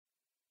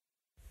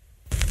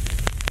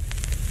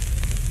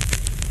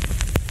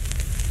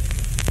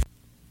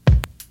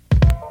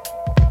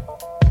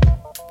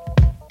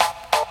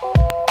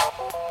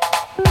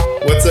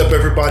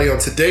everybody. On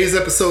today's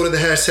episode of the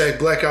Hashtag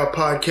Blackout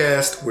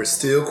Podcast, we're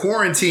still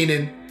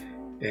quarantining,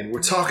 and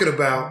we're talking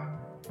about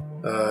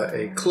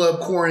a club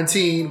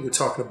quarantine. We're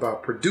talking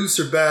about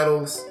producer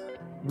battles,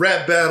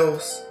 rap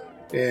battles,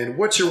 and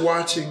what you're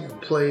watching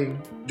and playing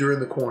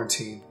during the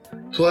quarantine.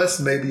 Plus,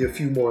 maybe a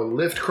few more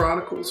Lyft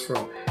chronicles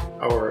from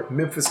our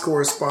Memphis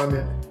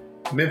correspondent,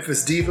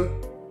 Memphis Diva.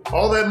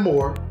 All that and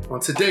more on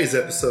today's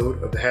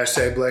episode of the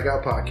Hashtag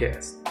Blackout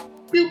Podcast.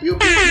 Pew, pew,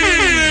 pew.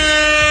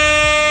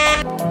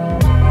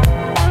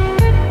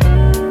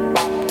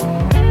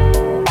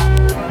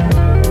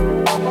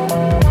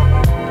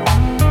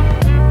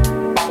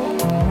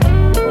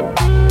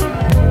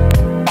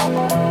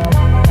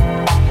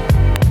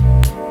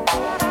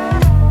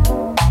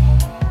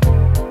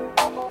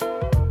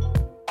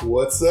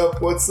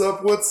 What's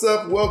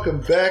up?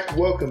 Welcome back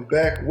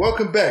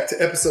to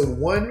episode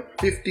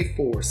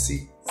 154.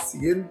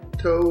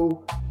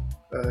 Ciento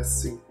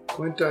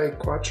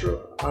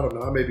 54. I don't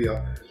know, I may be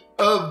off.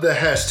 Of the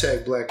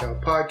Hashtag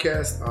Blackout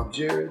Podcast. I'm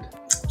Jared.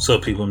 What's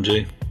up, people? I'm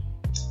Jay.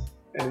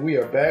 And we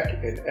are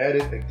back and at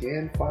it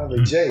again.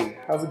 Finally, Jay,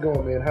 how's it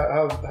going, man?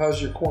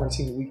 How's your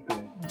quarantine week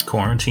been?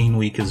 Quarantine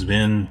week has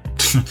been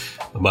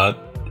about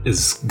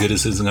as good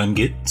as it's gonna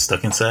get.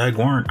 Stuck inside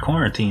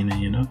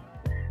quarantining, you know.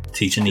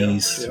 Teaching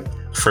these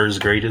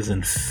first graders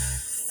and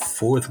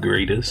fourth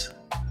graders,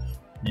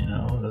 you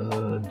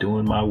know,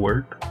 doing my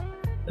work.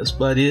 That's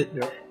about it.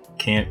 Yep.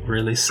 Can't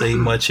really say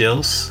much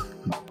else.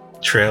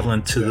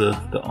 Traveling to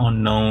the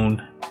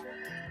unknown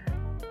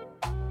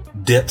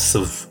depths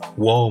of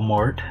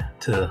Walmart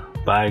to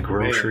buy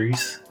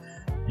groceries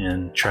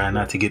and try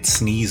not to get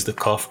sneezed or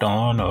coughed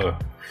on, or,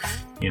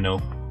 you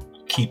know,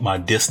 keep my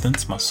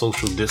distance, my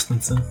social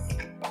distancing.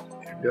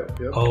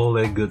 Yep. All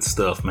that good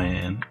stuff,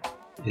 man.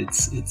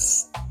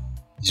 It's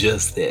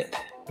just that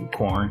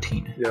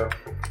quarantine. Yeah.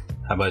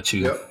 How about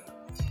you? Yep.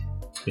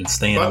 Been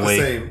staying about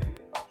away,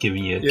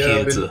 giving your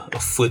kids a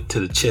foot to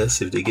the chest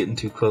if they're getting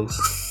too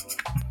close.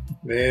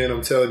 Man,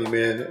 I'm telling you,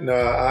 man. No,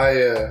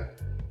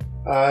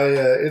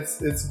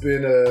 it's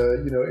been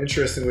a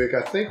interesting week.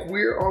 I think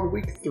we're on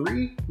week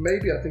 3,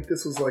 maybe. I think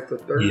this was like the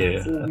third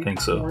full week of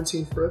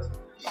quarantine for us.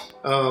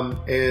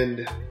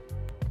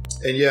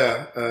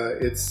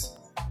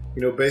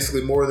 It's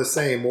basically more of the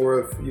same, more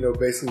of,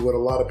 basically what a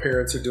lot of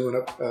parents are doing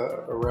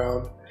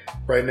around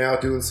right now,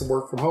 doing some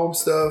work from home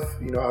stuff,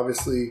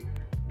 obviously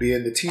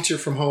being the teacher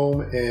from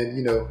home.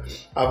 And,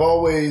 I've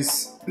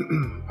always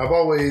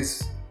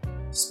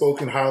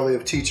spoken highly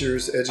of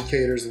teachers,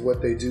 educators, and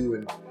what they do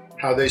and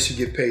how they should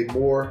get paid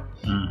more.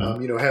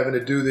 Mm-hmm. Having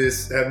to do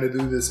this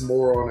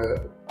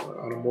more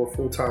on a more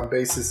full-time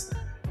basis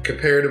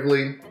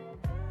comparatively.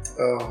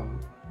 I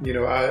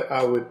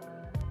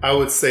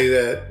would say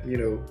that,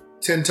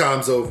 10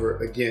 times over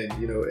again,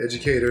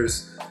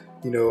 educators,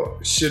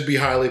 should be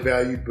highly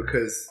valued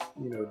because,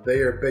 they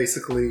are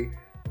basically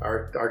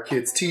our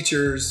kids'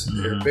 teachers,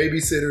 mm-hmm. They're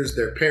babysitters,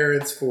 they're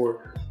parents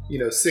for,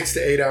 6 to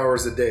 8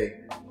 hours a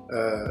day,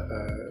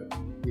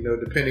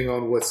 depending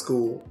on what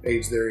school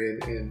age they're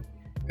in.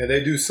 And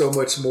they do so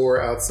much more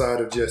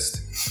outside of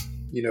just,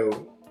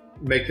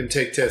 make them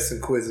take tests and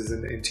quizzes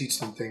and teach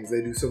them things.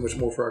 They do so much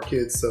more for our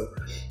kids. So,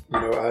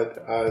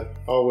 I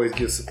always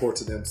give support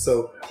to them.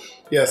 So,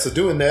 so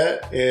doing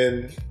that.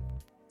 And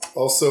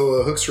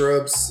also Hooks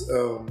Rubs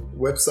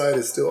website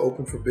is still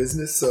open for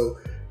business. So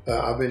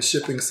I've been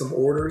shipping some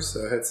orders.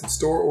 I had some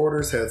store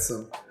orders, had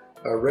some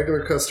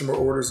regular customer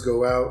orders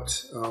go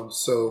out.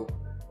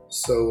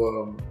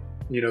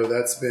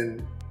 That's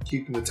been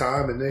keeping the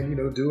time. And then,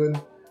 doing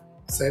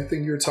same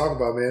thing you were talking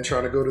about, man,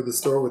 trying to go to the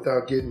store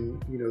without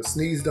getting,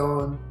 sneezed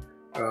on,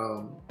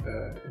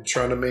 and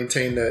trying to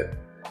maintain that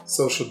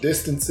social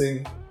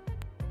distancing.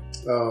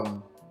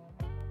 So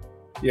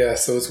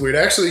it's weird.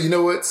 Actually, you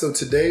know what? So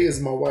today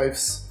is my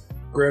wife's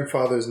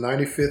grandfather's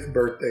 95th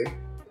birthday.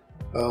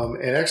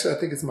 And actually, I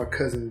think it's my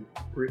cousin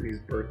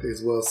Brittany's birthday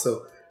as well.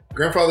 So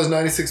grandfather's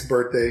 96th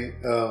birthday.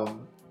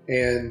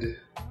 And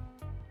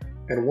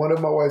one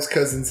of my wife's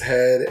cousins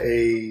had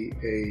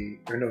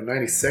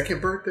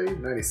 92nd birthday?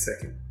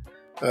 92nd.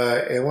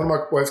 And one of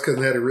my wife's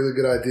cousins had a really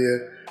good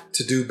idea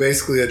to do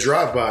basically a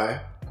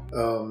drive-by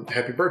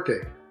happy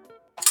birthday.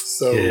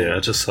 So yeah, I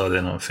just saw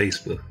that on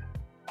Facebook.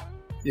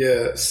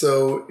 Yeah,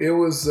 so it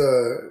was,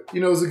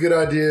 it was a good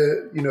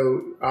idea.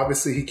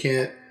 Obviously he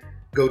can't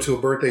go to a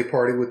birthday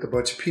party with a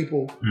bunch of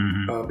people,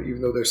 mm-hmm.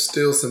 Even though there's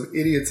still some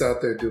idiots out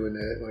there doing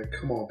that. Like,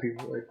 come on,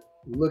 people, like,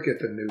 look at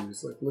the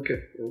news, like, look at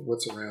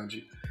what's around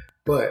you.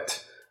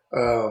 But,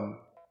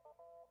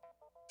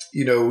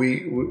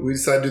 we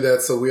decided to do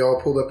that. So we all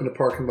pulled up in the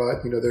parking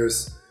lot.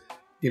 There's,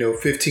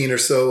 15 or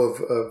so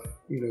of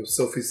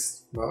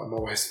Sophie's, my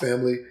wife's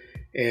family,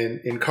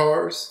 and in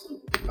cars.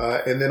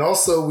 And then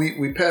also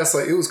we passed,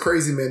 like, it was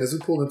crazy, man. As we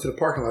pulled into the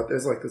parking lot,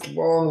 there's like this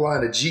long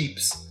line of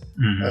Jeeps,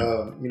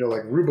 mm-hmm.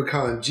 Like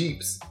Rubicon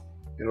Jeeps.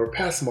 And we're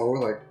passing them all. We're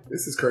like,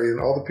 this is crazy.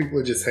 And all the people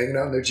are just hanging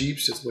out in their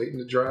Jeeps, just waiting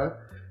to drive.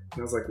 And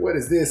I was like, what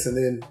is this? And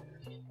then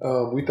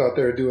we thought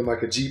they were doing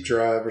like a Jeep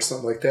drive or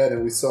something like that.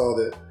 And we saw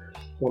that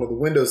one of the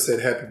windows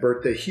said, "Happy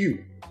birthday,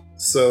 Hugh."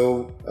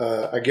 So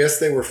I guess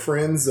they were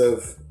friends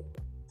of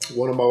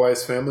one of my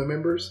wife's family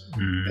members,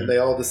 and they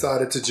all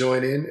decided to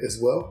join in as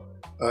well.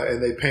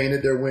 And they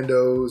painted their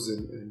windows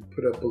and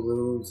put up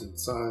balloons and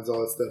signs,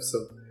 all that stuff.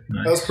 So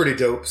that was pretty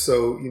dope.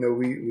 So,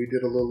 we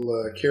did a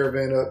little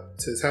caravan up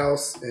to his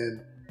house,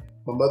 and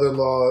my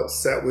mother-in-law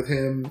sat with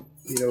him,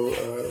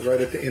 right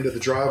at the end of the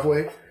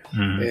driveway.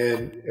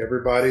 And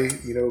everybody,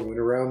 went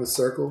around the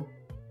circle,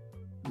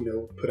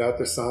 put out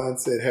their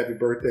signs, said happy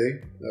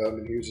birthday.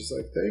 And he was just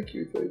like, thank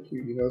you.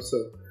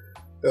 So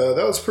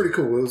that was pretty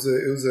cool. It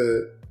was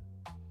a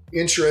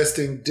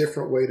interesting,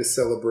 different way to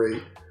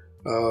celebrate.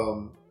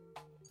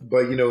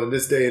 But, in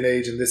this day and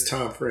age, in this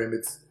time frame,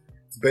 it's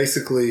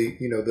basically,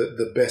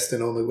 the best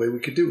and only way we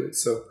could do it.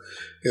 So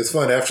it was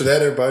fun. After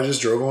that, everybody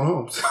just drove on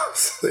home.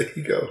 So there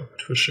you go.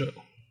 For sure.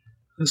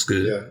 That's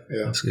good.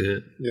 Yeah. That's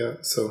good. Yeah.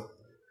 So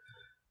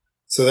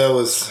that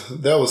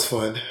was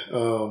fun.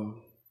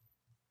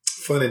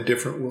 Fun and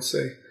different, we'll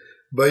say.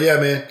 But yeah,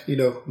 man,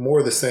 more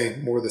of the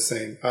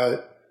same.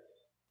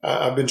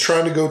 I've been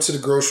trying to go to the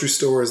grocery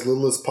store as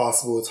little as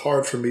possible. It's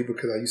hard for me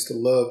because I used to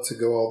love to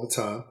go all the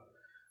time.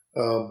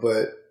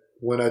 But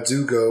when I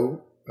do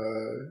go,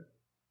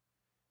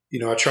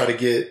 I try to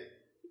get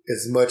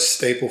as much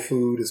staple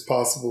food as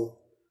possible,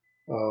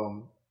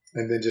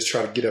 and then just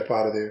try to get up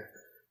out of there.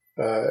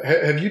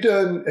 Have you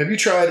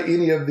tried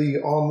any of the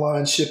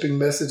online shipping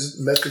methods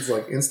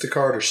like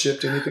Instacart or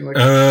Shipt, anything like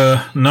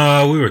that?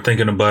 No, we were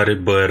thinking about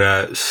it, but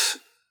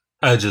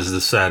I just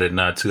decided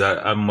not to.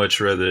 I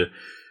much rather,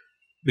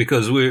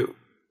 because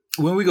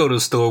when we go to the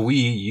store, we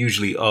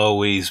usually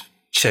always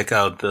check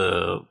out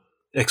the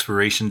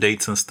expiration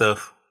dates and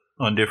stuff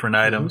on different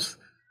items.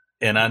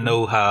 And I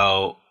know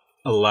how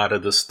a lot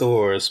of the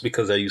stores,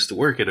 because I used to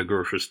work at a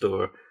grocery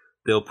store,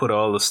 they'll put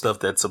all the stuff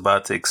that's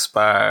about to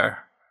expire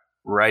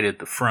right at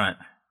the front.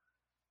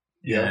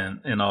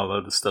 And all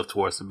of the stuff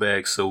towards the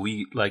back. So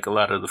we, like a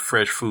lot of the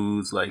fresh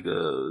foods, like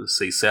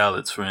say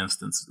salads, for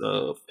instance,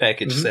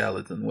 packaged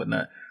salads and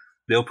whatnot,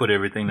 they'll put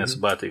everything that's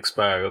about to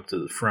expire up to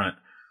the front.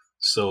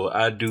 So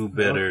I do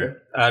better. Okay.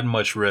 I'd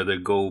much rather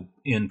go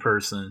in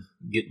person,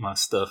 get my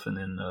stuff, and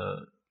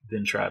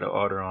then try to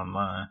order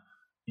online.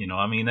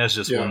 That's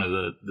just one of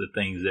the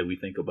things that we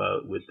think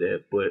about with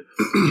that. But,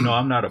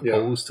 I'm not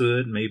opposed to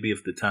it. Maybe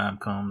if the time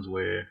comes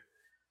where,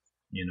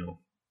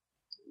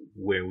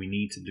 where we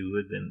need to do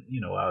it, then,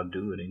 I'll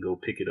do it and go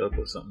pick it up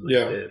or something like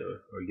that,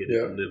 or get it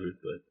delivered.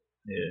 But,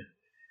 yeah.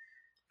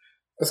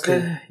 That's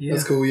cool.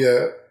 That's cool,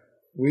 yeah.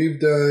 We've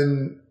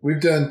done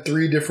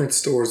 3 different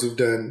stores. We've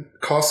done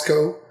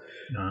Costco.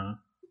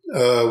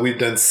 We've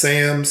done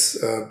Sam's,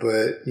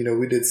 but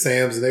we did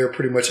Sam's and they were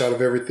pretty much out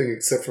of everything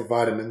except for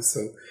vitamins.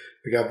 So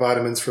we got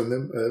vitamins from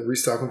them,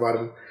 restocking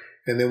vitamin.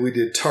 And then we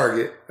did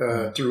Target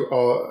through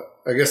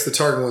I guess the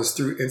Target one was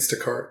through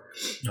Instacart.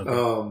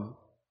 Okay.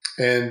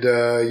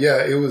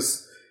 It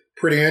was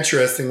pretty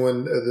interesting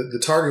when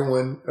the Target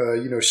one,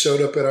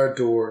 showed up at our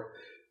door.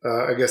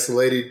 I guess the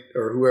lady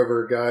or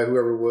whoever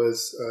it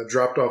was,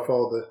 dropped off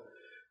all the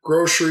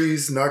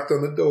groceries, knocked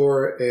on the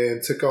door,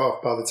 and took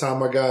off. By the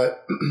time I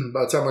got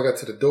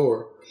to the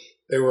door,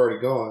 they were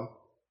already gone.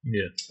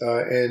 Yeah.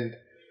 And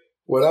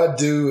what I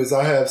do is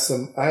I have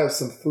some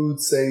food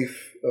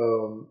safe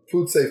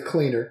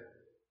cleaner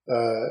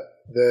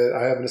that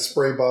I have in a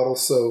spray bottle.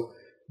 So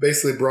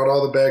basically, brought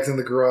all the bags in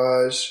the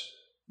garage.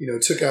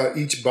 Took out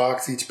each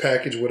box, each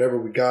package, whatever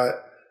we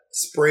got.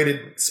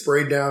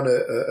 Sprayed down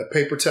a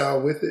paper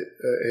towel with it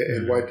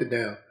and wiped it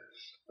down,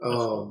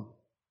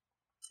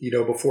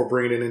 before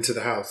bringing it into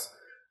the house.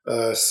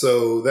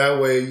 So that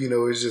way,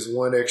 it's just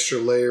one extra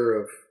layer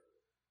of,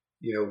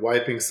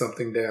 wiping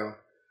something down.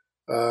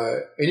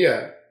 Let's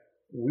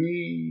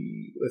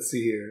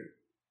see here.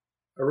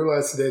 I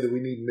realized today that we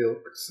need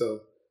milk.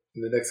 So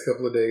in the next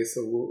couple of days,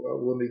 so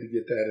we'll need to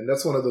get that. And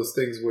that's one of those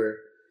things where,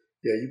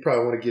 you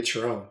probably want to get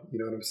your own, you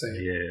know what I'm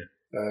saying? Yeah.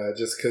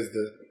 Just because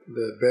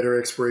the better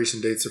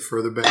expiration dates are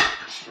further back.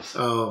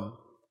 I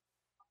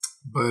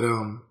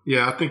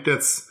think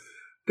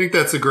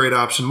that's a great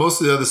option. Most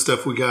of the other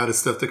stuff we got is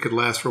stuff that could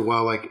last for a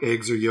while, like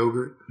eggs or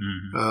yogurt,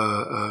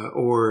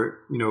 or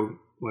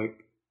like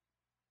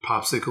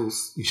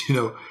popsicles,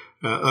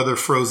 other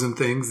frozen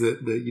things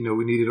that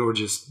we needed, or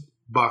just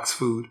box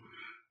food.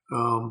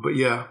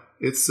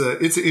 It's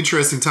an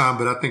interesting time,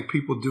 but I think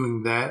people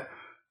doing that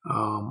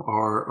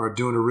are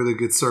doing a really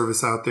good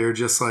service out there,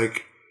 just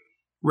like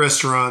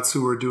restaurants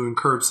who are doing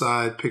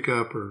curbside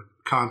pickup or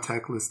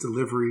contactless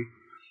delivery,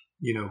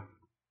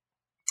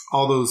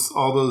 all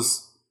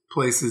those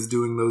places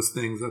doing those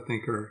things, I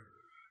think are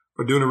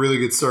doing a really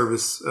good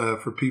service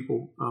for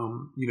people,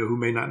 who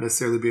may not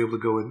necessarily be able to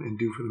go and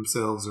do for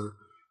themselves or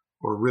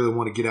really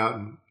want to get out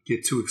and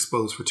get too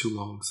exposed for too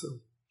long. So,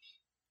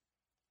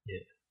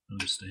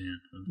 understand.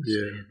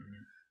 Yeah.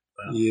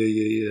 Wow.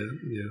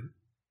 Yeah.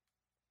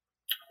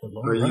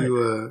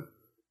 Well,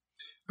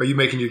 Are you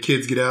making your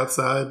kids get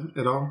outside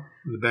at all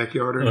in the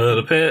backyard?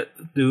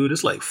 Dude,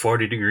 it's like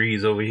 40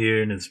 degrees over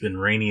here, and it's been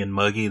rainy and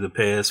muggy the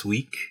past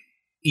week.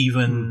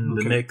 Even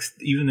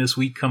this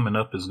week coming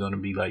up is going to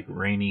be like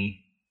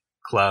rainy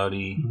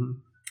cloudy.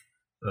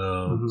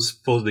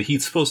 The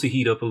heat's supposed to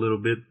heat up a little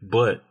bit,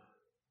 but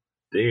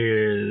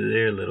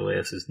their little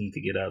asses need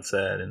to get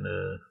outside and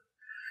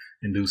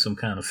do some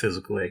kind of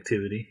physical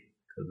activity.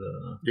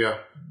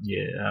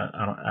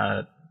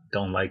 I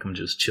don't like them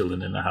just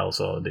chilling in the house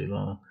all day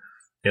long.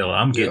 Hell,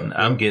 I'm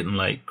getting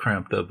like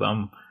cramped up.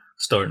 I'm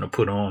starting to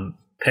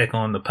pack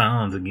on the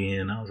pounds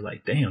again. I was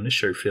like, damn, this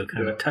shirt feels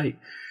kind of tight.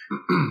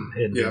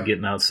 Hadn't been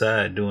getting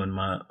outside doing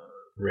my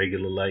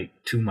regular like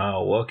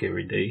 2-mile walk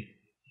every day,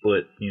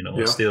 but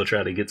I still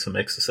try to get some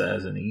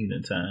exercise in the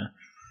evening time.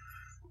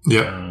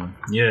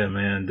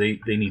 Man,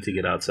 they need to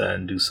get outside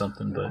and do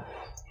something, but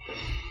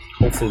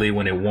hopefully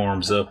when it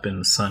warms up and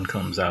the sun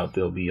comes out,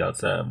 they'll be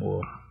outside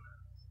more.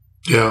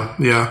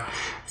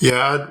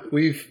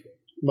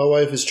 My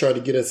wife has tried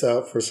to get us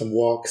out for some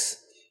walks,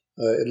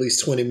 at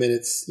least 20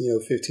 minutes,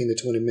 15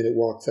 to 20 minute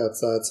walks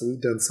outside. So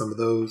we've done some of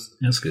those.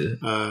 That's good.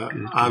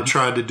 I've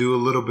tried to do a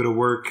little bit of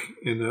work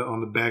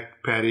on the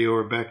back patio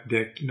or back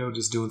deck,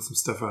 just doing some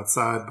stuff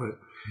outside,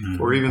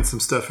 or even some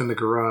stuff in the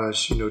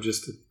garage,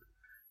 just to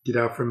get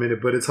out for a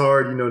minute. But it's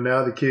hard,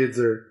 now the kids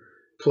are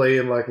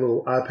playing like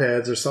little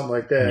iPads or something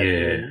like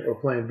that, or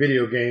playing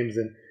video games,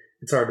 and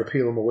it's hard to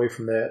peel them away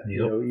from that,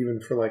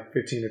 even for like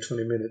 15 or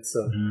 20 minutes.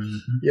 So,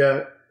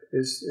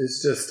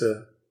 it's just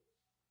a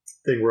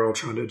thing we're all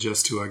trying to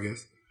adjust to, I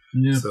guess.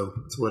 Yeah. So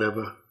it's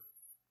whatever.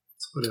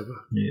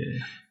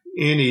 Yeah.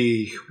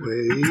 Anyway,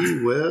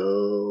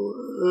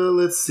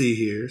 let's see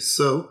here.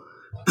 So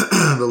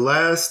the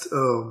last,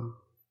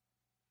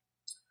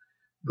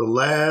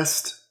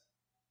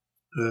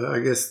 I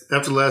guess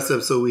after the last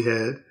episode we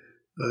had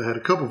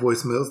a couple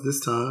voicemails. This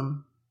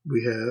time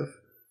we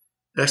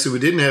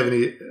didn't have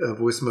any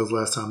voicemails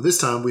last time. This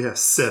time we have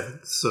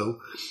 7.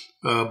 So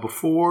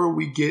before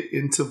we get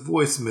into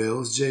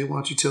voicemails, Jay, why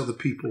don't you tell the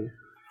people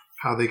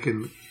how they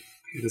can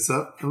hit us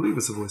up and leave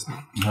us a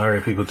voicemail? All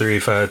right, people,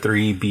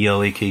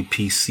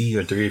 3853-BLAKPC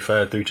or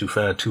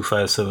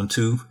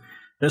 3853-252572.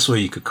 That's where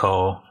you could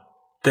call.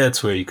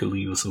 That's where you could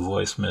leave us a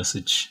voice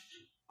message.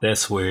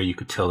 That's where you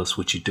could tell us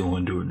what you're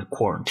doing during the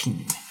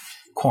quarantining.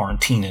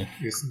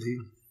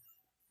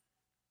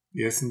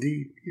 Yes,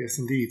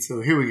 indeed.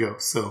 So here we go.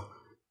 So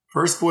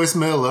first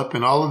voicemail up,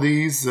 and all of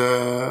these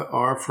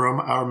are from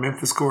our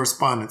Memphis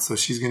correspondent. So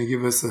she's going to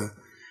give us an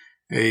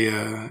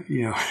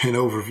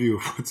overview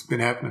of what's been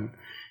happening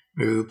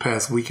maybe the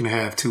past week and a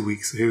half, 2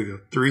 weeks. So here we go.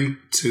 3,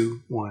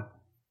 2, 1.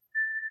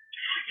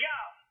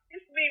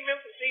 It's me,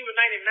 Memphis Diva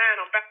 99.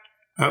 I'm back.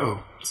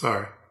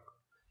 Sorry. I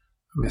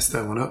messed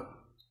that one up.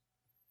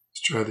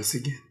 Let's try this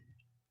again.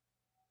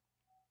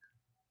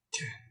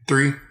 Okay.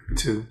 3,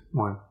 2,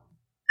 1.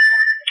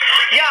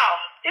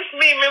 It's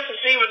me,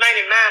 Memphis Diva 99.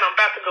 I'm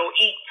about to go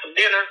eat some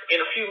dinner in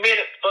a few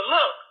minutes. But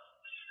look,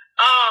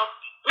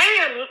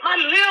 my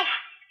lift,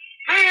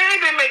 I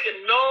ain't been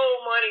making no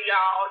money,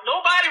 y'all.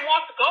 Nobody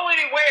wants to go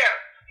anywhere.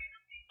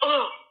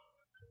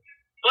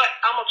 But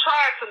I'm gonna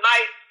try it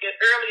tonight and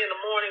early in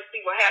the morning,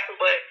 see what happens.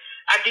 But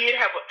I did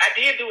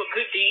do a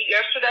good deed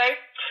yesterday,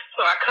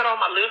 so I cut on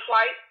my lift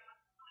light.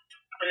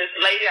 And this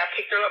lady, I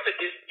picked her up at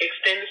this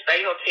extended stay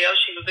hotel.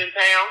 She was in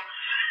town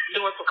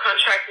doing some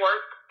contract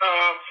work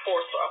for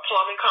a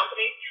plumbing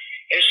company,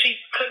 and she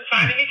couldn't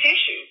find any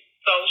tissue.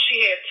 So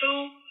she had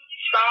 2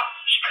 stops.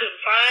 She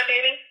couldn't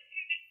find any.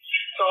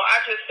 So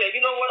I just said,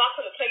 you know what, I'm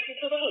going to take you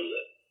to the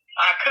hood.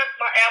 I cut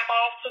my app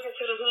off, took her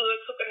to the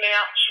hood, took a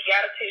nap. She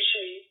got a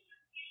tissue.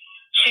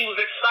 She was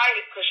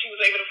excited because she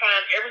was able to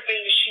find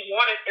everything that she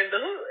wanted in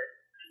the hood.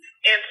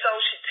 And so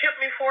she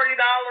tipped me $40.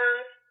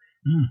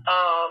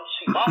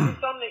 She bought me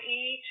something to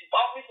eat. She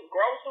bought me some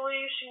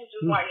groceries. She was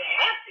just like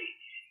happy.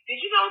 Did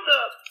you know the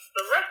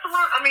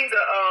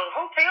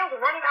hotels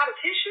are running out of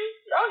tissue?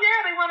 Oh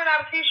yeah, they running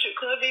out of tissue.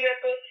 Could it be that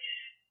the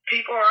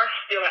people are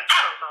stealing? I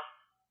don't know.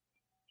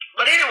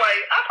 But anyway,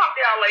 I'll talk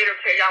to y'all later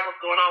and tell y'all what's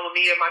going on with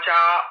me and my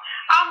job.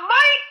 I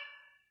might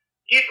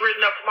get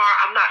written up tomorrow.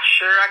 I'm not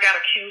sure. I got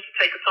accused of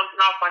taking something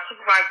off my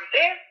supervisor's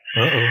desk.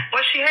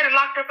 But she had it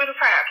locked up in a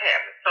file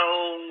cabinet. So,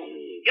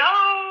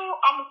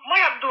 y'all, I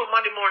might have to do it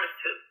Monday mornings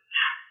too.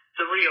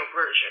 The real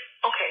version.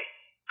 Okay,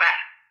 bye.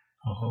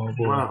 Oh,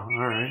 boy. Wow,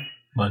 all right.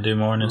 Monday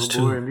mornings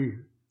too. Boy,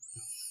 indeed.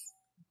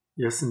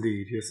 Yes,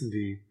 indeed.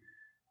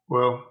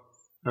 Well,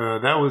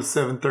 that was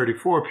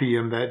 7:34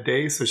 p.m. that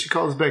day, so she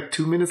calls back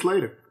 2 minutes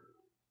later.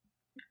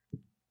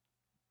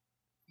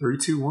 3,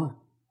 2, 1.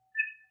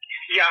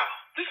 Y'all,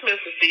 this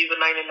Mrs. Diva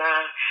 99.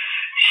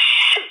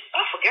 Shoot,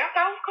 I forgot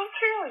what I was going to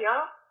tell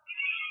y'all.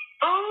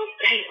 Oh,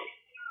 damn.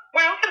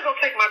 Well, I'm going to go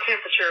take my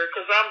temperature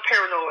because I'm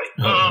paranoid.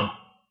 So,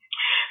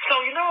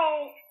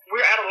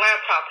 we're out of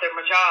laptops at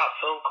my job.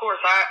 So, of course,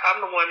 I'm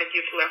the one that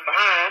gets left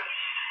behind.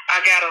 I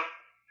got to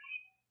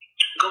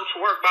go to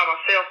work by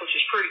myself, which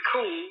is pretty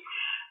cool.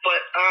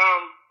 But,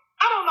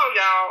 I don't know,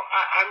 y'all.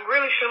 I'm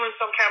really feeling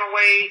some kind of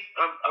way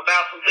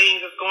about some things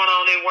that's going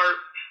on at work,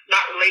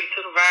 not related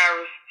to the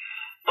virus.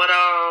 But,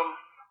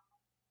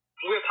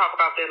 we'll talk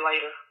about that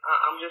later.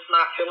 I'm just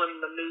not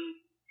feeling the new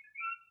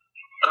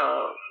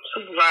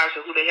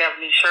supervisor who they have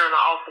me sharing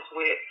the office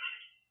with.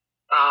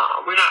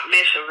 We're not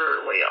meshing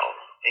very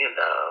well. and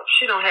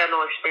she don't have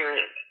no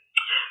experience.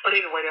 But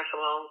anyway, that's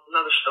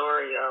another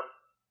story.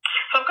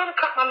 So I'm gonna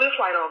cut my lift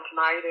light on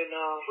tonight, and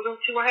we're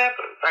gonna see what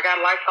happens. I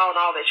got Lysol and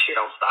all that shit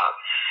on stock.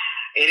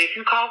 And if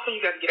you coughing,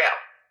 you got to get out.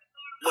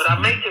 But I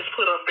may just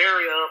put a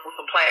barrier up with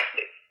some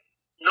plastic.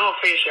 No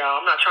offense, y'all.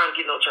 I'm not trying to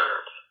get no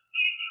germs.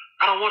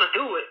 I don't want to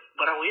do it,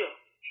 but I will.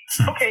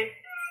 Okay.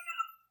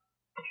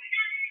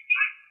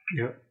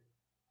 Yep.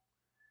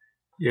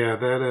 Yeah,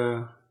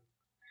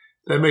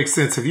 that makes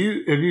sense. Have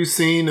you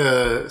seen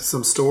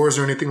some stores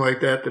or anything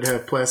like that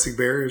have plastic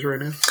barriers right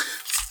now?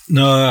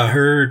 No, I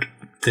heard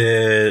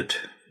that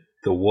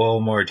the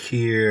Walmart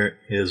here,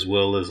 as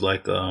well as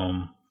like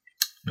a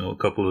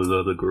couple of the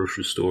other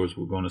grocery stores,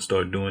 were going to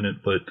start doing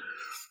it, but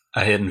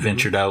I hadn't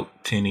ventured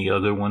out to any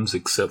other ones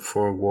except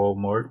for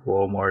Walmart.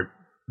 Walmart,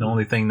 the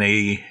only thing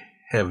they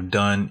have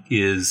done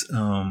is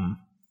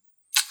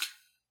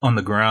on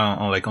the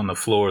ground, on the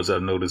floors,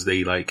 I've noticed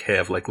they like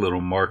have like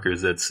little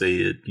markers that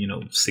say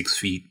 6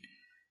 feet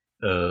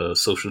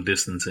social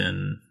distance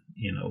and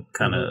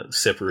kind of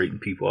separating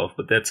people off,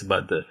 but that's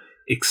about the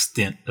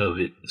extent of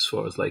it as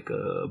far as like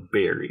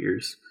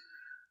barriers.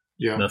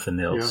 Yeah, nothing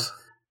else.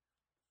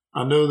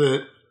 Yeah. I know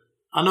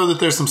that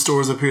there's some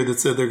stores up here that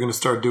said they're going to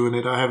start doing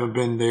it. I haven't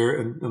been there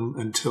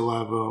until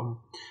I've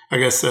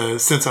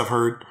since I've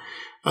heard.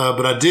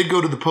 But I did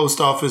go to the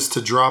post office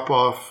to drop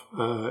off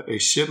a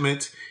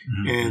shipment,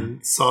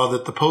 and saw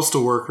that the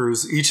postal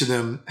workers, each of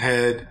them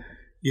had,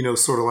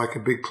 sort of like a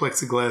big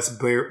plexiglass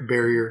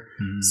barrier,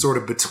 sort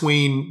of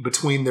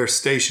between their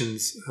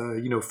stations,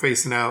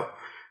 facing out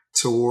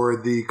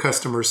toward the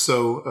customers.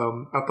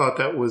 So I thought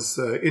that was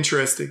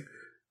interesting,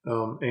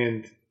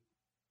 and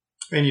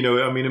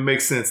it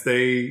makes sense.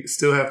 They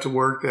still have to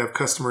work. They have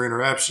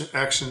customer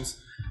actions,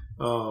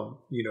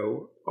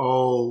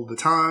 all the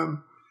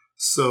time.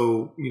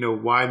 So,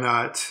 why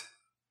not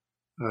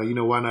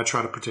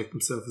try to protect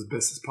themselves as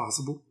best as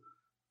possible?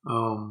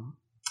 And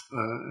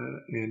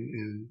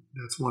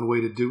that's one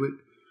way to do it.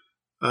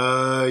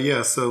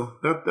 So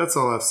that's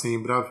all I've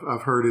seen, but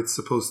I've heard it's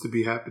supposed to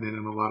be happening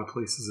in a lot of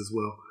places as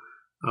well.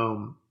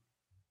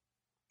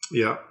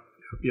 Yep.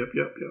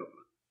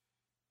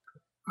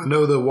 I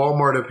know the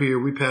Walmart up here,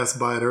 we passed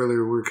by it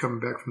earlier. We were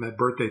coming back from that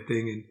birthday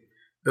thing, and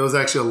there was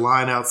actually a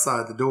line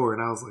outside the door,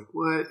 and I was like,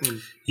 what?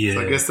 And so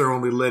I guess they're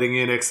only letting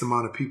in X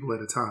amount of people at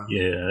a time.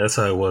 Yeah, that's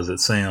how it was at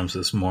Sam's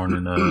this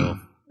morning.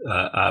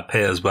 I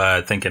passed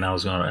by thinking I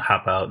was going to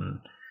hop out and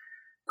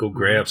go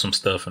grab some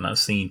stuff, and I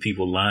seen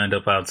people lined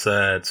up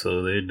outside,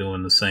 so they're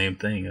doing the same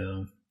thing.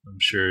 I'm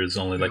sure it's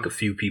only like a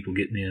few people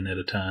getting in at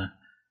a time.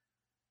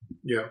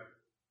 Yeah,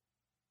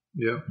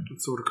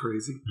 it's sort of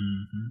crazy.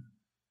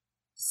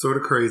 Sort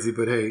of crazy,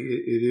 but hey,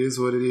 it is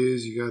what it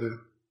is. You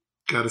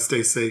gotta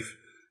stay safe.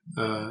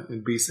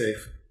 And be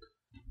safe.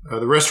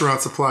 The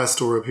restaurant supply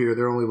store up here,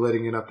 they're only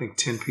letting in, I think,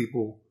 10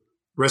 people.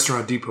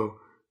 Restaurant Depot,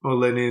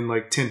 only letting in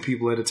like 10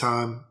 people at a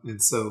time.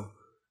 And so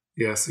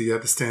you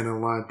have to stand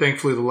in line.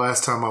 Thankfully, the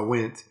last time I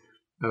went,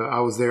 I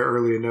was there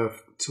early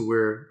enough to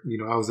where,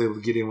 I was able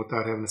to get in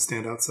without having to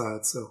stand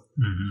outside. So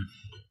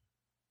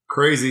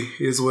crazy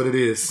is what it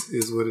is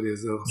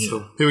though. Yeah.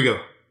 So here we go.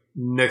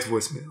 Next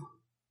voicemail.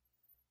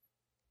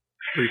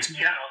 3, 2.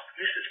 Yeah.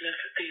 This is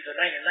Mr. Caesar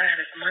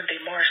 99. It's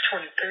Monday, March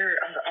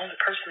 23rd. I'm the only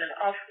person in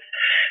the office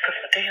because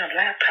my damn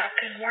laptop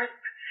didn't work.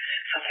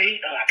 So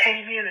I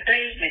came in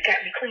today and they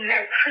got me cleaning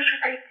out the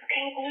refrigerator. I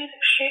can't believe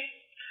this shit.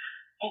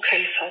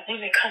 Okay, so then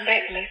they come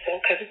back and they say,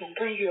 okay, we're going to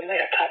bring you a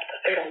laptop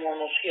because they don't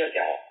want us here,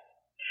 y'all.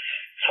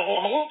 So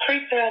I'm a little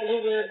creeped out, a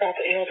little worried about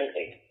the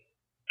elderly.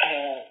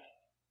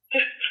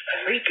 It's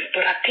creepy,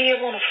 but I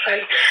did want to say,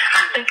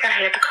 I think I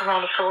had the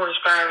coronavirus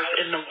virus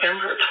in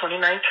November of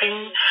 2019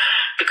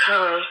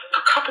 because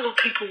a couple of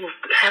people were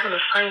having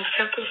the same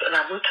symptoms, and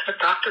I went to the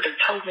doctor. They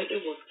told me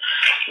it was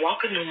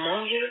walking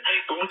pneumonia,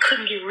 but we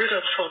couldn't get rid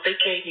of it, so they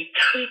gave me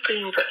 2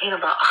 things of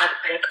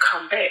antibiotics that had to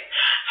come back.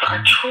 So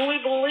I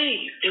truly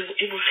believe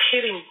it was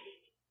hitting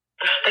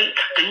the States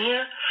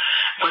then,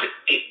 but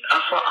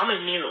so I'm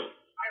immune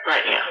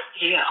right now.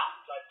 Yeah.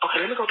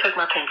 Okay, let me go take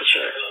my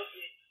temperature.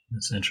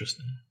 That's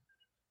interesting.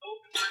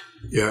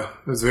 Yeah,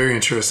 that's very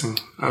interesting.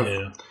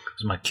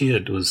 Because my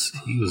kid was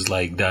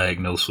like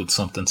diagnosed with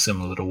something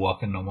similar to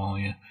walking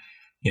pneumonia.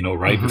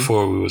 Right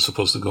before we were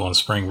supposed to go on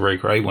spring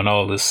break, right when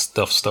all this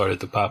stuff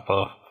started to pop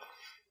off.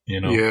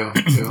 Yeah.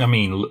 I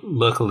mean,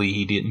 luckily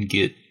he didn't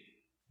get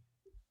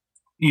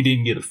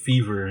a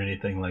fever or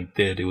anything like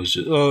that. It was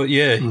just,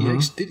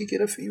 did he get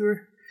a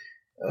fever?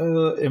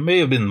 It may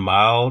have been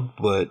mild,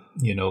 but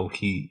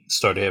he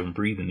started having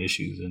breathing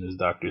issues, and his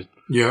doctor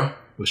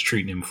was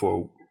treating him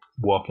for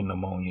walking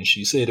pneumonia.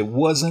 She said it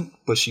wasn't,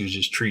 but she was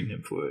just treating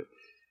him for it.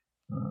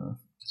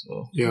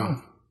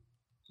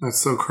 That's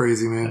so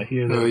crazy, man. I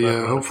hear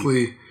that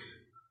hopefully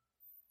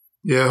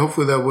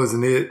that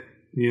wasn't it.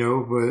 But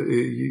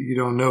you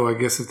don't know. I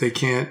guess if they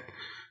can't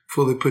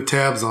fully put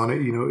tabs on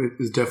it,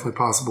 it's definitely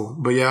possible.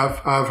 But yeah,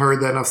 I've heard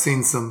that, and I've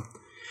seen some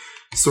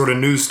sort of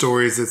news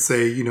stories that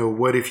say,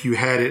 what if you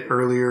had it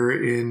earlier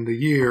in the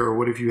year, or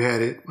what if you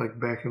had it like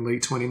back in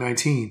late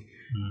 2019?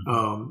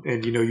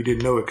 And you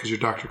didn't know it because your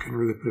doctor couldn't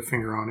really put a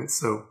finger on it.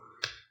 So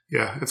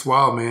yeah, it's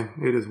wild, man.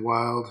 It is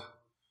wild.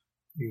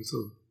 It's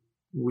a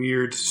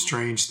weird,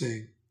 strange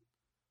thing.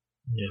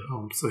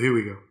 Yeah. So here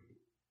we go.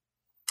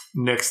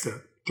 Next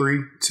up,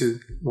 3, 2,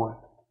 1.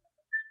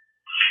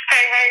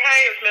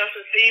 Hey, it's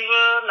Memphis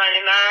Diva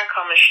 99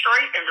 coming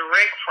straight and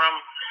direct from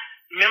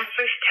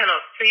Memphis,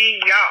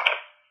 Tennessee. Y'all,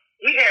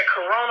 we had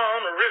Corona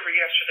on the river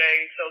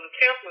yesterday, so the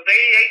temp was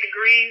 88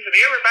 degrees, and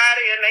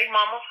everybody and their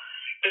mama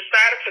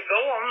decided to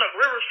go on the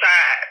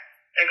riverside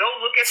and go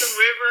look at the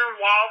river and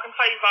walk and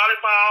play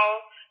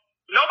volleyball.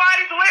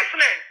 Nobody's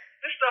listening.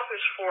 This stuff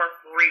is for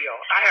real.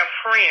 I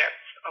have friends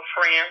of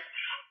friends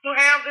who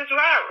have this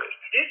virus.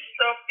 This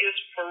stuff is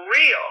for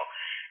real.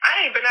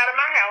 I ain't been out of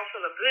my house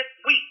in a good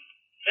week.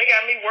 They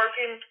got me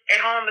working at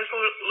home, this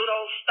little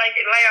old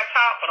stinking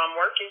laptop, but I'm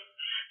working,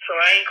 so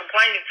I ain't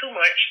complaining too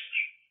much.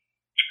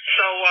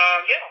 So,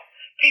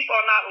 people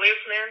are not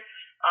listening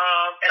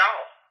at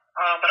all,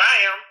 but I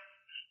am.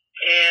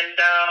 And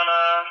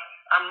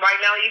I'm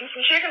right now eating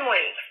some chicken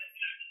wings.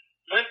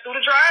 Went through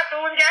the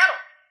drive-thru and got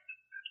them.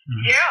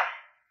 Mm-hmm. Yeah.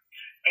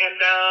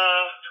 And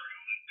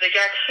they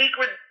got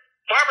secret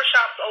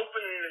barbershops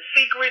open and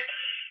secret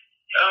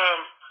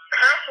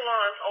hair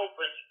salons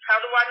open.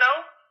 How do I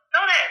know?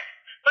 Don't ask.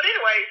 But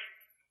anyways,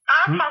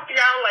 I'll talk to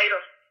y'all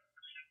later.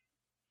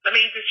 Let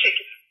me eat this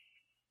chicken.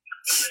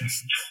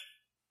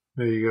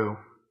 There you go.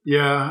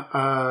 Yeah,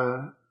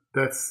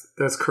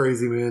 that's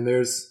crazy, man.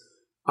 There's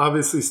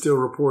obviously still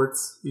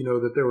reports,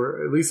 that there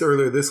were, at least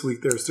earlier this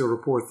week, there were still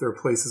reports there are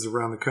places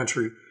around the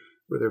country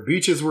where their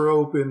beaches were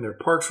open, their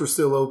parks were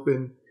still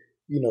open,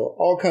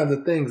 all kinds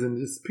of things. And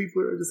just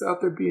people are just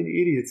out there being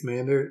idiots,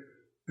 man.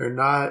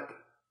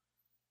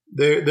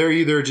 They're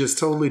either just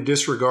totally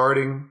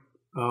disregarding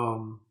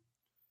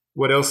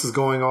what else is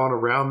going on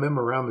around them,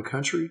 around the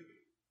country,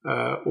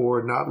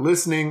 or not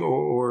listening,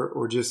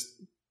 or just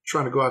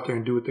trying to go out there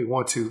and do what they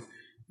want to.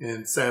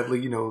 And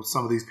sadly,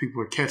 some of these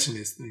people are catching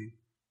this thing.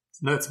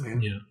 It's nuts,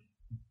 man. Yeah.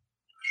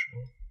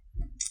 Sure.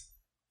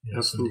 Yes,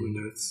 absolutely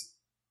indeed. Nuts.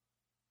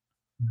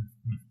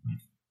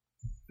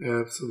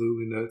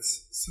 Absolutely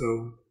nuts.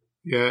 So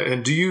yeah.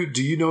 And do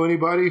you know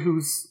anybody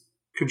who's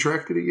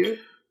contracted it yet?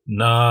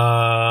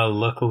 Nah,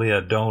 luckily I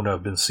don't.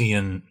 I've been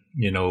seeing,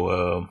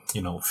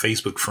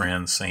 Facebook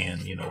friends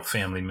saying,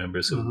 family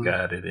members who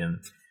got it and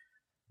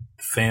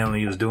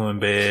family is doing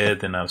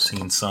bad. Then I've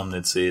seen some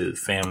that said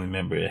family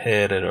member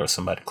had it or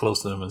somebody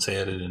close to them has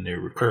had it and they're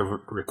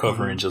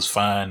recovering just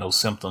fine, no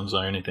symptoms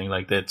or anything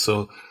like that.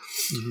 So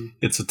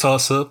it's a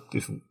toss up.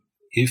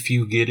 If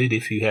you get it,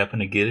 if you happen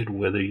to get it,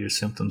 whether your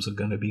symptoms are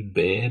going to be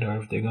bad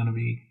or if they're going to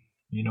be,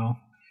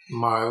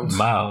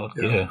 mild.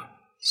 Yeah.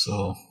 So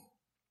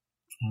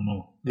I don't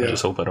know. Yeah. I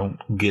just hope I don't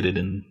get it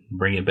and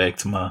bring it back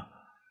to my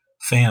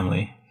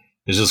family.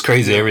 It's just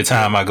crazy. Every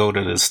time I go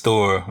to the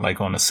store, like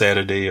on a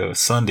Saturday or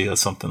Sunday or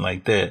something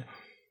like that,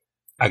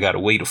 I got to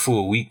wait a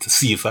full week to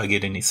see if I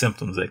get any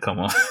symptoms that come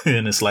on.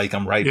 And it's like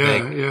I'm back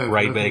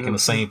in the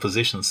same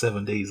position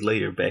 7 days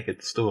later back at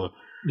the store.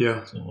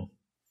 Yeah. So,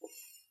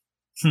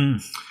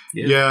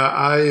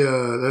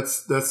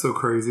 that's so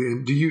crazy.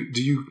 And do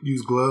you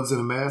use gloves and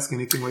a mask,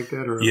 anything like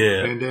that, or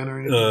a bandana or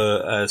anything?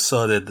 I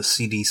saw that the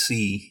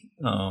CDC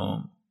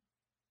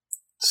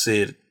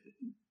said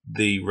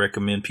they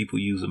recommend people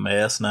use a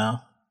mask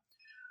now.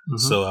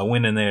 So I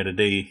went in there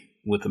today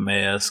with a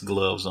mask,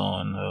 gloves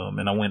on,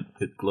 and I went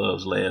with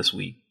gloves last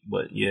week.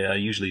 But I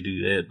usually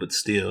do that. But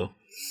still,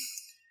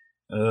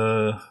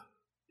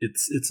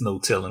 it's no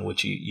telling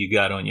what you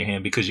got on your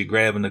hand because you're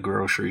grabbing the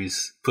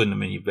groceries, putting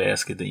them in your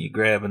basket, then you're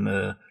grabbing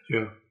the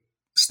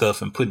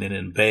stuff and putting it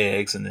in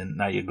bags, and then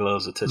now your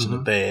gloves are touching the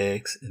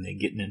bags, and then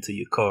getting into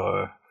your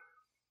car.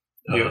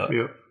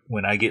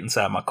 When I get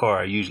inside my car,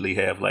 I usually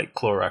have like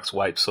Clorox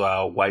wipes, so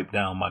I'll wipe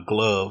down my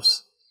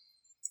gloves,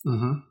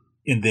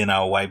 and then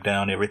I'll wipe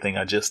down everything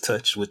I just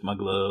touched with my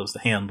gloves, the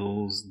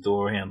handles,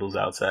 door handles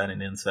outside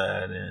and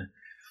inside, and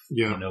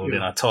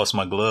then I toss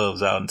my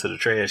gloves out into the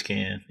trash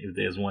can if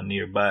there's one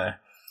nearby.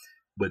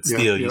 But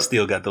still, you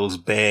still got those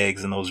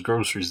bags and those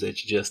groceries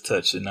that you just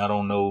touched, and I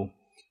don't know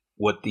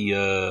what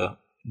the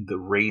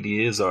rate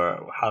is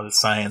or how the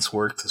science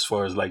works as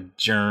far as like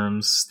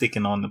germs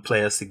sticking on the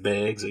plastic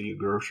bags or your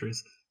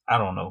groceries. I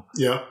don't know.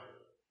 Yeah.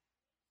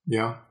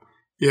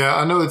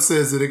 I know it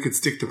says that it could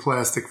stick to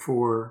plastic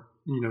for,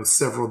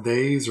 several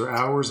days or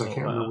hours. I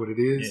can't remember what it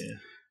is. Yeah.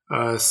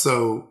 I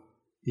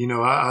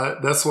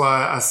that's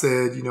why I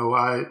said,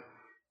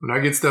 when I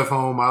get stuff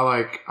home,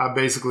 I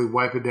basically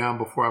wipe it down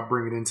before I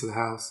bring it into the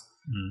house.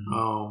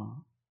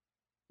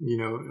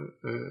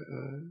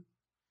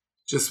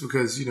 Just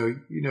because, you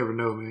never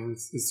know, man.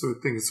 It's sort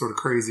of thing is sort of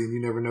crazy and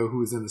you never know who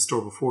was in the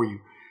store before you.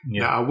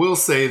 Yeah. Now, I will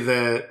say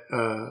that,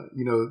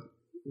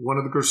 one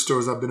of the grocery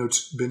stores I've been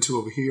to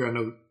over here, I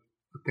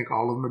think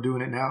all of them are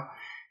doing it now,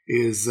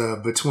 is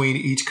between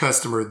each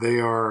customer,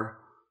 they're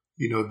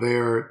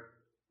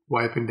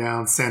wiping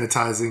down,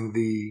 sanitizing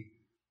the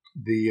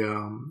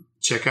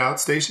checkout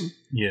station.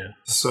 Yeah.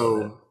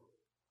 So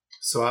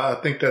I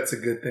think that's a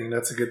good thing.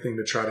 That's a good thing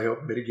to try to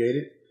help mitigate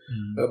it.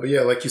 But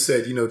yeah, like you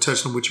said,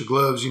 touching them with your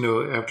gloves,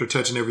 after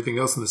touching everything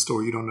else in the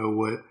store, you don't know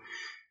what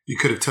you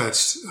could have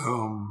touched.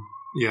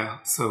 Yeah,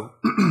 so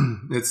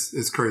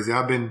it's crazy.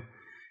 I've been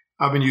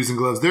using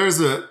gloves.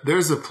 There's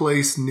a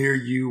place near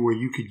you where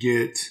you could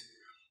get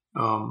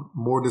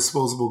more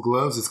disposable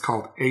gloves. It's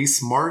called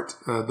Ace Mart.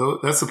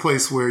 That's a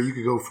place where you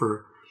could go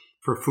for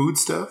food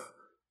stuff.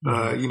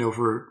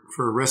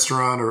 For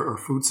restaurant or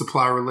food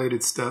supply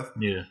related stuff.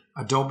 Yeah.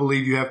 I don't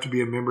believe you have to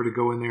be a member to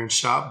go in there and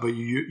shop, but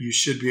you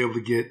should be able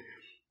to get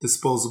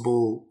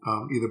disposable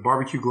either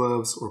barbecue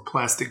gloves or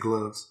plastic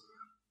gloves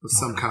of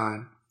some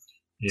kind.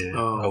 Yeah,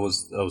 I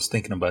was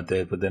thinking about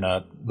that, but then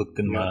I looked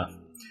in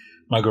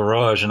my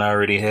garage and I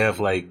already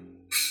have a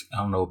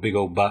big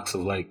old box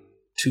of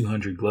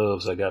 200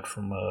 gloves I got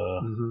from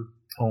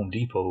Home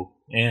Depot,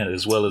 and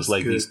as well as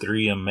these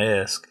 3M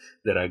masks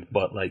that I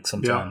bought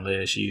sometime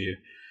last year.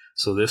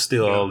 So they're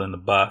still all in the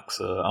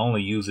box. I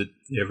only use it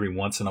every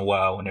once in a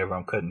while whenever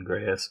I'm cutting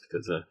grass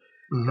because I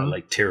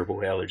got terrible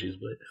allergies.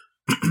 But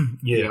I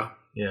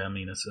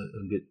mean, it's a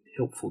good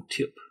helpful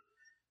tip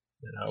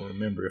that I'll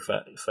remember if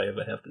I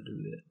ever have to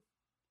do that.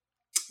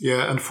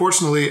 Yeah,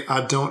 unfortunately,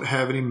 I don't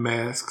have any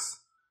masks.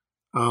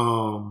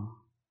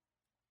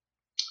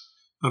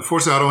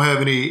 Unfortunately, I don't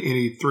have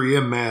any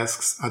 3M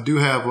masks. I do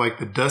have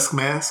the dust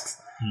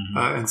masks,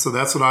 and so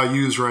that's what I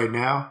use right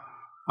now.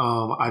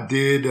 I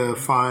did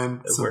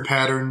find some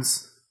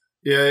patterns.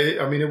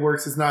 Yeah, I mean it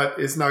works. It's not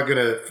going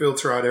to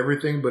filter out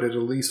everything, but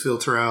it'll at least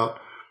filter out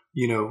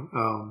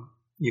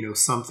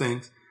some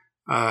things.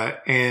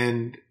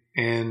 And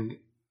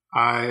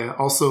I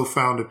also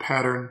found a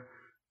pattern,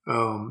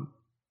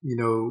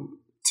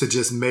 to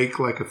just make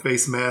a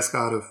face mask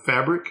out of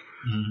fabric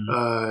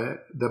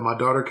that my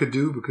daughter could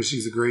do because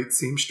she's a great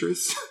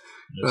seamstress.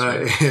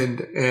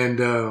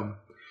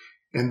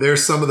 And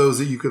there's some of those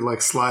that you could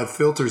slide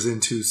filters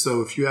into. So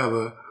if you have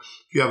a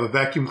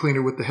vacuum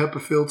cleaner with the HEPA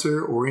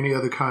filter or any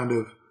other kind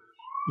of,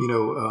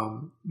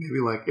 maybe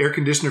air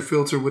conditioner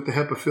filter with the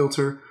HEPA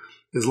filter,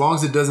 as long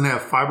as it doesn't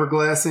have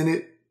fiberglass in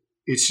it,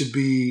 it should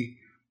be,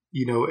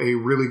 a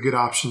really good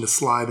option to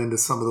slide into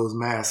some of those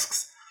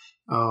masks.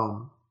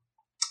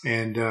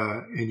 And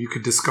you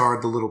could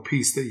discard the little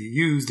piece that you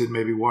used and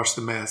maybe wash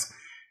the mask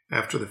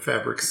after the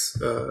fabrics,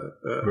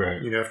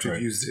 after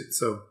you've used it.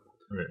 So,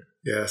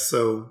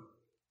 so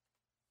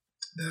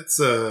that's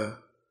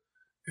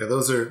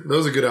those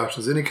are good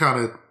options. Any kind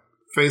of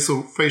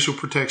facial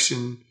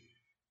protection,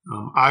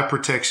 eye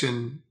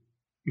protection,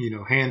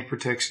 hand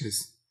protection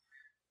is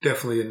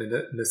definitely a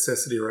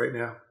necessity right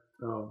now.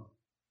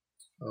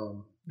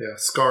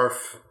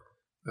 Scarf,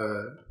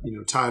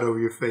 tied over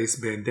your face,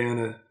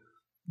 bandana,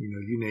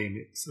 you name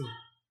it. So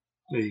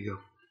there you go.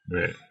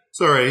 Right.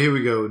 So all right, here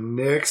we go.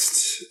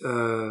 Next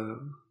up,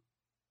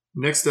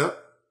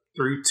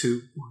 3,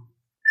 2, 1.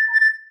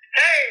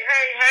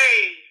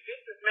 Hey, this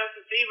is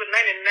Memphis Diva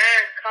 99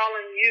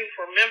 calling you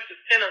from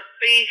Memphis,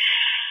 Tennessee,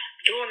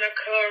 during the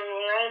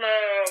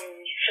Corona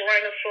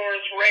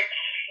Tyrannosaurus Rex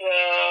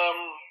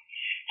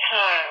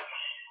time.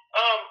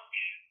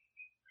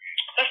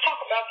 Let's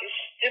talk about this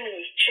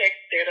stimulus check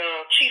that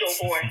Cheeto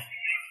Boy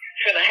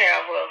finna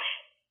have us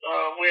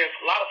with.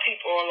 A lot of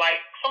people are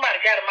somebody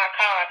got in my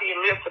car out here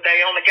yesterday,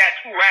 only got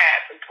 2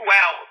 rides in 2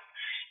 hours.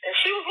 And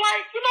she was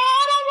like, I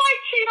don't like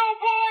Cheeto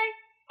Boy,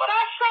 but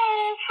I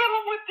sure fill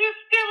him with this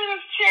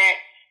stimulus check.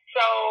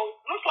 So,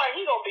 looks like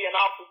he gonna be in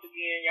office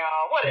again,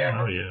 y'all.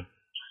 Whatever. Oh, yeah.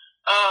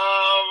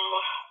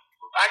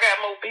 I got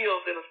more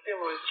bills than a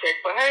stimulus check,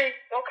 but hey,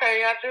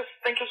 okay, I just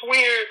think it's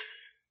weird.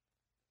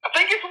 But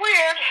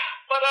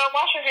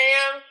wash your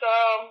hands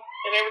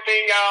and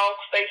everything, y'all.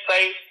 Stay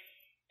safe.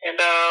 And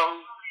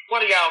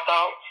what are y'all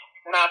thoughts?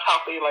 And I'll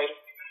talk to you later.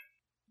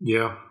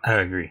 Yeah, I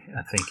agree.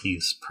 I think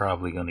he's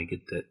probably going to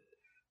get that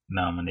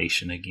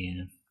nomination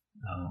again.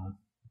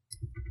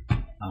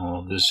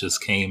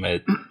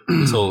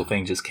 This whole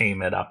thing just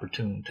came at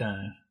opportune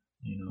time,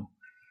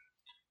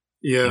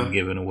 Yeah. And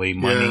giving away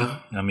money. Yeah.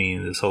 I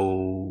mean, this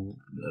whole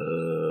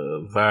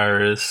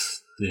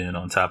virus, then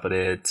on top of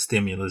that,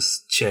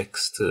 stimulus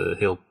checks to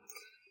help,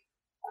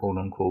 quote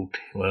unquote.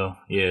 Well,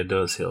 yeah, it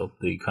does help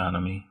the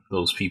economy.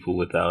 Those people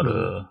without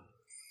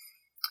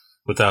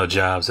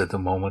jobs at the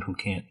moment who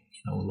can't,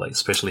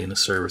 especially in the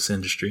service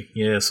industry.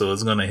 Yeah, so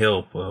it's gonna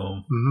help.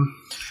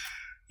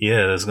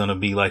 Yeah, there's gonna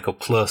be a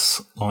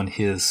plus on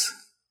his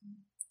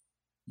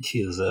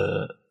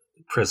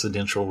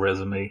presidential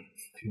resume,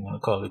 if you want to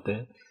call it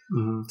that.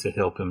 To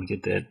help him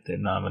get that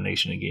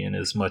nomination again,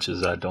 as much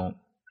as I don't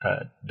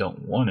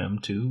want him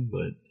to,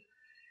 but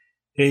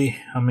hey,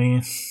 I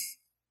mean,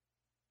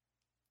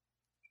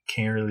 I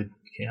can't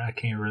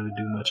really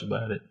do much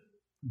about it.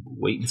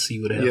 Wait and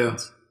see what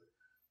happens.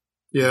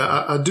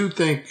 Yeah, I do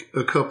think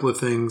a couple of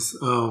things.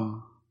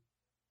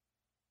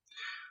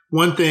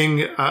 One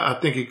thing, I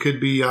think it could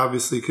be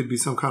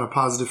some kind of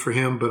positive for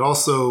him, but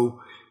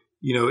also,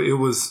 it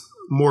was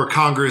more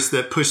Congress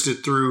that pushed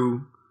it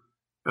through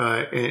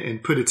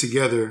and put it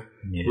together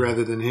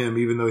rather than him,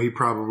 even though he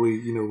probably,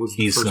 was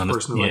the first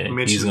person to mention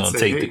it. He's going to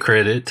take the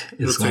credit.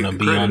 It's going to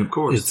be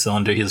it's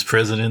under his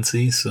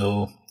presidency.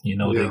 So you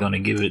know, they're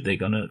going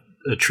to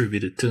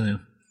attribute it to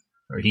him,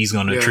 or he's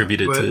going to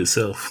attribute it to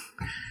himself.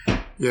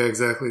 Yeah,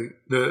 exactly.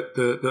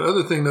 The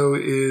other thing though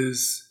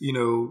is, you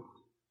know,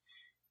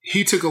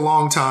 he took a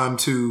long time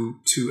to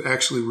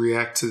actually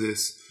react to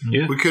this.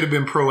 Yeah. We could have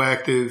been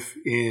proactive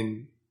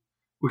in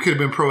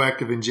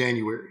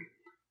January.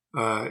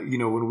 You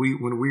know, when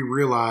we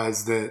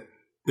realized that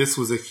this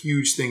was a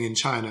huge thing in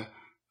China,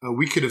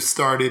 we could have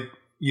started,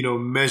 you know,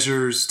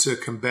 measures to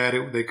combat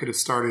it. They could have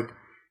started,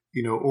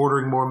 you know,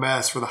 ordering more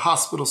masks for the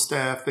hospital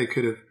staff. They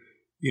could have,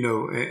 you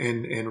know,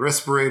 and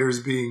respirators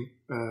being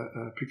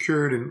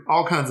procured and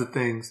all kinds of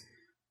things,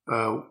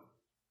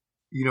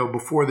 you know,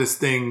 before this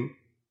thing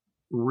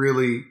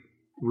really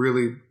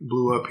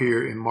blew up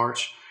here in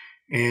March.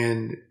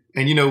 And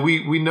you know,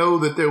 we know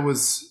that there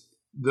was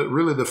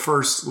the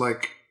first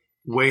like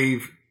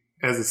wave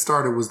as it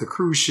started was the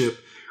cruise ship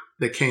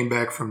that came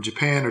back from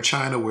Japan or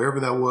China, wherever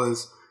that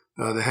was,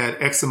 that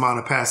had X amount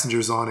of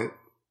passengers on it,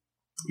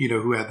 you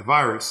know, who had the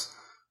virus.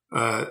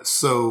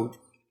 So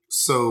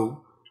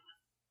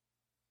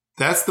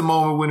that's the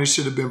moment when it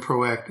should have been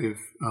proactive.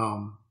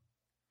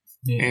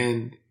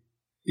 And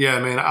yeah,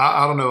 man,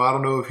 I don't know. I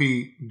don't know if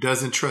he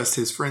doesn't trust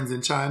his friends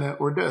in China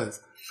or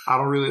does. I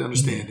don't really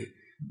understand it.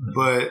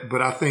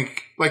 But I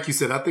think, like you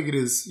said, I think it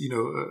is, you know,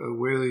 a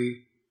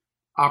really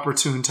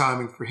opportune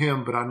timing for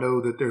him. But I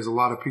know that there's a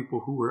lot of people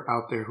who are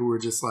out there who are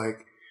just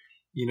like,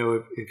 you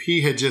know, if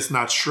he had just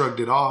not shrugged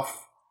it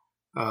off,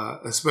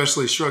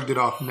 especially shrugged it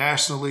off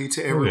nationally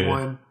to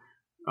everyone,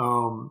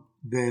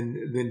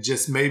 then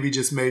just maybe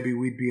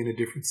we'd be in a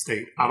different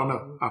state. I don't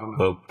know.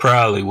 But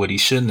probably what he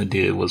shouldn't have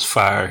did was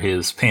fire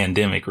his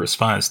pandemic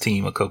response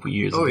team a couple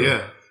years ago. Oh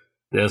yeah,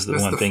 that's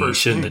one thing he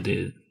shouldn't have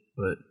did.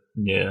 But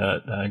yeah,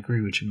 I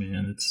agree with you,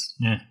 man.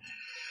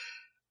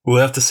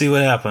 We'll have to see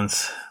what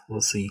happens.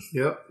 We'll see.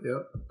 Yep.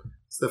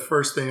 It's the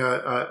first thing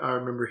I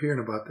remember hearing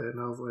about that, and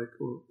I was like,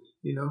 well,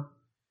 you know,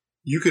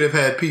 you could have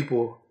had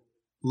people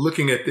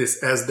looking at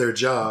this as their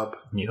job.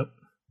 Yep.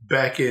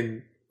 Back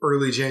in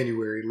early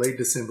January, late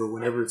December,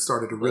 whenever it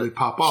started to really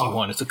pop off. He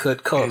wanted to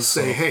cut costs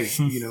and say, hey,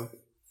 you know,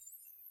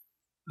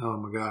 oh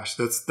my gosh,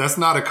 that's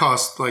not a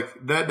cost like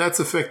that. That's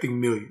affecting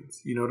millions.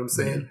 You know what I'm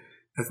saying? Yeah.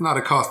 That's not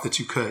a cost that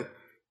you cut.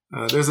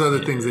 There's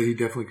other things that he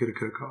definitely could have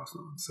cut costs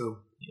on. So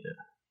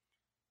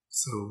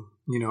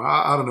you know,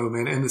 I don't know,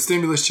 man. And the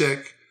stimulus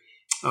check,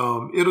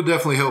 it'll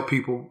definitely help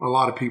people, a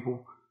lot of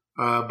people,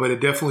 but it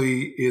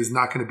definitely is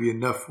not going to be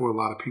enough for a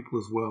lot of people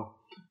as well.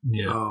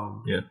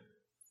 Yeah.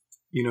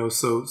 You know,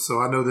 so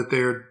I know that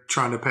they're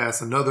trying to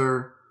pass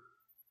another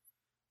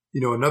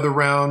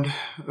round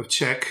of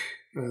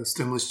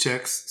stimulus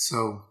checks.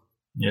 So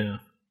yeah,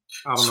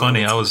 it's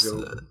funny. I was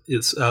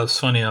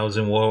funny. I was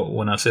in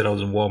when I said I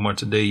was in Walmart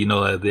today. You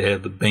know, they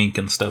have the bank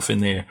and stuff in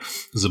there.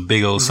 There's a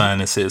big old sign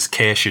that says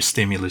 "Cash your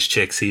stimulus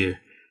checks here."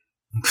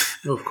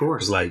 Of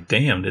course. It's like,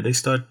 damn, did they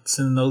start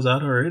sending those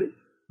out already?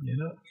 You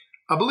know,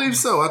 I believe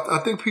so. I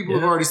think people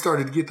have already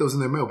started to get those in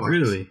their mailbox.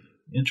 Really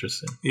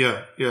interesting.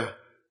 Yeah.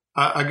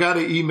 I got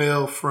an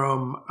email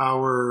from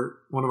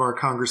one of our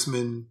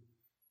congressmen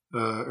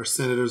or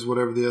senators,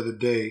 whatever, the other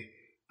day.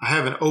 I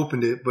haven't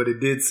opened it, but it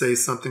did say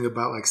something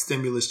about like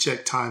stimulus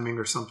check timing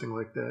or something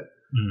like that.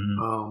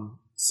 Mm-hmm.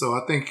 So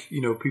I think,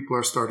 you know, people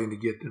are starting to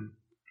get them.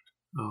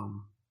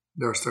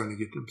 They're starting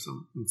to get them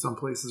in some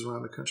places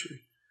around the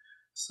country.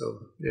 So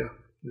yeah,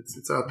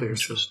 it's out there.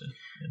 Interesting.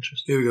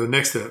 Here we go.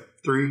 Next up,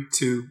 3,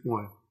 2,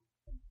 1.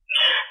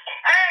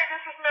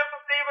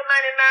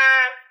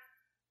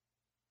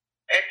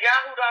 At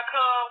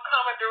yahoo.com,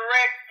 coming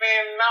direct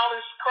and all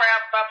this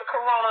crap about the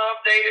corona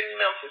update in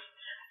Memphis.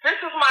 This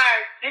is my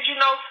Did You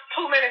Know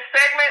 2-minute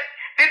segment.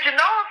 Did you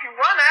know if you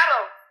run out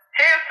of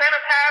hand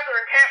sanitizer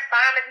and can't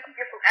find it, you can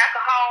get some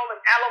alcohol and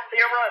aloe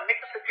vera and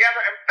mix it together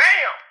and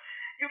bam,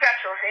 you got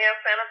your hand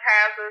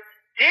sanitizer.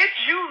 Did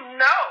you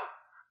know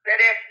that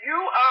if you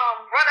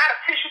run out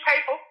of tissue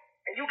paper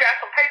and you got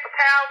some paper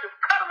towels, just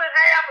cut them in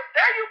half and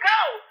there you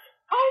go.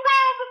 2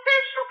 rolls of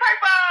tissue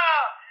paper.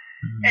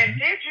 Mm-hmm. And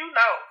did you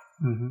know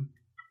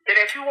that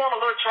if you want a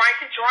little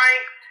drinky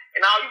drink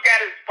and all you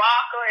got is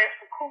vodka and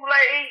some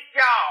Kool-Aid,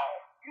 y'all,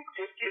 you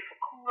can just get some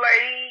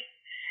Kool-Aid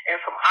and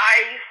some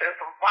ice and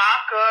some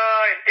vodka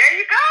and there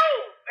you go.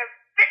 And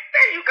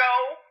there you go.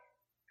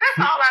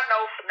 That's all I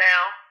know for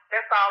now.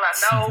 That's all I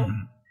know.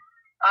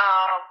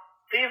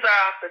 These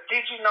are the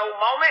did you know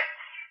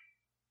moments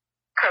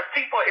because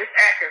people is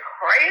acting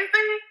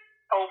crazy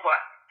over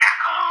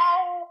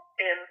alcohol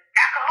and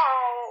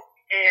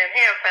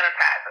hand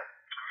sanitizer.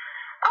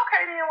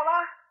 Okay, then, well,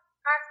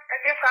 I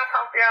guess I'll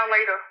talk to y'all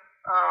later.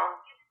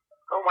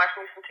 Go watch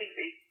me some TV.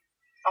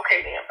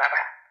 Okay, then,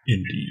 bye-bye.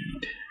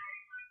 Indeed.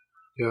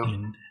 Yeah.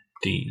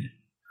 Indeed.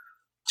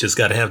 Just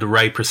got to have the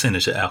right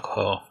percentage of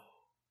alcohol.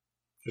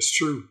 That's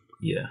true.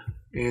 Yeah.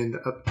 And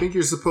I think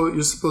you're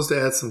supposed to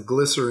add some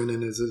glycerin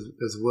in it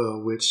as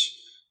well, which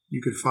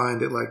you could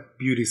find at like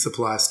beauty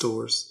supply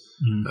stores.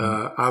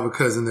 Mm-hmm. I have a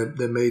cousin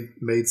that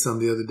made some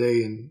the other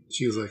day, and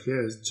she was like,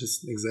 "Yeah, it's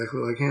just exactly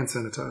like hand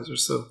sanitizer."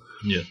 So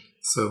yeah,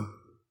 so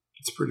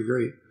it's pretty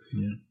great.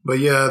 But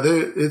yeah,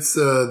 it's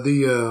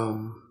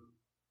the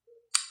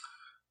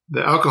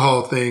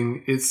alcohol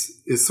thing.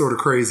 It's sort of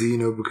crazy,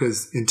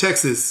 because in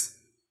Texas,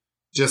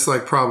 just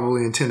like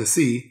probably in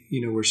Tennessee,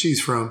 where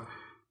she's from,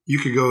 you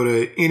could go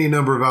to any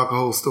number of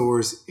alcohol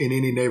stores in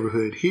any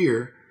neighborhood.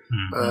 Here,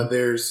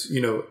 there's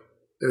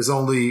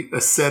only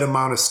a set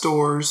amount of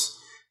stores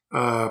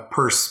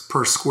per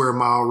square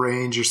mile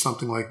range or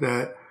something like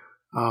that.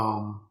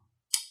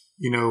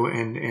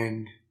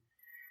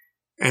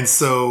 And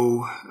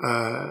so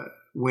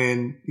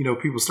when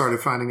people started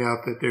finding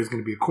out that there's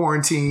going to be a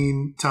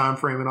quarantine time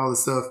frame and all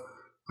this stuff,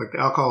 like the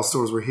alcohol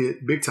stores were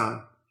hit big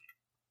time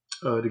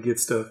to get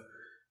stuff.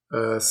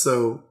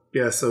 So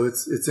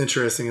it's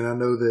interesting, and I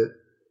know that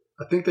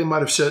I think they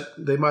might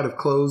have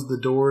closed the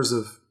doors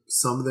of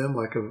some of them,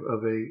 like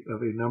of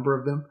a number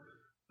of them,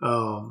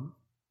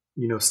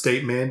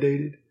 state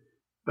mandated.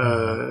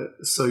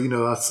 So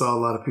I saw a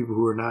lot of people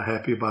who are not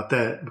happy about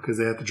that because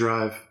they have to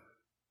drive,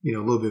 a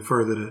little bit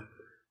further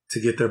to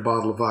get their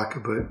bottle of vodka.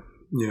 But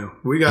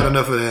we got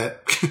enough of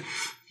that.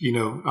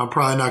 I'm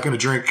probably not going to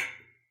drink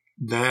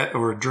that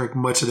or drink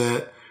much of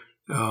that.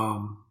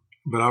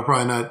 But I'll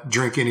probably not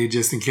drink any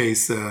just in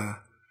case, I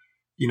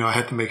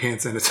had to make hand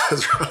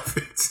sanitizer out of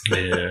it.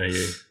 Yeah.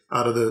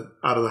 out of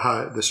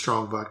the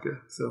strong vodka.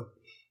 So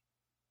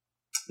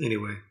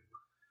anyway.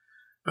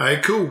 All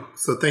right, cool.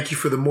 So thank you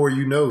for the more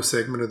you know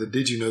segment or the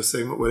did you know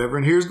segment, whatever.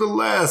 And here's the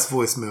last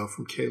voicemail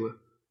from Kayla.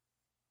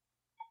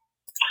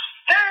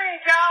 Dang,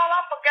 y'all,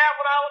 I forgot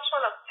what I was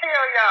trying to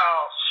tell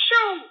y'all.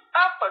 Shoot,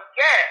 I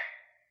forgot.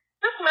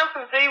 This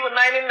Memphis D with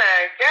 99.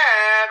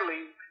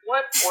 Godly.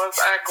 What was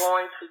I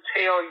going to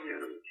tell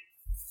you?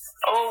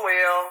 Oh,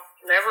 well,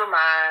 never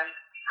mind.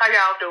 How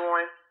y'all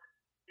doing?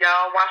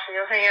 Y'all washing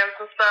your hands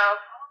and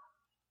stuff?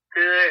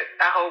 Good.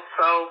 I hope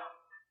so.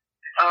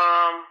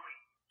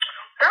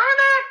 Darn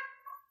it.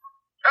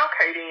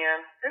 Okay,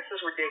 then. This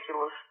is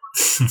ridiculous.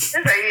 It's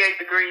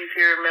 88 degrees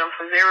here in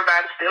Memphis.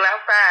 Everybody's still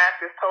outside.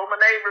 Just told my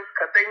neighbors,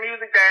 cut their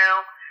music down.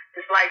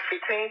 It's like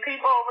 15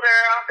 people over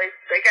there.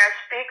 They got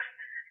sticks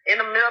in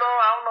the middle.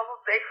 I don't know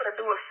if they finna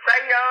do a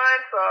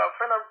seance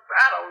or I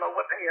don't know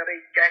what the hell they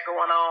got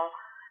going on.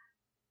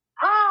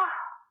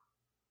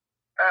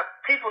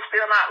 People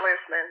still not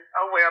listening.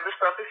 Oh well, this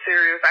stuff is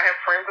serious. I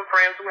have friends of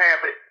friends who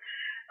have it.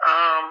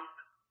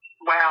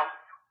 Wow.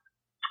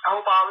 I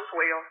hope all is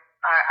well.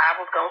 I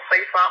was gonna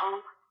say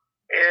something,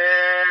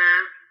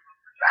 and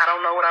I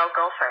don't know what I was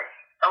gonna say.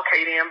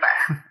 Okay, then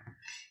bye.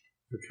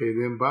 Okay,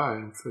 then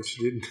bye. So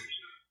she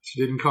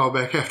didn't call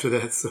back after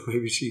that. So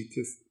maybe she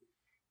just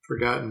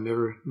forgot and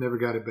never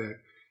got it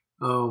back.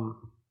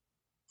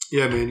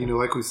 Yeah, man.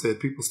 Like we said,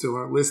 people still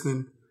aren't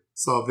listening.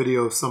 Saw a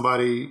video of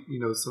somebody,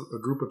 a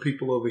group of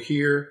people over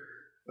here,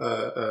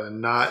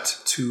 not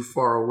too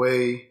far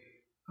away.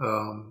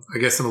 I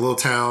guess in a little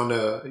town,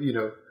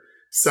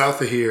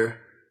 south of here,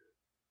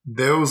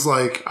 there was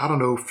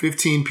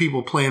 15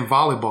 people playing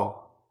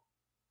volleyball.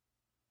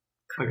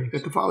 Like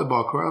at the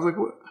volleyball court. I was like,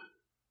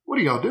 what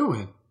are y'all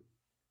doing?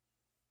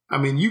 I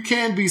mean, you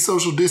can be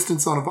social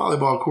distance on a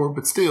volleyball court,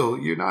 but still,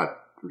 you're not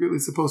really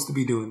supposed to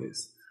be doing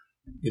this.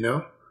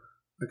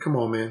 Like, come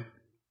on, man.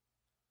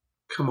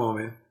 Come on,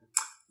 man.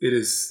 It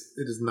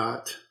is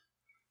not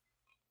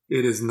a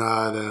good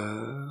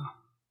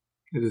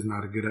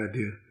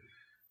idea.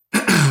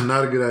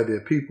 Not a good idea.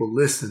 People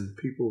listen.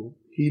 People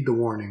heed the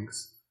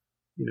warnings.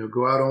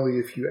 Go out only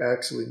if you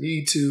actually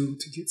need to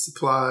get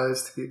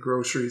supplies, to get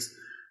groceries.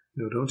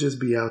 Don't just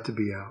be out to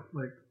be out.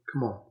 Like,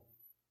 come on.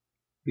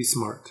 Be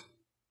smart.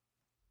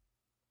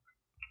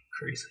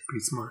 Crazy. Be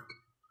smart.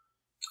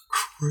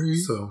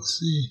 Crazy. So,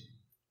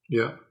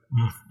 yeah.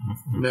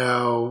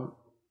 Now,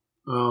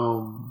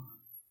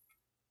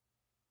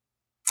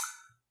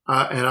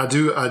 I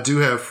do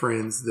have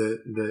friends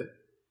that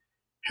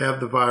have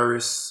the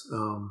virus,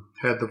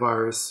 had the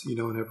virus,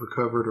 and have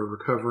recovered or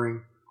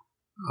recovering.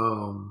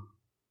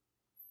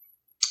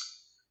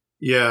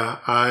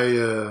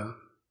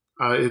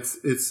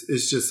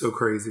 It's just so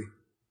crazy.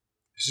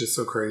 It's just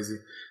so crazy.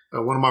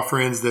 One of my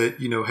friends that,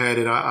 had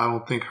it, I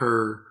don't think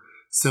her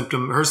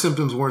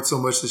symptoms weren't so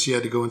much that she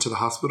had to go into the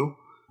hospital,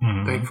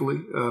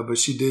 thankfully. But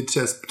she did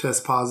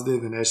test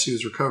positive. And as she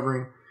was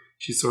recovering,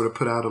 she sort of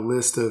put out a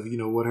list of,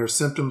 what her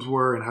symptoms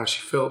were and how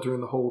she felt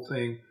during the whole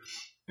thing.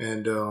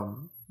 And,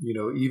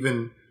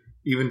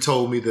 even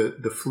told me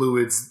the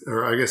fluids,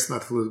 or I guess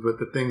not fluids, but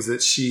the things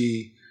that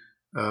she,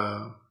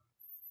 the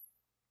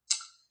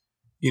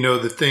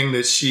thing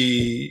that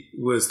she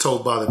was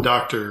told by the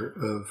doctor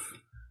of,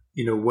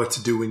 what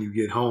to do when you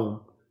get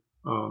home,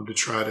 to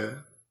try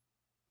to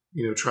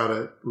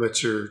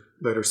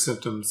let her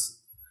symptoms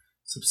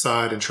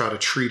subside and try to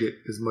treat it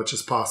as much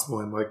as possible.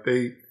 And like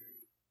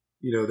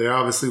there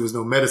obviously was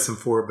no medicine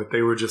for it, but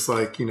they were just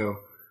like,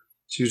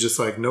 she was just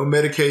like, no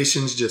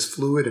medications, just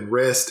fluid and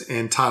rest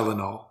and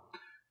Tylenol.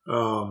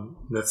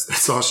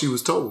 That's all she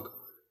was told.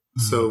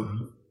 So,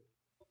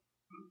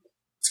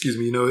 excuse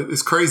me,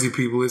 it's crazy,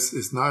 people.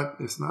 It's not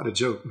a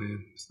joke,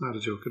 man. It's not a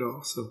joke at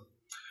all. So,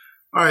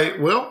 all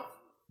right. Well,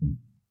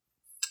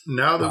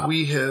 now that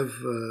we have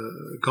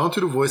gone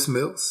through the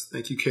voicemails,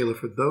 thank you, Kayla,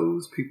 for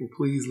those. People,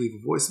 please leave a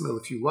voicemail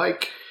if you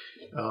like.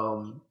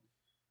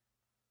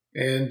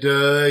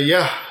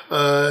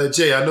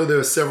 Jay, I know there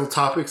are several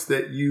topics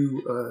that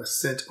you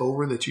sent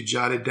over that you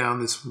jotted down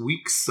this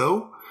week.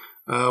 So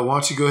why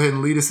don't you go ahead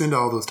and lead us into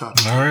all those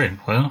topics? All right.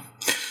 Well,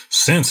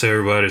 since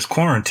everybody's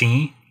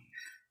quarantined,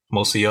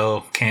 most of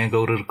y'all can't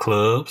go to the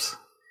clubs,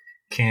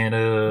 can't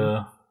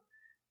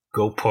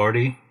go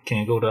party,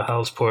 can't go to a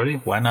house party.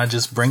 Why not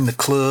just bring the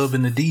club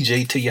and the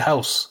DJ to your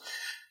house?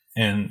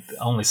 And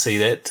I only say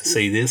that to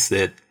say this,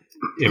 that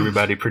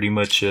everybody pretty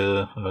much,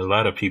 a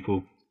lot of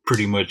people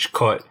pretty much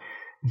caught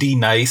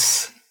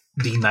D-Nice's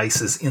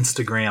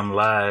Instagram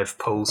live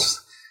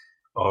post,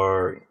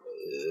 or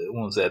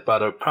when was that?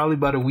 Probably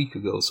about a week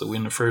ago. So we're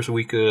in the first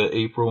week of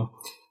April.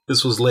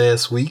 This was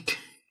last week.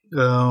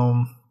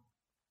 Over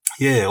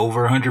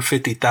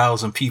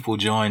 150,000 people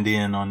joined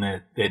in on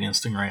that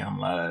Instagram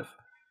live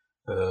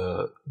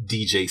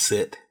DJ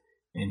set,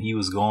 and he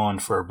was gone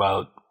for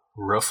about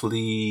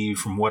roughly,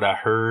 from what I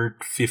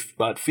heard,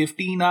 about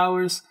 15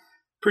 hours.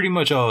 Pretty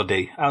much all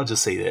day. I'll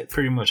just say that.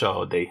 Pretty much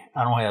all day.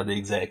 I don't have the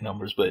exact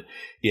numbers, but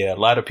yeah, a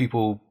lot of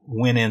people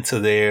went into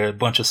there. A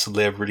bunch of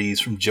celebrities,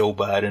 from Joe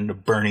Biden to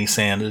Bernie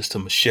Sanders to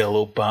Michelle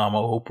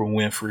Obama, Oprah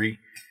Winfrey,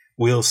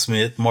 Will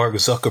Smith, Mark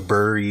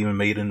Zuckerberg even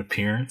made an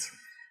appearance,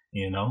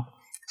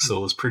 So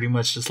it was pretty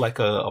much just like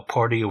a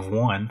party of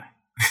one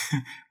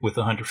with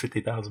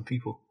 150,000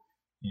 people,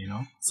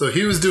 So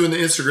he was doing the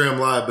Instagram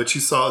live, but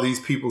you saw these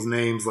people's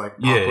names like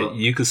pop up.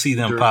 You could see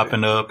them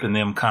popping up and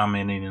them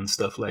commenting and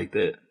stuff like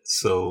that.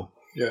 So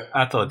yeah,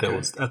 I thought that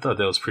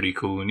was pretty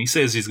cool. And he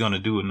says he's going to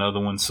do another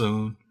one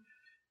soon.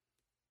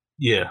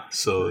 Yeah,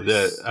 so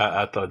nice.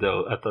 I thought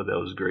that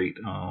was great.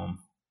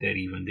 That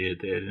even did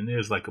that, and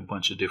there's like a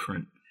bunch of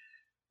different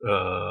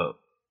YouTube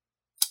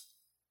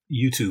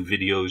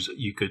videos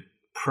you could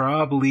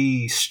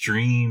probably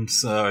stream.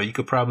 You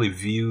could probably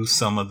view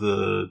some of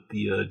the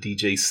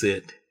DJ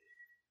set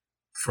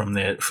from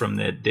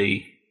that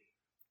day.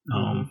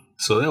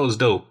 So that was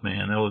dope,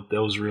 man.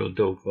 That was real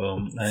dope.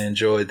 I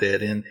enjoyed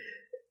that, and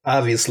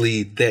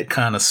obviously that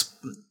kind of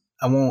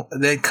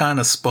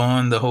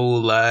spawned the whole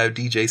live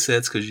DJ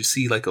sets, because you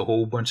see like a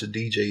whole bunch of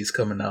DJs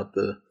coming out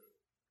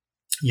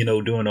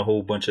doing a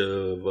whole bunch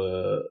of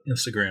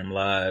Instagram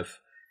live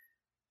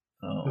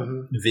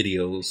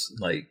videos.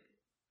 Like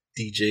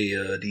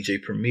DJ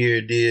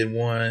Premier did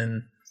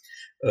one.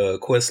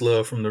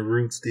 Questlove from the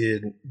Roots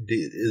did.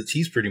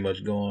 He's pretty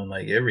much going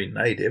like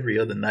every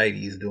other night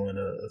he's doing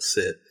a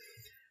set.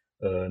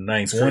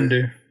 Ninth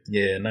Wonder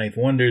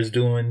is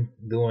doing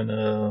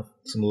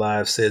some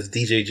live sets.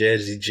 DJ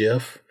Jazzy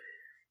Jeff,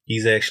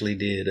 he's actually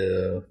did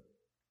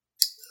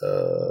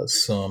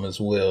some as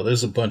well.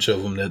 There's a bunch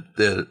of them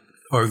that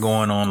are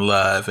going on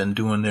live and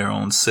doing their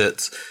own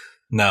sets.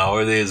 Now,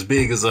 are they as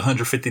big as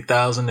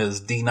 150,000 as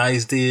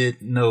D-Nice did?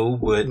 No,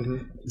 but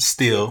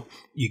still,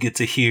 you get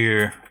to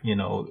hear,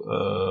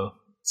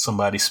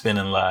 somebody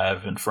spinning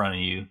live in front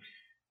of you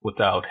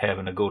without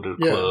having to go to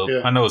the club.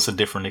 Yeah. I know it's a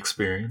different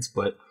experience,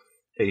 but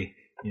hey,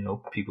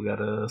 people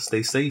gotta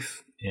stay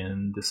safe,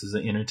 and this is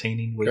an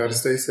entertaining way. Gotta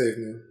stay safe,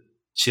 man.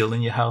 Chill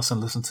in your house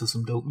and listen to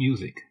some dope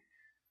music.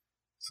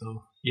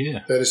 So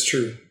yeah, that is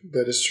true.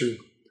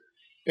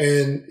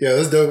 And yeah,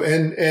 that's dope.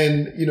 And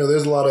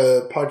there's a lot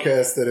of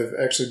podcasts that have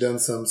actually done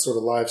some sort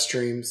of live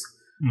streams.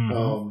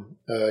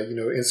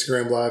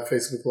 Instagram Live,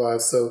 Facebook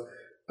Live. So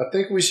I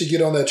think we should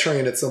get on that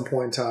train at some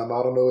point in time.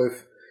 I don't know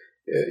if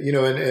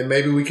and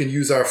maybe we can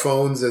use our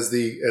phones as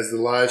the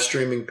live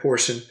streaming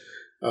portion.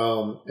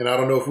 And I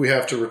don't know if we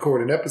have to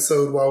record an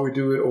episode while we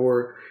do it,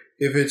 or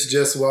if it's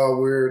just while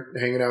we're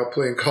hanging out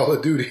playing Call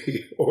of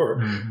Duty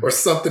or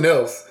something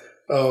else.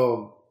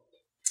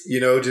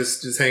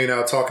 Just hanging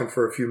out talking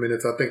for a few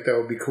minutes. I think that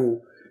would be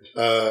cool.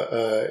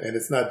 And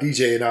it's not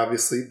DJing,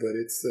 obviously, but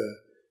it's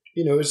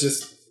it's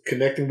just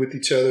connecting with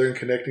each other and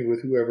connecting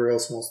with whoever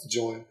else wants to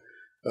join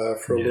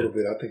for a little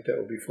bit. I think that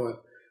would be fun.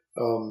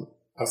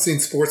 I've seen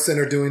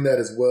SportsCenter doing that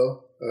as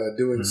well,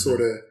 doing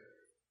sort of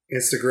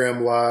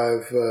Instagram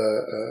live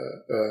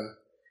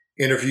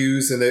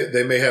interviews, and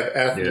they may have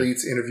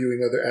athletes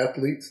interviewing other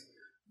athletes,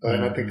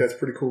 and I think that's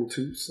pretty cool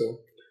too. So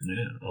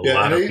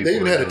they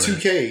even had a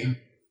 2K.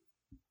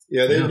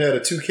 Yeah, they even had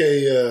a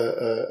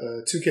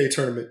 2K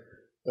tournament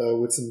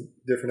with some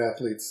different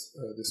athletes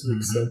this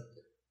week. So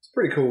it's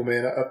pretty cool,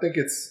 man. I think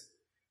it's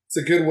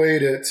a good way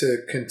to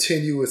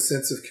continue a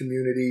sense of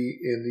community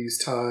in these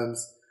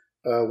times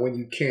when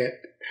you can't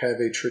have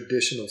a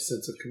traditional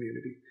sense of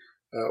community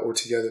or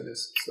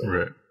togetherness. So,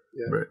 right.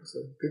 So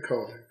good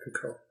call, man. Good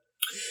call.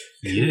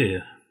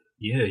 Yeah.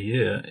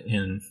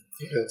 And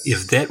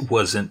if that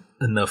wasn't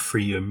enough for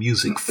your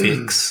music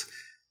fix,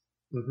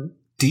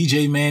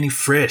 DJ Manny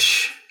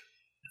Fresh,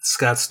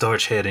 Scott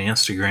Storch had an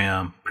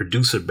Instagram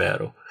producer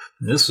battle.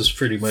 And this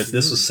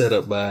was set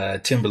up by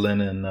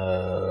Timberland and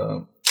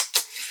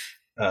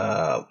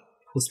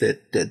what's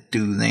that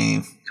dude's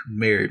name who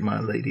married my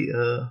lady?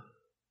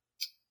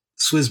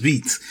 Swizz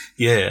Beatz.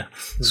 Yeah,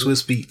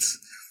 Swizz Beatz.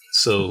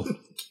 So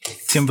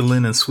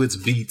Timbaland and Swizz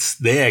Beatz,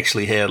 they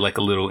actually had like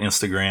a little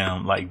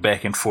Instagram, like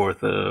back and forth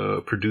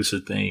producer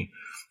thing.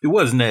 It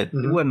wasn't it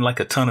wasn't like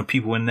a ton of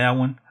people in that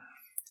one,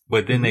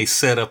 but then they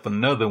set up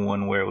another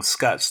one where it was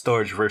Scott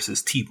Storch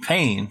versus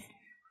T-Pain,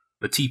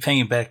 but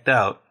T-Pain backed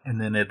out,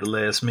 and then at the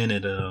last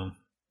minute,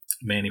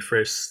 Manny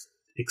Fresh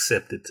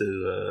accepted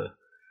to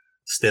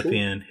step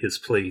in his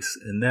place,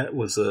 and that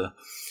was a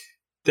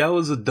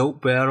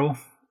dope battle.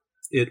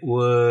 It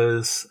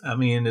was, I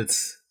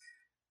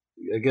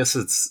guess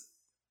it's,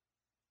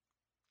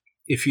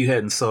 if you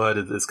hadn't saw it,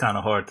 it's kind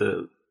of hard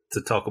to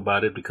talk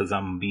about it because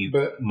I'm be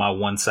my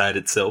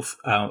one-sided self.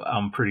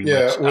 I'm pretty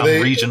much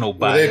regional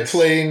biased.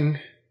 Were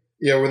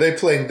they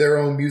playing their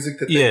own music?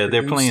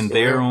 They're playing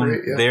their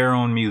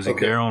own music,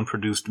 their own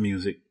produced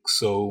music.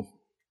 So,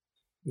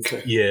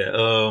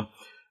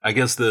 I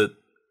guess the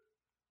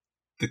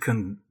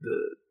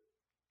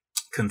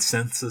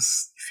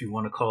consensus, if you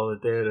want to call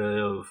it that,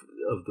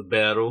 of the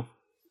battle,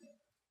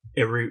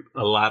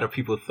 a lot of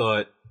people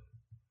thought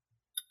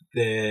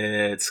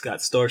that Scott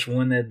Storch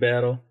won that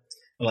battle.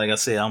 Like I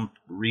said, I'm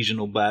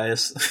regional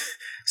biased,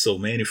 so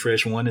Manny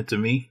Fresh won it to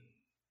me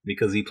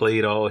because he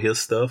played all his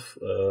stuff.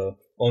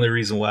 Only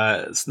reason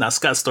why, now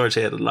Scott Storch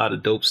had a lot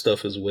of dope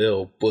stuff as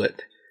well,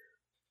 but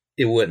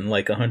it wasn't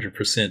like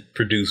 100%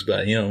 produced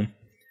by him.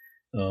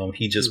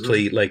 He just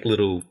played like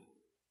little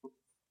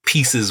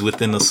pieces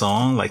within the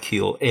song, like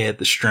he'll add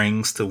the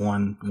strings to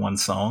one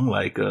song,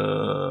 like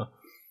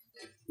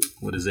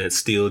what is that?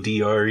 Still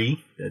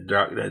DRE,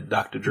 that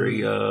Dr.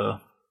 Dre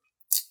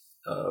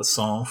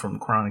song from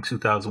Chronic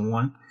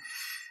 2001.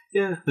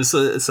 Yeah,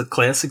 it's a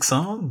classic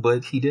song,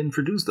 but he didn't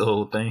produce the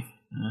whole thing,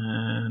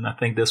 and I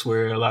think that's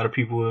where a lot of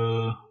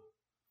people,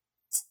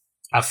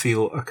 I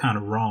feel, are kind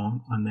of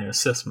wrong on their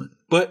assessment.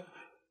 But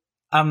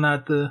I'm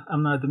not the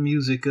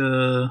music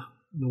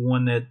the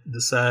one that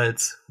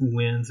decides who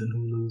wins and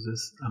who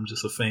loses. I'm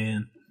just a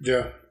fan.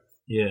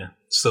 Yeah.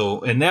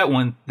 So, and that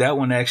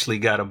one actually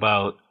got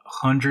about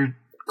 100,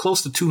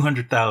 close to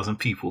 200,000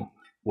 people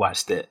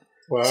watched that.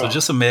 Wow. So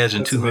just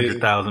imagine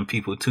 200,000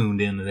 people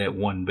tuned into that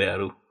one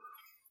battle,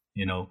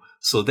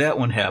 So that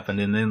one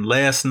happened. And then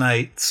last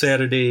night,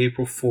 Saturday,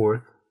 April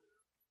 4th,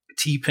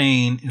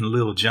 T-Pain and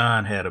Lil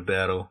Jon had a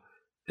battle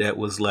that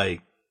was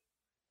like,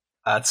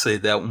 I'd say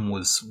that one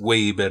was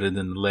way better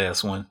than the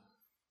last one.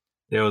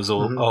 There was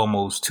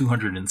almost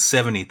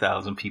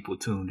 270,000 people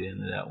tuned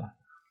into that one.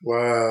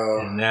 Wow.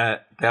 And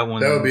that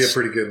one... That would be a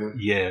pretty good one.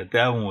 Yeah,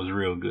 that one was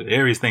real good.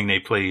 Everything they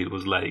played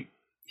was like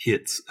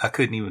hits. I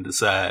couldn't even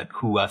decide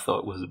who I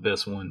thought was the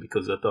best one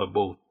because I thought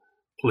both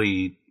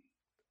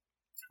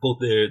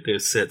their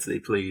sets they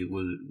played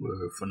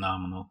were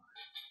phenomenal.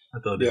 I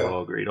thought they were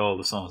all great. All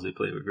the songs they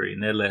played were great.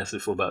 And that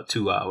lasted for about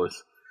 2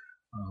 hours.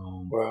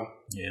 Wow.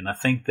 Yeah, and I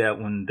think that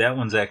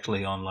one's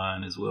actually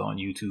online as well, on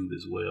YouTube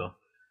as well.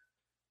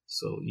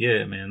 So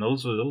yeah, man,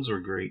 those were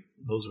great.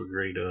 Those were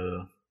great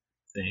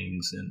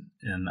things,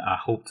 and I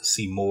hope to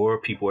see more.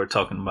 People are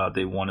talking about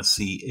they want to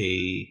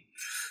see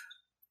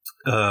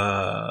a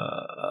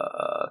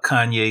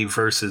Kanye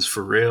versus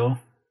Pharrell.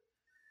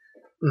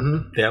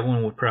 That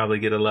one would probably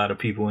get a lot of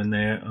people in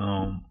there.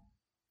 I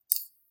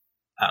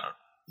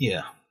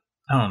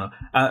don't know.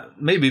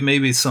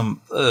 Maybe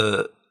some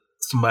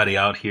somebody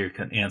out here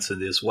can answer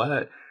this.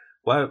 Why?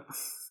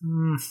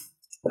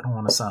 I don't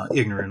want to sound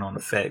ignorant on the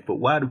fact, but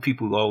why do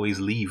people always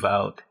leave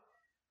out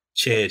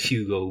Chad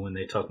Hugo when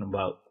they're talking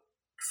about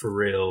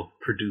Pharrell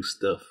produced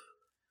stuff?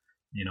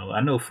 I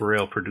know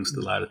Pharrell produced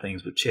a lot of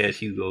things, but Chad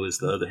Hugo is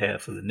the other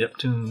half of the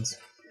Neptunes.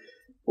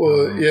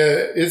 Well,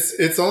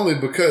 it's only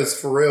because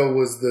Pharrell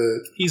was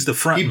he's the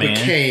front man.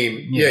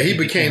 He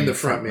became the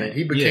front man.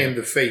 He became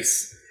the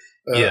face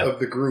of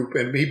the group,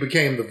 and he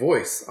became the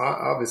voice.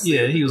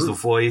 Obviously, he was the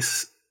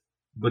voice.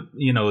 But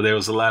there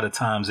was a lot of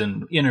times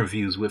in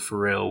interviews with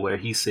Pharrell where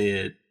he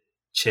said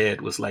Chad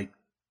was like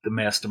the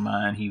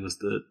mastermind. He was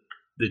the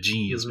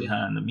genius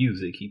behind the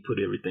music. He put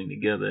everything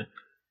together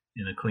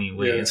in a clean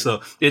way. And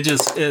so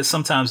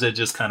sometimes that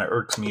just kind of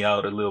irks me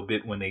out a little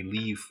bit when they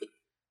leave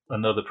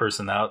another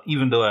person out,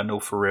 even though I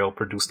know Pharrell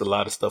produced a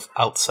lot of stuff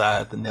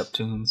outside the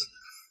Neptunes,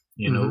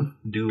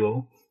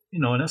 duo,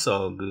 and that's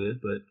all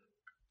good. But,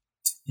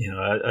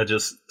 I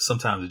just,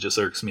 sometimes it just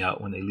irks me out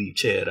when they leave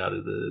Chad out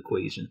of the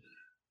equation.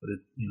 But,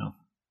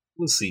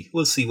 we'll see.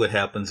 We'll see what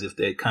happens if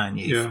that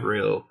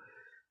Kanye-Pharrell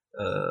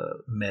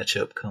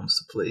matchup comes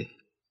to play.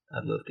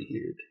 I'd love to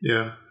hear it.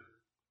 Yeah.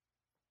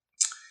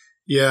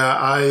 Yeah,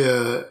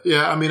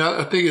 I mean,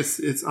 I think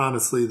it's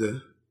honestly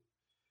the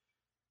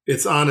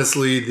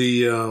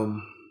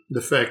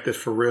fact that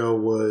Pharrell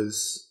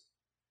was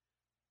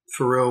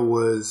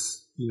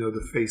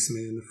the face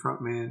man, the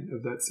front man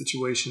of that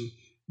situation,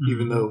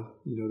 even though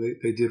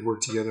they did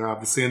work together,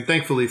 obviously, and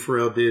thankfully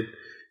Pharrell did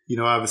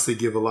obviously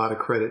give a lot of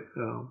credit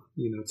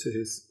to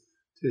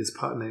his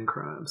partner in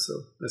crime, so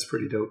that's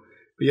pretty dope.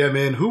 But yeah,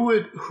 man,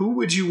 who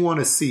would you want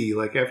to see,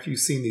 like, after you've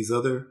seen these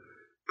other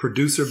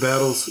producer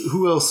battles?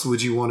 Who else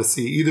would you want to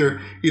see? Either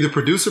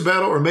producer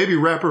battle or maybe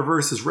rapper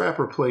versus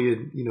rapper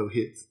playing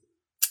hits.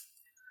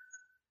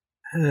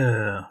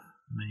 Man,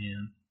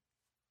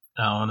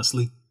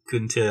 honestly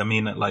couldn't tell. I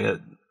mean,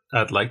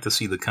 I'd like to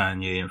see the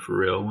Kanye and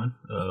Pharrell one.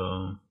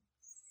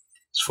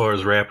 As far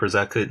as rappers,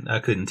 I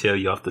couldn't tell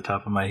you off the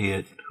top of my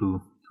head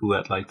who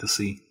I'd like to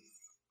see.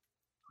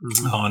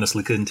 Mm-hmm. I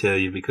honestly couldn't tell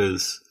you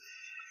because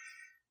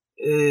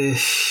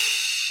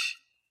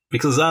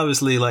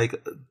obviously,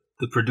 like,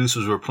 the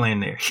producers were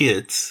playing their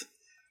hits,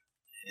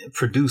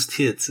 produced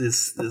hits.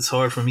 It's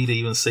hard for me to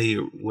even say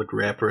what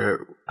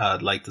rapper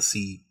I'd like to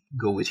see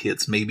go with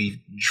hits.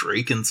 Maybe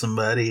Drake and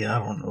somebody. I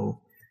don't know.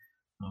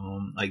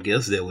 I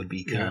guess that would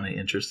be kind of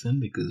interesting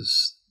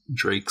because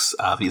Drake's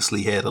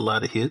obviously had a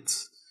lot of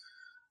hits.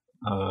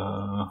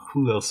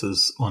 Who else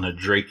is on a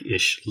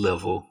Drake-ish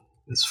level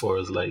as far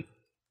as like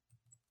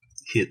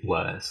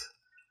hit-wise?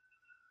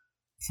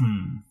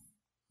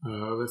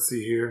 Let's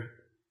see here.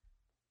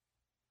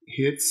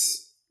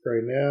 Hits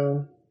right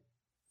now.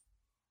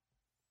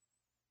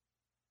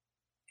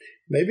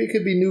 Maybe it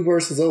could be new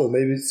versus old.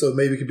 Maybe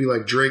it could be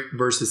like Drake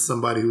versus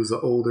somebody who's an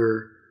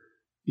older,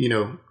 you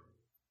know,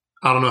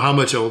 I don't know how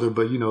much older,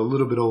 but, you know, a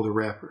little bit older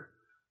rapper.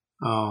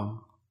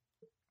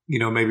 You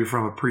know, maybe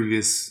from a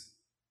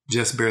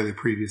just barely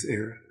previous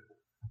era.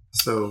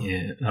 So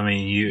yeah, I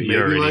mean, you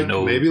already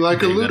know. Maybe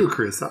like a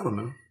Ludacris. I don't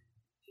know.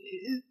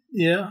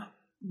 Yeah,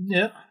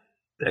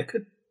 that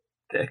could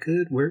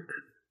work.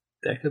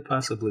 That could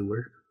possibly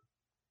work.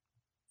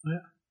 Yeah,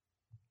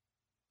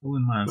 I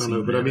wouldn't mind. I don't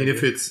know, but I mean,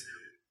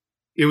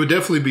 it would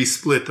definitely be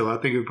split though. I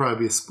think it would probably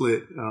be a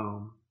split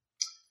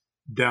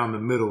down the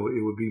middle.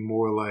 It would be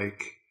more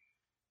like,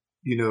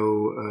 you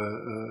know,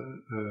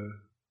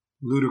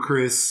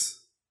 Ludacris.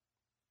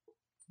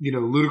 You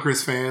know,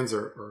 Ludacris fans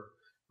or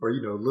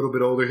you know, a little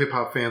bit older hip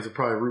hop fans would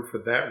probably root for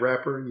that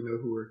rapper. You know,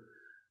 who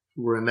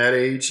were in that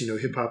age. You know,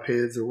 hip hop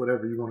heads or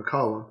whatever you want to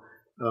call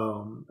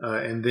them.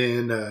 And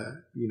then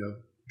you know,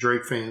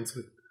 Drake fans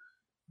would,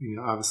 you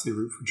know, obviously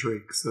root for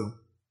Drake. So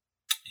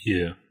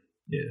yeah.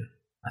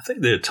 I think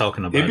they're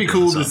talking about. It'd be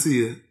cool to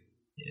see it.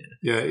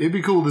 Yeah, it'd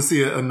be cool to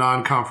see a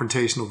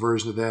non-confrontational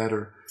version of that,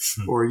 or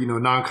you know,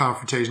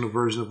 non-confrontational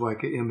version of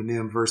like an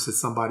Eminem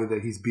versus somebody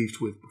that he's beefed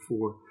with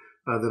before.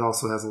 That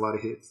also has a lot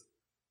of hits.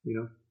 You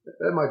know,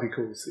 that might be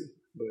cool to see.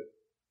 But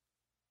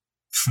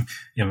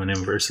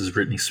Eminem versus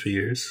Britney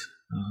Spears.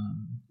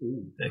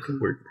 That could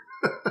work.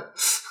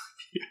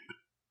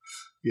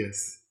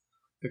 Yes,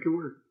 that could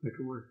work.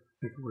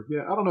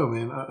 Yeah, I don't know,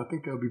 man. I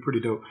think that would be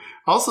pretty dope.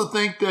 I also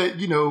think that,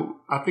 you know,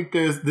 I think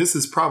this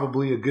is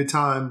probably a good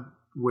time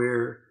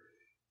where,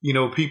 you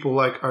know, people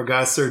like our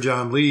guy Sir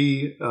John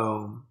Lee,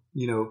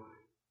 you know,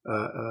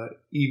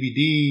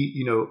 EVD,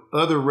 you know,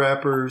 other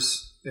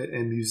rappers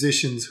and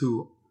musicians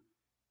who,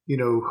 you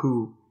know,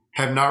 who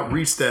have not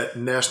reached that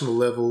national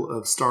level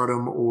of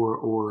stardom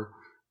or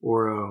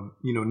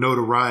you know,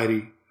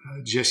 notoriety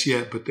just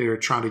yet, but they're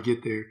trying to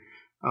get there.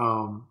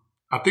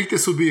 I think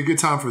this would be a good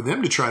time for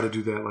them to try to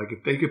do that. Like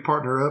if they could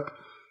partner up,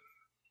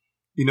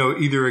 you know,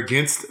 either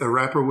against a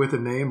rapper with a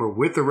name or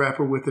with a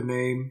rapper with a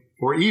name,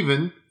 or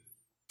even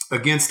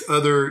against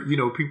other, you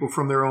know, people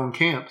from their own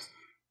camps,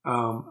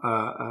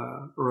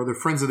 or other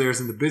friends of theirs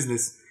in the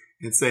business,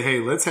 and say, hey,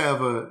 let's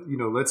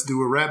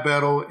do a rap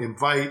battle,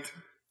 invite,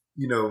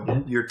 you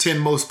know, your 10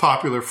 most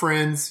popular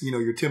friends, you know,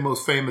 your 10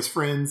 most famous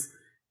friends,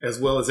 as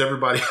well as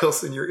everybody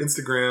else in your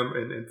Instagram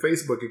and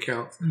Facebook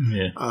accounts,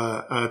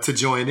 to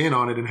join in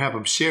on it and have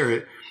them share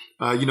it.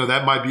 You know,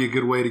 that might be a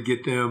good way to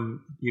get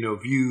them, you know,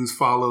 views,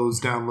 follows,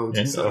 downloads,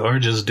 and stuff. Or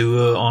just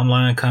do an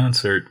online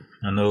concert.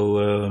 I know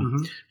a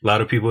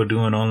lot of people are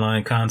doing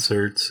online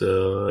concerts.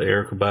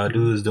 Erykah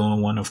Badu is doing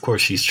one. Of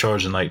course, she's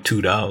charging like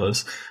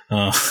 $2.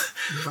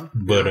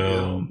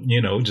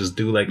 You know, just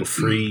do like a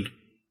free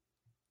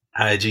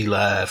IG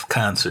Live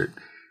concert.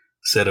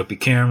 Set up your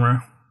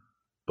camera,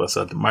 bust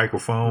out the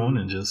microphone,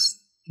 and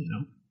just, you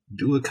know,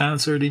 do a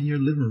concert in your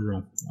living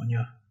room on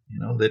your, you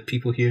know, let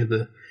people hear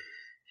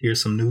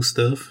some new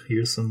stuff,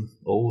 hear some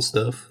old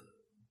stuff.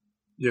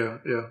 Yeah.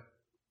 You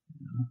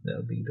know, that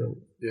would be dope.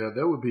 Yeah,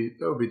 that would be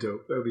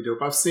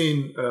dope. I've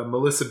seen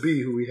Melissa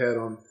B, who we had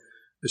on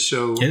the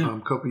show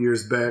a couple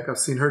years back. I've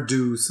seen her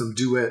do some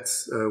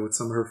duets with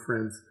some of her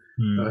friends,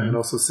 and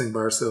also sing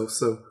by herself.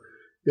 So,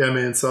 yeah,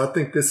 man. So I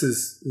think this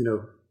is, you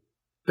know,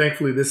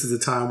 thankfully this is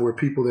a time where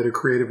people that are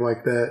creative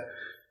like that,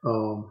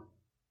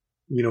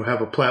 you know,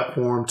 have a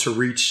platform to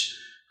reach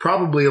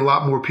probably a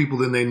lot more people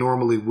than they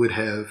normally would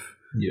have.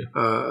 Yeah.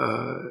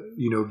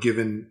 You know,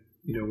 given,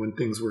 you know, when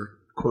things were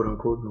quote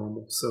unquote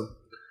normal. So,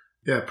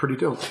 yeah, pretty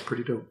dope.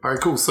 All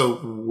right, cool. So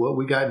what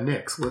we got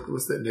next?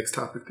 What's that next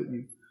topic that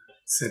you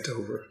sent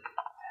over?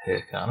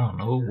 Heck, I don't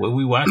know. What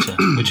we watching?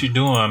 What you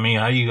doing? I mean,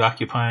 how you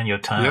occupying your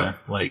time,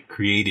 like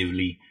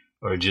creatively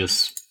or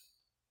just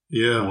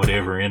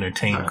whatever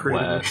entertainment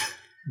wise?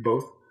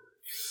 Both.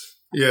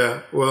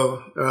 Yeah.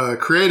 Well,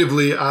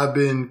 creatively, I've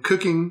been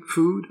cooking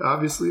food.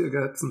 Obviously, I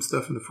got some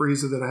stuff in the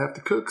freezer that I have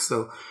to cook.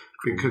 So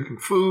I've been cooking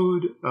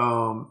food,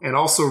 and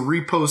also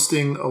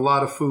reposting a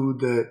lot of food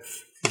that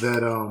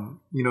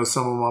you know,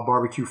 some of my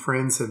barbecue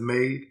friends have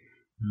made,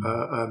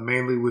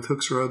 mainly with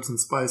hooks, rubs, and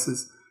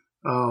spices.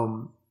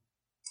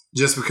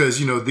 just because,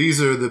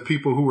 these are the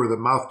people who are the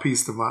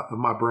mouthpiece of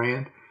my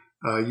brand.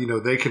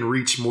 They can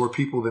reach more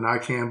people than I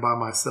can by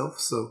myself.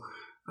 So,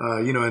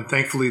 and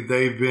thankfully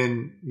they've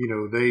been,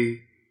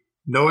 they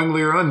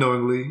knowingly or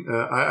unknowingly,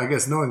 I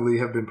guess knowingly,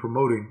 have been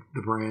promoting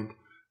the brand,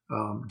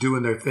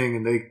 doing their thing,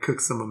 and they cook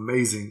some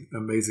amazing,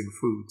 amazing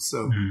food.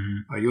 So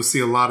you'll see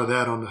a lot of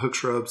that on the Hook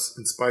Shrubs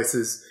and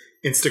Spices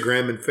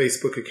Instagram and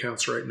Facebook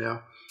accounts right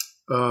now.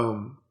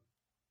 Other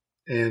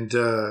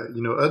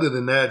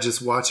than that,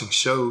 just watching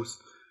shows.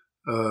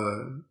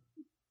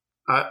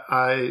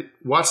 I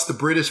watched the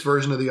British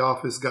version of The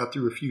Office, got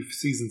through a few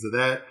seasons of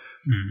that.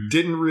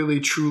 Didn't really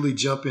truly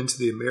jump into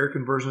the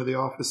American version of The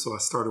Office, so I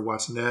started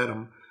watching that.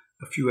 I'm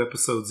a few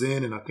episodes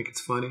in, and I think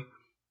it's funny,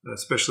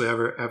 especially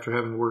after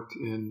having worked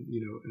in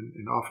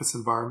an office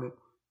environment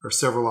or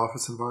several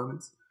office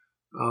environments.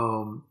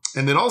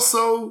 And then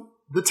also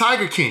the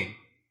Tiger King.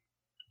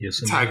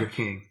 Yes, Tiger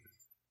King.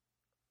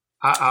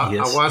 I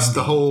watched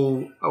the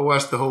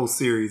whole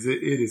series.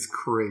 It is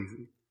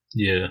crazy.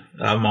 Yeah,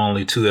 I'm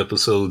only 2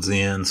 episodes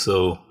in,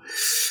 so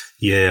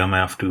yeah, I'm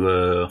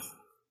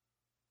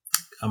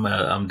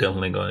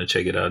definitely going to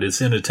check it out.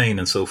 It's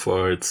entertaining so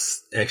far.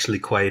 It's actually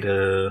quite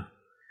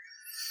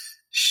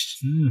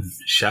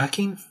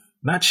shocking.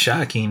 Not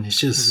shocking. It's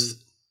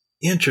just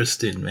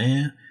interesting,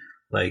 man.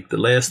 Like the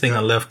last thing I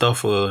left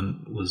off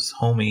on was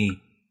homie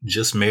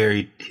just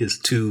married his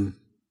two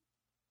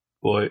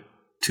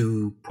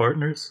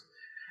partners.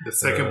 The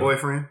second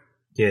boyfriend?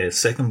 Yeah,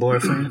 second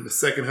boyfriend. The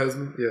second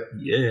husband? Yeah.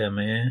 Yeah,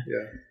 man.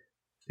 Yeah.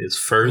 His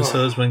first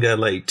husband got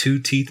like 2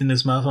 teeth in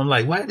his mouth. I'm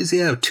like, why does he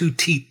have 2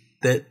 teeth,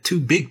 that 2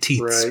 big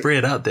teeth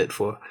spread out that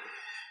far?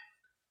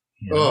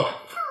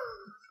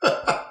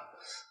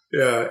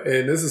 Yeah,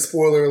 and this is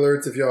spoiler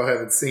alerts if y'all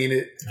haven't seen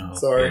it.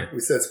 Sorry, we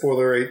said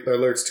spoiler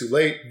alerts too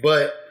late.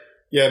 But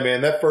yeah,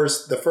 man, the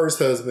first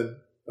husband,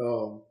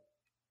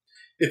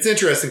 it's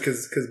interesting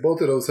because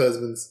both of those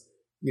husbands,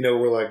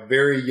 were like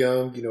very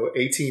young,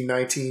 18,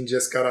 19,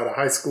 just got out of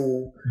high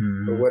school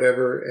or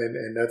whatever.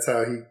 And that's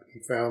how he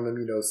found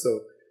them,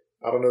 So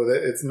I don't know,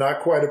 that it's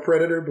not quite a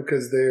predator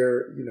because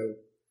they're,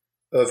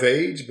 of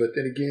age, but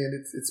then again,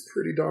 it's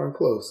pretty darn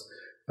close.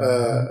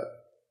 And,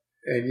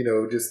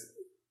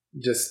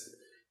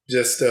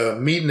 just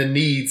meeting the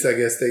needs, I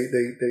guess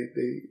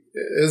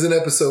there's an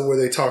episode where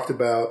they talked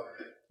about,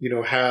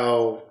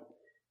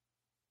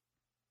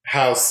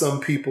 how some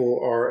people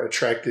are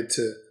attracted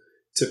to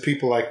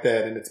people like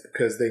that, and it's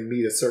because they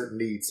meet a certain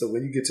need. So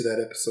when you get to that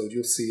episode,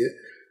 you'll see it.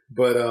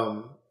 But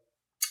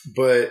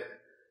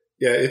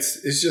yeah,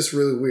 it's just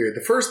really weird.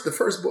 The first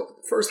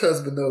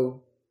husband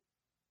though,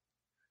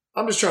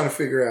 I'm just trying to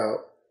figure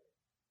out,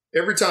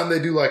 every time they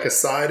do like a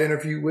side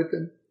interview with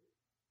him,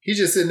 he's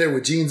just sitting there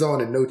with jeans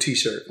on and no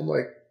t-shirt. I'm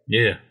like,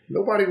 yeah,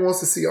 nobody wants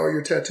to see all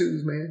your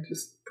tattoos, man.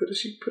 Just put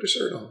a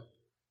shirt on,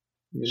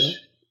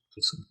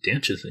 Put some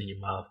dentures in your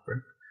mouth,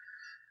 bro.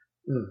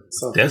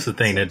 That's the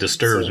thing that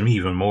disturbs me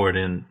even more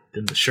than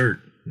the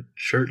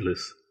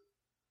shirtless.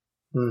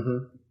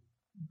 I'm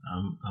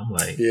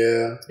like,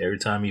 every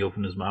time he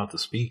opened his mouth to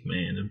speak,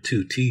 man, them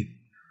 2 teeth,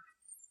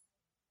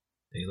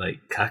 they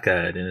like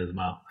cockeyed in his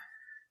mouth.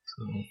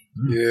 So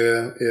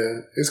yeah,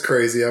 it's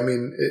crazy. I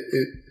mean,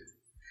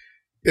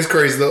 it's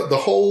crazy. The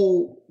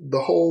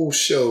whole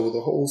show,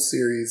 the whole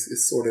series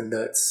is sort of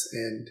nuts.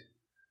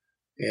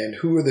 And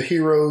who are the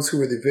heroes?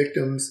 Who are the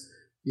victims?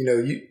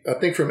 I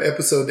think from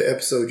episode to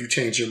episode, you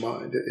change your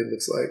mind. It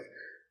looks like,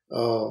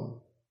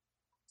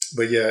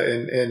 but yeah,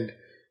 and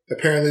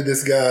apparently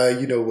this guy,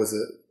 was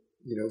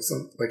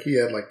he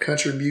had like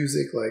country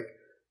music, like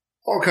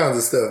all kinds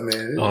of stuff,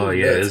 man.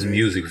 His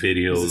music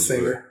videos. He's a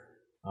singer.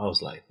 I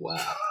was like,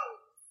 wow.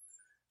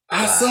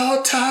 I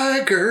saw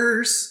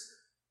tigers,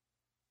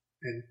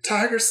 and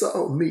tigers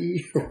saw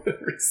me. Or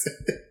whatever it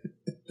said.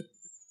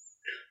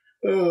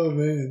 Oh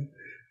man,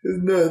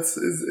 it's nuts.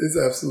 It's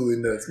absolutely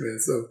nuts, man.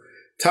 So.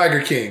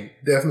 Tiger King,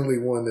 definitely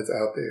one that's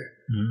out there.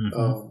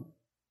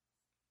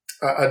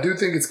 I do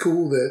think it's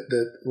cool that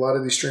a lot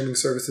of these streaming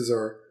services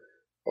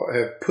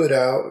have put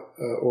out,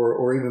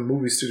 or even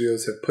movie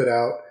studios have put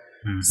out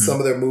some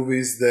of their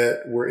movies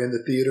that were in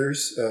the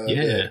theaters.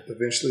 That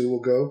eventually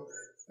will go.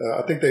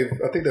 I think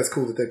that's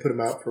cool that they put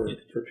them out for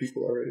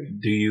people already.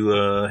 Do you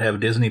have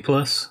Disney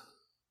Plus?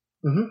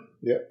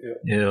 Yep.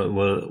 Yeah.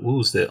 Well, what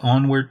was that?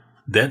 Onward.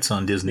 That's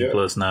on Disney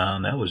Plus now,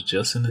 and that was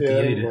just in the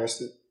theater. We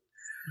watched it.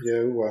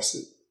 Yeah, we watched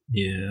it.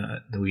 Yeah,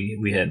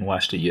 we hadn't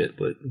watched it yet,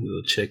 but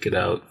we'll check it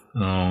out.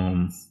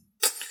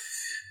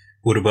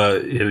 What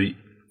about,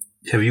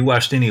 have you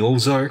watched any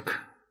Ozark?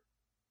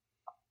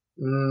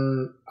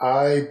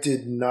 I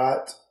did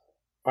not.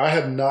 I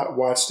have not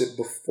watched it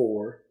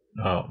before.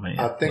 Oh man,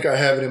 I think I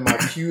have it in my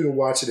queue to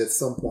watch it at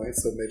some point,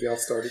 so maybe I'll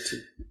start it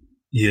too.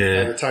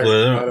 Yeah,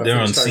 they're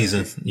on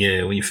season.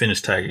 Yeah, when you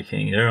finish Tiger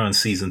King, they're on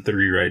season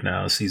 3 right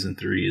now. Season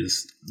 3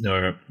 is,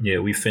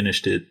 we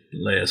finished it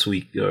last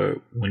week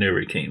or whenever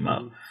it came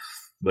out.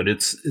 But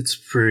it's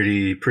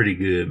pretty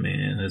good,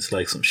 man. It's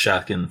like some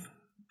shocking,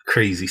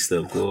 crazy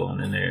stuff going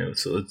on in there.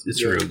 So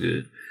it's real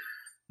good.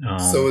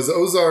 So is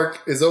Ozark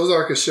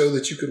a show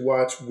that you could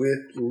watch with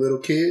little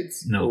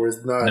kids? No, or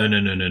is not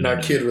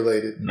not kid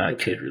related? Not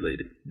kid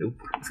related. Nope.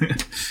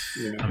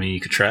 You know. I mean, you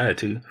could try it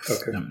too.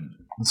 Okay,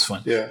 it's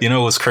fun. Yeah. You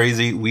know what's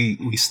crazy?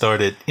 We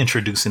started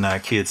introducing our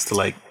kids to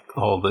like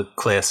all the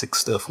classic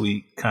stuff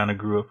we kind of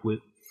grew up with.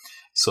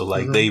 So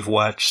like they've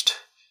watched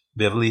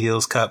Beverly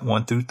Hills Cop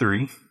 1 through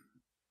 3,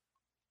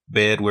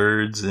 Bad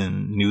Words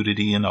and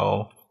Nudity and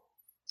all.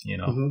 You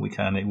know,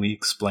 we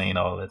explain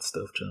all that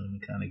stuff to them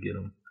and kind of get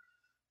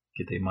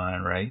their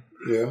mind right.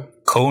 Yeah.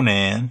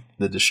 Conan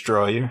the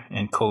Destroyer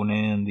and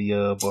Conan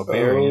the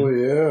Barbarian. Oh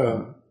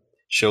yeah.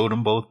 Showed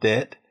them both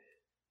that.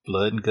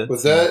 Blood and guts.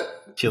 Was that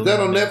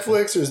on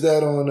Netflix or is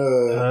that on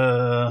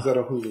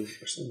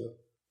Hulu or something else?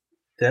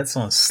 That's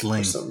on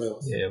Sling. Or something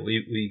else. Yeah,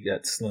 we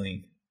got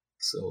Sling.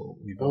 So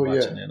we've been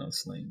watching that on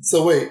Sling.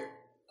 So wait,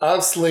 I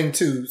have Sling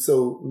too,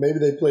 so maybe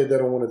they played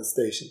that on one of the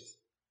stations.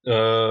 It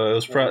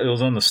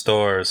was on the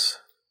Stars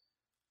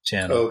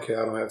channel. Okay,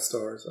 I don't have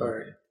Stars. All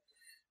right.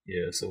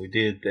 Yeah, so we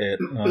did that.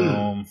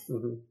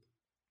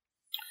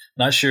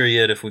 Not sure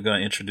yet if we're going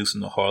to introduce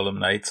them to Harlem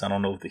Nights. I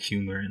don't know if the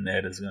humor in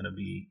that is going to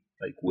be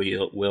like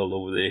well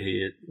over their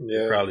head.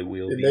 Yeah, it probably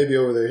will be. It may be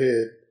over their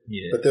head.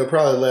 Yeah, but they'll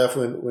probably laugh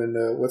when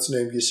what's her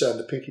name gets shot in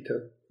the pinky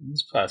toe.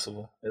 It's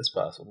possible.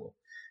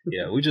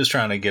 Yeah, we're just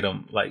trying to get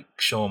them, like,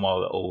 show them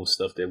all the old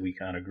stuff that we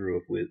kind of grew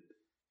up with.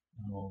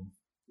 You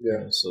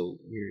know, so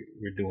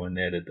we're doing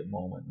that at the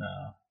moment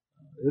now,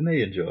 and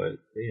they enjoy it.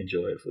 They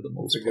enjoy it for the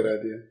most part. That's a good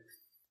idea.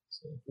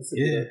 So, That's a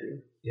good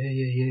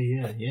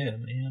idea. Yeah,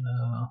 man.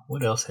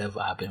 What else have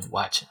I been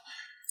watching?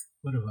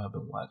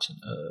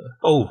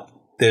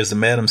 There's the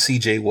Madam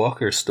C.J.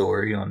 Walker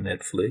story on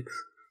Netflix.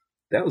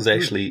 That was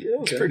actually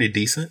pretty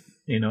decent.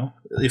 You know,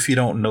 if you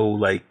don't know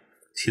like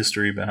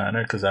history behind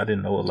her, because I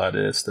didn't know a lot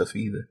of that stuff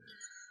either.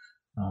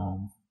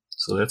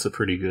 So that's a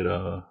pretty good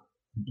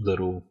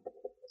little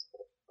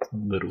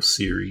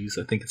series.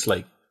 I think it's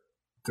like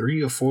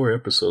 3 or 4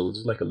 episodes.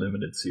 It's like a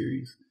limited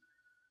series.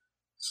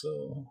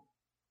 So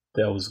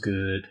that was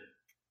good.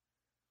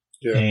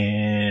 Yeah.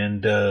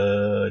 And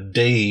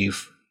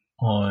Dave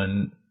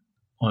on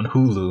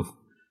Hulu.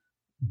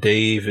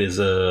 Dave is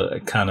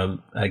a kind of,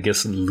 I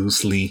guess,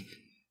 loosely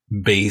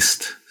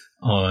based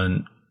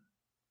on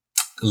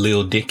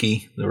Lil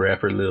Dicky, the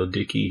rapper Lil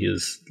Dicky,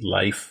 his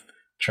life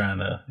trying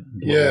to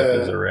blow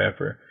up as a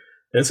rapper.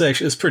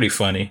 It's pretty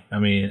funny. I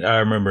mean, I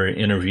remember an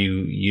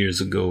interview years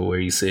ago where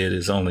he said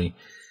his only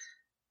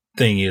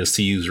thing is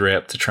to use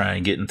rap to try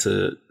and get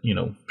into, you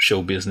know,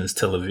 show business,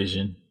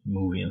 television,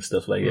 movie and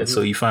stuff like that.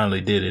 So he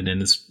finally did it,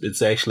 and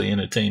it's actually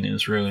entertaining.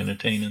 It's real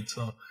entertaining.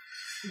 So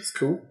that's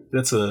cool.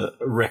 That's a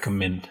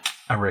recommend.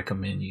 I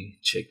recommend you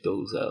check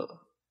those out.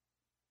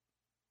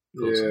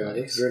 Those are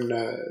nice. They're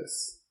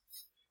nice.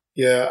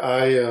 Yeah,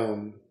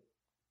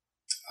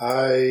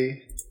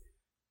 I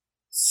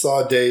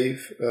saw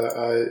Dave.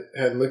 I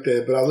hadn't looked at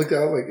it, but I looked at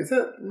it, I was like, is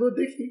that Lil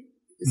Dicky?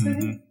 Is that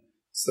him?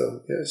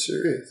 So yeah, it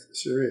sure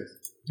is.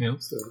 Yep.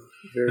 So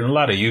and a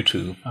lot of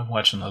YouTube. I'm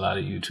watching a lot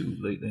of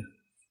YouTube lately.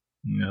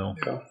 You know,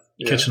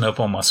 catching up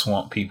on my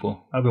Swamp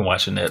People. I've been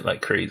watching that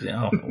like crazy.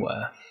 I don't know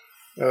why.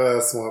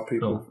 Swamp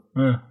People.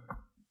 When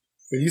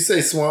you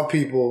say Swamp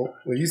People,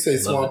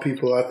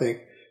 I think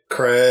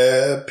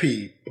crab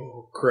people.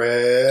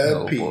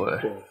 Boy.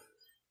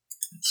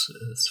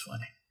 It's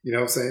funny. You know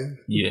what I'm saying?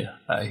 Yeah,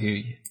 I hear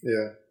you.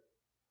 Yeah.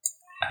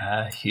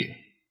 I hear you.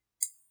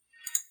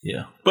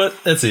 Yeah. But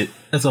that's it.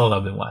 That's all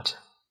I've been watching.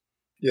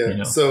 Yeah. You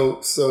know?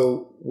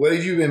 So what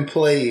have you been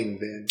playing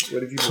then?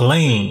 What have you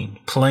been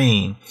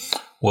playing?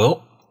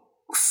 Well,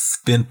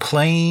 been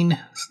playing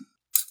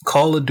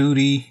Call of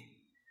Duty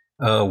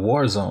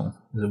Warzone.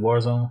 Is it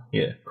Warzone?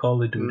 Yeah,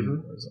 Call of Duty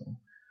Warzone.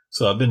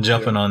 So I've been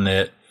jumping on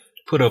that.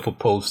 Put up a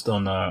post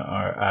on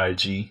our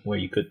IG where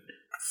you could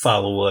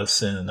follow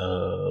us and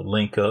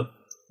link up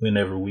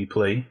whenever we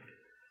play.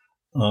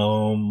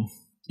 So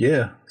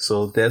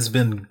that's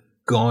been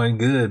going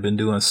good. Been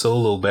doing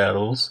solo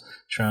battles,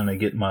 trying to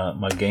get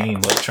my game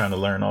up, trying to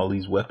learn all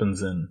these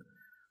weapons and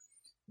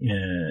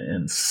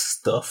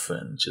stuff,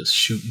 and just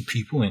shooting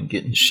people and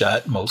getting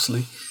shot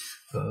mostly.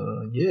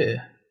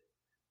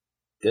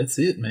 That's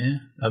it,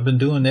 man. I've been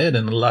doing that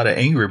and a lot of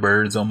Angry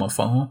Birds on my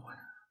phone.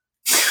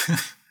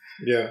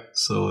 Yeah.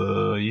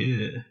 So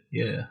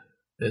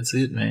that's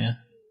it, man.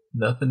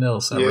 Nothing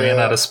else. I ran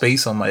out of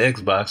space on my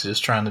Xbox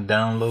just trying to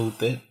download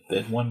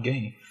that one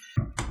game.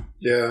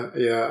 Man,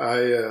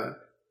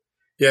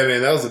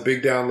 that was a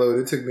big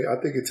download. I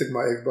think it took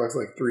my Xbox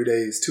like 3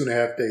 days,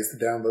 2.5 days to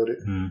download it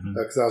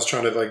because I was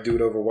trying to like do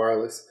it over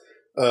wireless.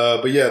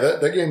 But yeah,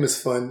 that game is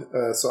fun.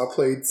 So I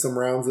played some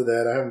rounds of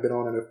that. I haven't been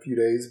on in a few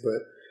days,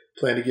 but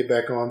plan to get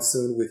back on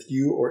soon with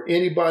you or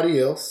anybody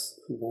else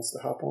who wants to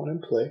hop on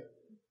and play.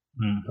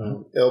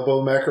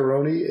 Elbow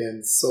Macaroni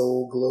and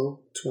Soul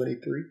Glow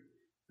 23.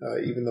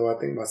 Even though I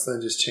think my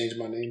son just changed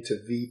my name to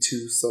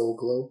V2 Soul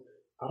Glow.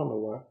 I don't know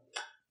why.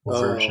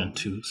 Version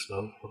 2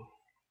 Soul Glow.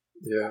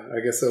 Yeah, I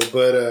guess so.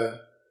 But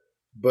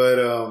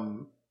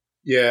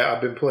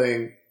I've been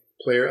playing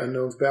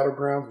PlayerUnknown's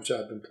Battlegrounds, which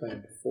I've been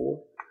playing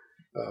before.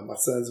 My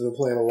son's been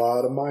playing a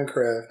lot of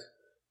Minecraft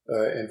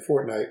and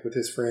Fortnite with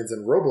his friends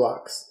and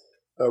Roblox.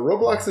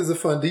 Roblox is a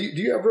fun. Do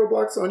you have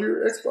Roblox on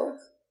your Xbox?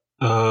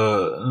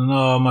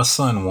 No, my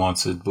son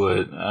wants it,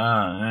 but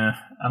I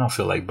don't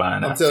feel like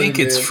buying it. I think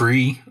it's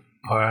free.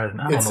 Or I don't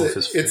know if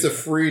it's free. It's a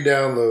free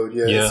download.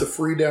 Yeah, it's a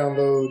free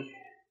download,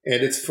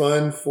 and it's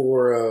fun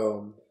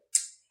for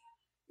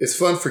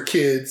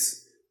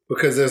kids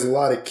because there's a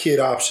lot of kid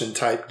option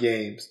type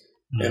games,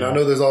 and I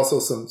know there's also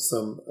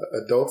some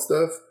adult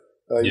stuff.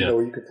 You know,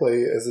 where you can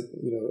play as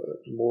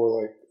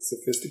more like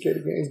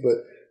sophisticated games,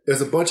 but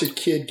there's a bunch of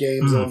kid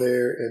games on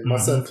there, and my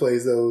son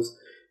plays those.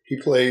 He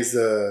plays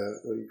what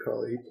do you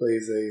call it? He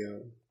plays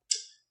a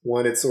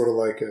one. It's sort of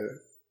like a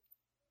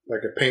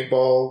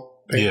paintball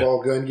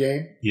gun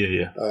game.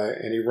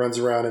 And he runs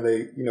around, and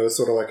it's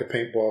sort of like a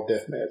paintball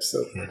deathmatch.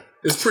 So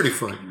it's pretty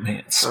fun.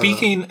 Man,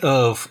 speaking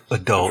of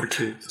adult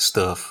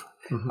stuff,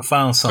 I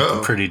found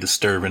something pretty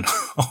disturbing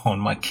on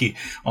my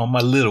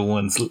little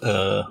one's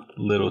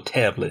little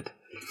tablet.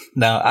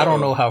 Now I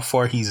don't know how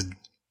far he's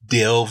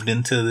delved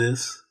into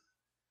this.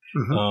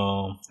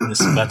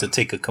 It's about to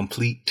take a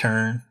complete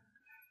turn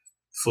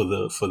for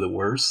the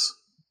worse.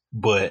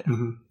 But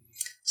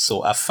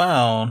so I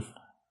found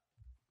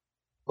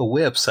a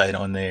website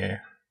on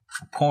there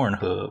for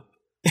Pornhub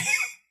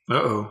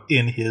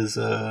in his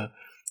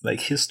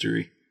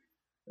history.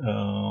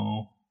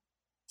 Wow.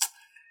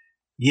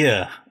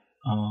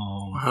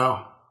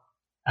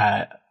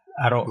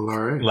 I don't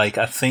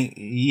I think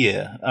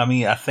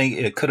I think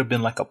it could have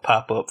been like a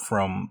pop-up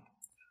from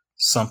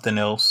something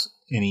else,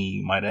 and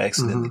he might have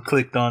accidentally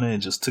clicked on it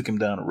and just took him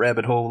down a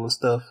rabbit hole of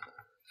stuff.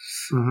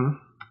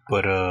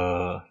 But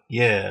that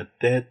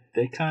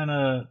kind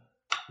of,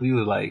 we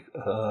were like,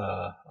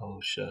 oh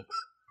shucks,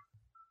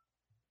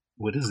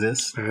 what is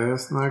this?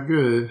 That's not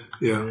good.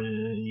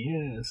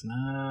 It's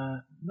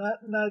not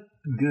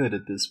good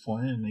at this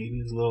point.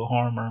 Maybe his little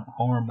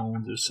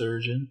hormones are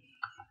surging.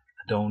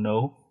 I don't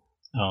know.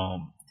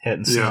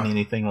 Hadn't seen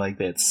anything like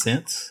that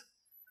since.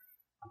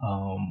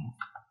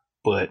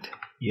 But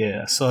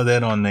I saw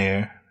that on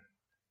there,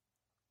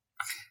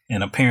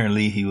 and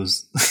apparently he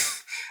was.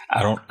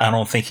 I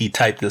don't think he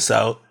typed this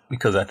out,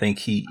 because I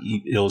think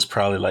it was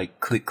probably like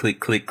click, click,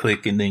 click,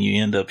 click, and then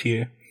you end up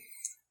here.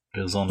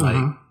 It was on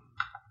like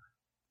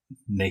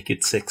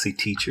naked sexy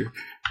teacher.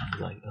 I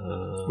was like,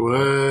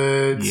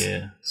 what?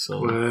 Yeah. So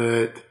what?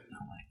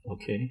 I'm like,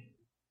 okay.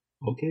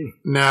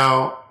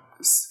 Now,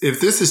 if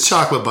this is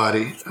Chocolate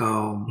Body,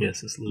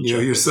 yes, it's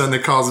little your son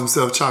that calls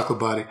himself Chocolate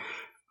Body,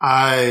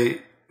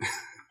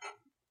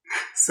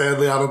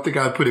 sadly, I don't think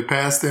I'd put it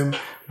past him.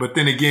 But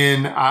then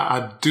again,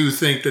 I do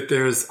think that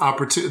there's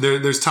opportunity.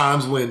 There's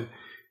times when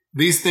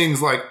these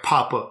things like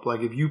pop up.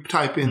 Like if you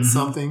type in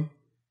something,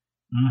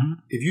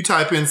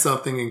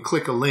 and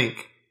click a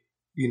link,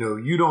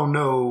 you don't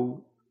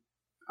know.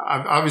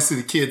 Obviously,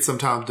 the kid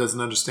sometimes doesn't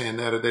understand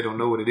that, or they don't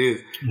know what it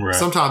is. Right.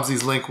 Sometimes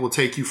these links will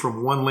take you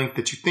from one link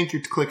that you think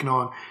you're clicking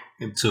on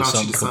and bounce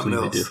you to something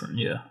else. Different.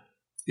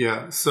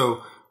 Yeah.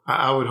 So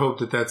I would hope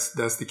that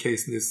that's the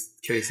case in this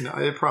case. No,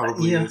 it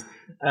probably is.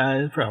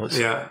 It probably is.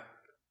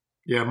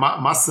 Yeah.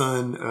 My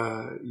son,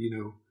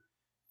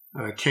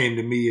 came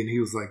to me and he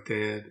was like,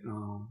 "Dad,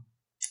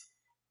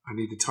 I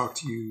need to talk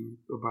to you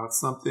about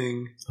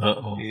something."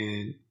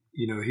 And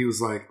he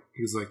was like,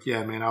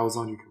 "Yeah, man, I was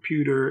on your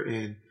computer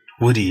and."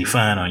 What did you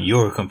find on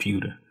your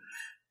computer?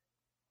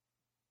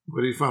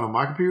 What did he find on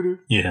my computer?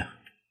 Yeah.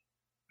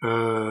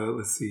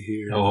 Let's see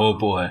here. Oh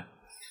boy.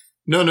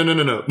 No.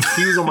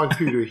 He was on my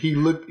computer.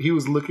 He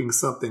was looking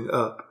something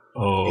up.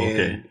 Oh,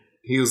 okay. And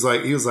he was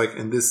like,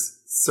 and this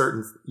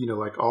certain,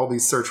 like all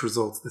these search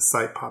results, this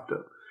site popped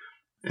up.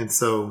 And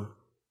so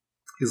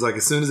he's like,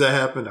 as soon as that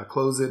happened, I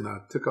closed it and I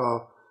took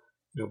off,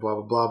 blah,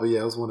 blah, blah. But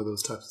yeah, it was one of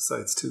those types of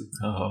sites too.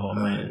 Oh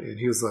man. And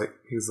he was like,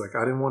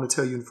 I didn't want to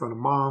tell you in front of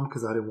Mom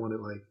because I didn't want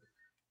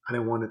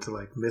it to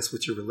like mess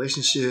with your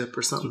relationship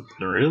or something.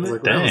 Really?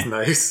 Like, well, that was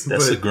nice.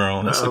 That's a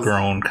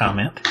grown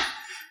comment.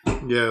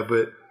 Yeah,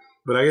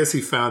 but I guess he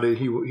found it.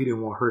 He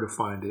didn't want her to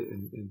find it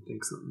and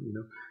think something,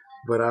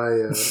 But I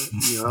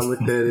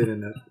looked at it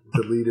and I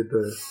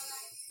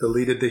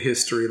deleted the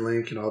history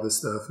link and all this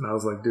stuff. And I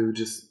was like, dude,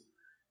 just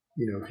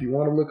if you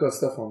want to look up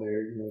stuff on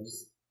there,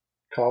 just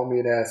call me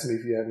and ask me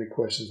if you have any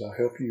questions. I'll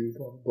help you.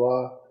 Blah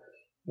blah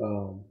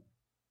blah.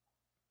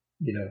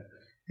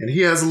 And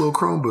he has a little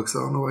Chromebook, so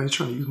I don't know why he's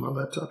trying to use my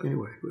laptop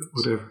anyway, but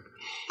whatever.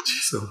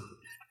 So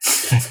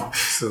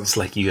it's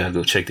like you gotta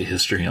go check the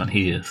history on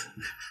his.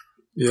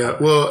 Yeah,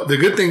 well, the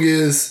good thing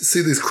is,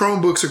 see, these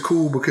Chromebooks are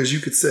cool because you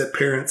could set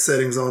parent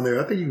settings on there.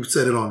 I think you can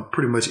set it on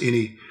pretty much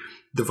any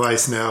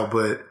device now,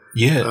 but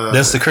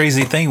that's the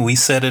crazy thing. We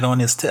set it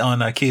on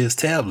on our kid's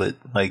tablet.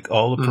 Like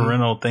all the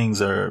parental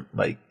things are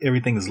like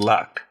everything is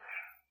locked.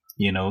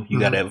 You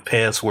got to have a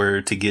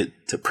password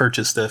to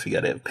purchase stuff. You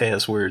got to have a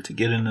password to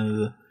get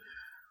into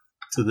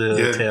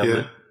the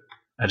tablet.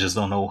 I just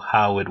don't know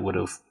how it would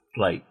have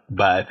like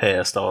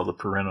bypassed all the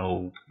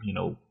parental,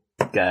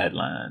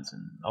 guidelines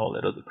and all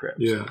that other crap.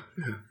 Yeah.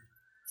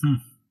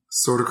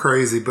 Sort of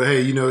crazy, but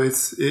hey,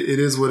 it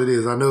is what it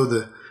is. I know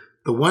the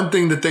the one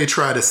thing that they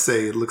try to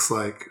say, it looks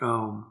like,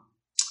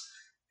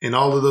 in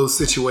all of those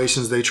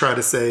situations, they try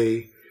to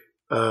say,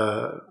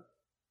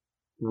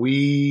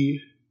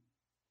 we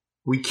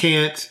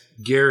can't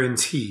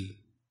guarantee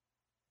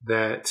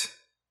that,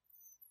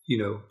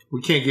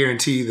 we can't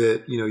guarantee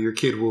that, your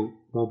kid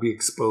won't be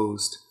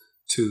exposed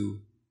to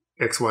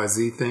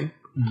XYZ thing.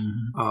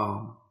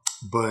 Mm-hmm.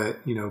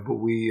 But we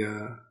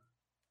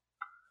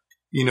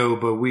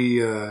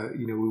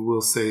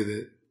will say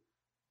that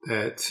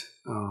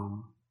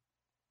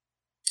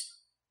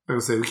like I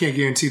say, we can't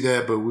guarantee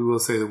that, but we will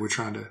say that we're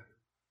trying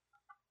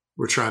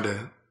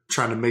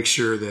to make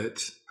sure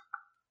that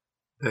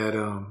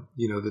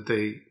that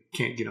they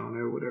can't get on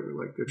there or whatever.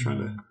 Like they're trying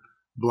to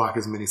block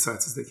as many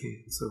sites as they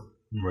can. So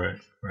right.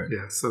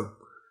 Yeah. So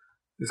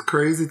it's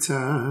crazy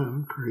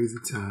time.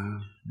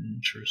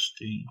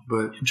 Interesting.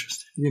 But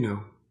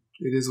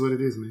it is what it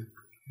is, man.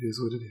 It is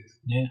what it is.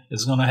 Yeah,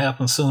 it's gonna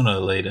happen sooner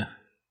or later.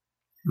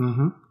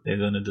 Mm-hmm. They're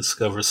gonna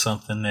discover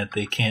something that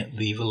they can't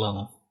leave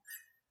alone.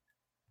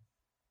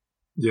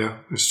 Yeah,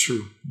 that's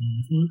true.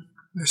 Mm-hmm.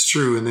 That's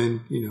true. And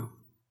then you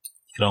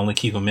can only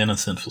keep them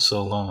innocent for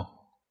so long.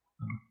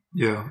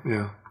 Yeah.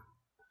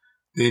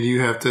 Then you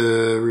have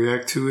to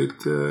react to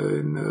it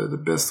in the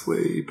best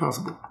way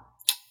possible.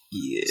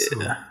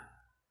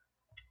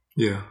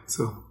 Yeah.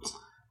 So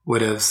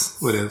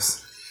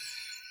whatevs.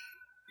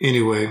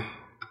 Anyway.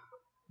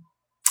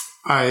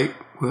 All right.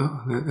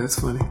 Well, that's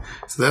funny.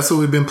 So that's what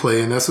we've been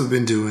playing. That's what we've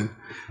been doing.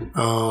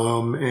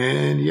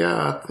 And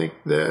yeah,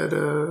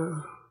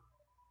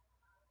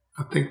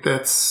 I think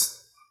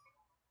that's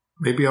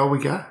maybe all we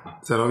got.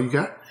 Is that all you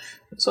got?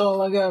 That's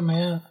all I got,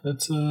 man.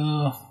 That's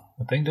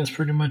I think that's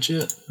pretty much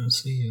it.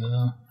 Let's see.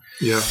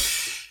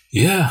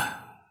 Yeah.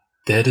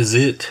 That is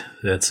it.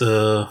 That's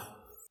our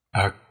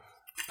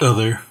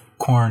other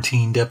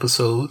quarantined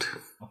episode.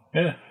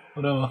 Yeah.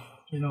 Whatever.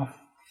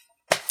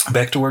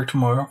 Back to work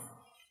tomorrow.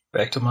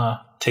 Back to my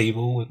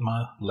table with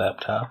my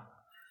laptop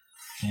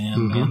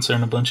and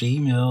answering a bunch of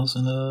emails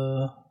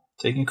and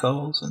taking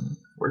calls and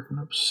working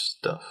up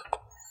stuff.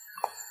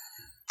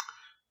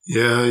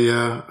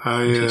 Yeah.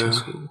 Teaching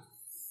school.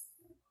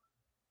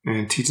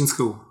 And teaching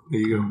school.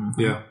 There you go.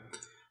 Mm-hmm. Yeah.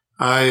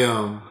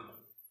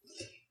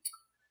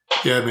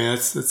 Yeah, man,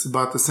 it's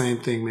about the same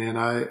thing, man.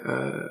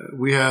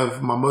 We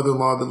have my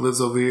mother-in-law that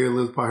lives over here,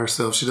 lives by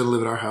herself. She doesn't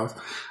live at our house,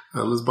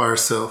 lives by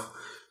herself.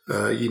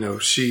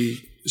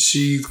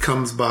 She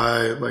comes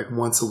by like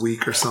once a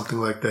week or something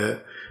like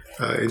that.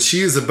 And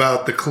she is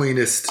about the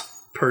cleanest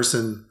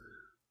person,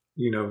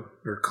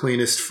 or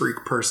cleanest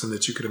freak person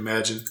that you could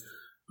imagine.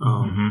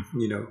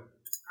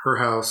 Her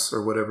house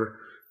or whatever,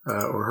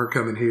 or her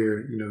coming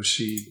here,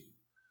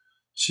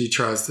 she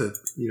tries to,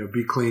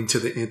 be clean to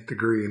the nth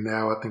degree. And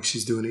now I think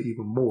she's doing it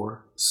even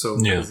more. So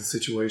as a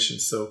situation.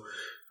 So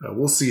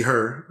we'll see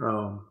her.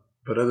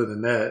 But other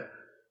than that,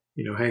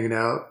 hanging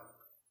out,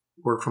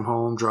 work from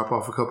home, drop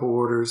off a couple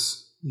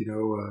orders,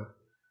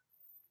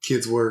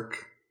 kids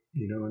work,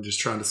 and just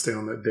trying to stay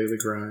on that daily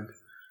grind,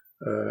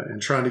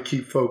 and trying to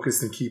keep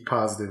focused and keep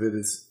positive. It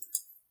is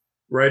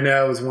right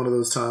now is one of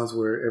those times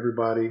where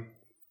everybody,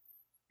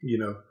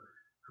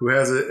 who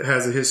has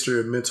a history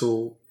of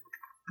mental,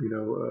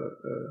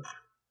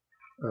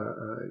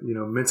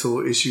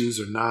 mental issues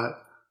or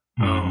not,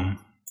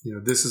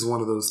 this is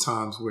one of those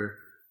times where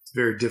it's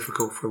very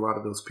difficult for a lot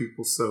of those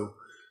people. So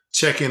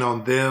check in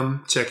on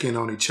them, check in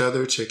on each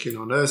other, check in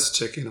on us,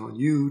 check in on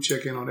you,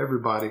 check in on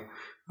everybody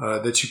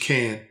that you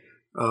can,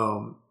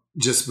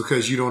 just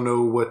because you don't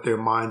know what their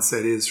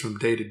mindset is from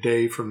day to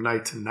day, from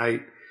night to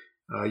night.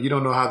 You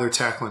don't know how they're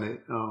tackling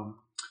it.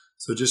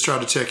 So just try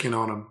to check in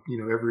on them,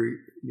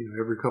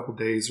 every couple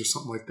days or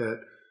something like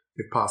that,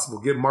 if possible.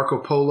 Get Marco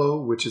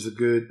Polo, which is a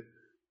good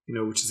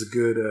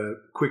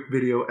quick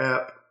video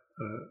app,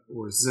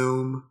 or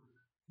Zoom,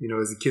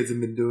 as the kids have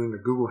been doing, or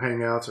Google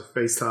Hangouts or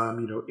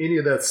FaceTime, any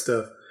of that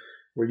stuff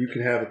where you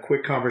can have a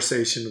quick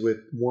conversation with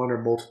one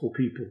or multiple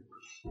people.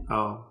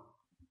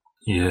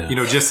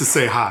 Just to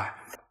say hi.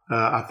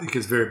 I think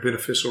it's very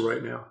beneficial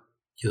right now.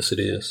 Yes, it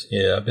is.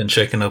 Yeah, I've been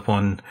checking up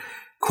on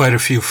quite a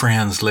few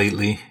friends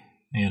lately,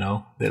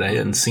 that I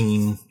hadn't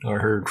seen or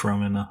heard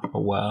from in a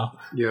while.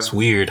 Yeah. It's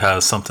weird how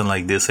something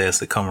like this has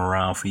to come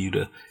around for you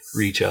to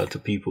reach out to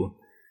people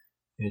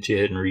that you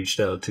hadn't reached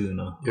out to in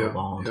a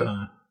long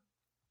time.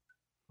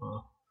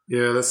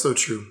 Yeah, that's so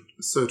true.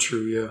 It's so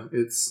true. Yeah,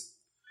 it's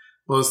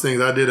one of those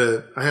things. I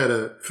had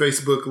a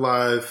Facebook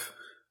live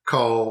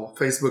call,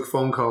 Facebook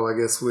phone call, I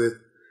guess, with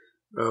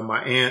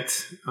my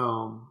aunt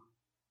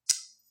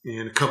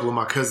and a couple of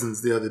my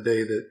cousins the other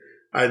day that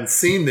I hadn't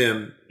seen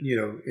them,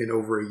 in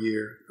over a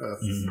year,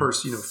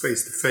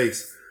 face to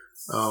face.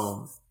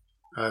 So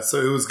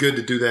it was good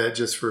to do that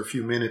just for a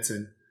few minutes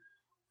and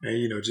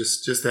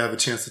just to have a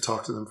chance to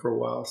talk to them for a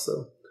while.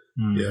 So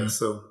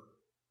so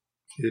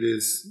it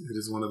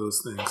is one of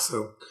those things.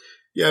 So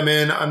yeah,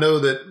 man, I know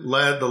that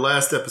the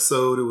last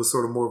episode, it was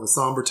sort of more of a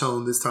somber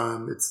tone. This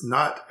time it's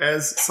not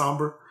as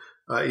somber,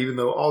 even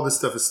though all this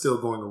stuff is still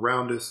going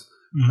around us.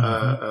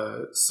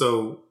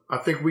 So I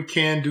think we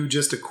can do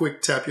just a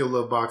quick tap your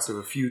love box of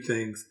a few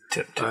things,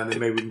 and then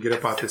maybe we can get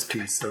up out this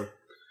piece. So,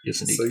 yes,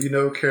 indeed. So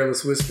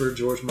Careless Whisper,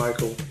 George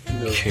Michael,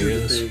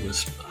 Careless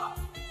Whisper,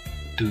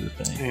 do the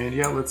thing. And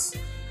yeah, let's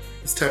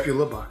tap your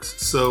love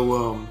box.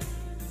 So,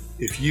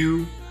 if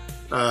you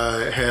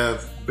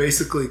have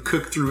basically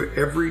cooked through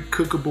every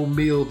cookable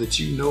meal that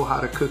you know how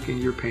to cook in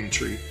your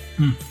pantry,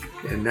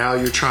 and now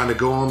you're trying to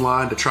go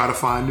online to try to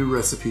find new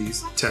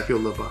recipes, tap your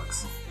love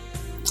box.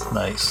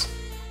 Nice.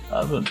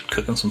 I've been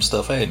cooking some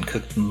stuff I hadn't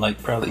cooked in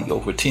like probably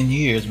over 10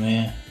 years,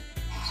 man.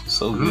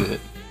 So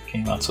good.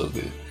 Came out so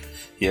good.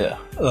 Yeah.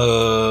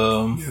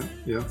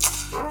 Yeah.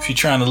 If you're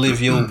trying to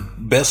live your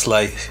best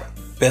life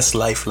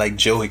like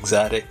Joe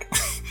Exotic,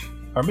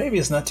 or maybe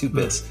it's not too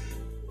best,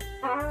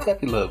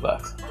 tap your love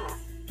box.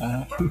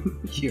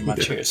 Hear my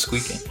chair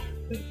squeaking.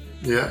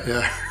 Yeah,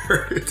 I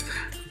heard it.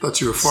 I thought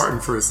you were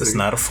farting for a second. It's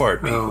not a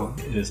fart, people.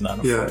 It is not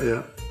a fart.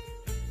 Yeah.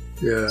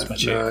 It's my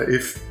chair.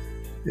 If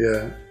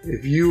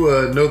you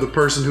know the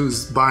person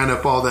who's buying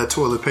up all that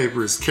toilet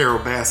paper is Carol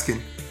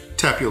Baskin,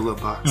 tap your love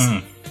box.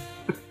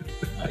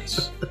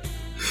 Nice.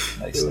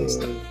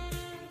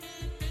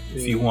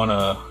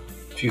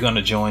 If you're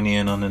gonna join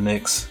in on the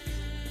next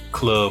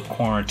club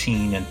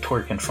quarantine and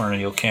twerk in front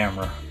of your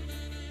camera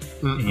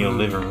in your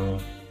living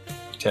room,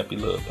 tap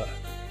your love box.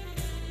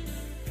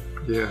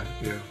 Yeah.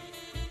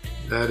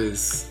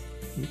 That's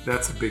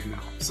a big no.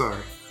 Sorry.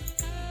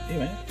 Yeah,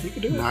 man, you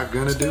can do it. Not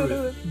gonna do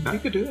it. You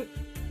could do it.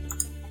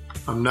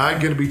 I'm not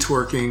gonna be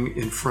twerking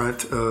in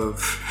front of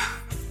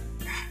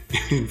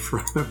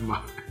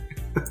my.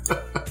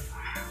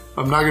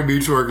 I'm not gonna be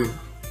twerking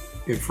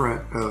in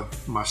front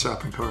of my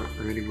shopping cart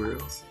or anywhere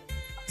else.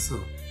 So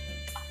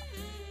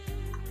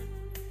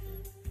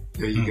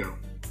there you go.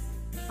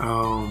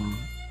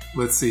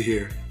 Let's see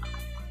here.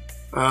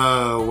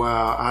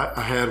 Wow,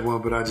 I had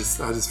one, but I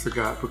just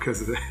forgot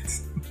because of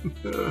that.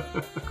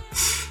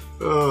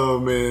 Oh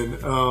man.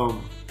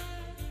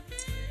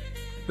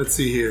 Let's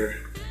see here.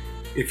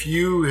 If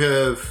you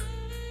have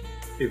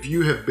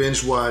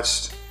binge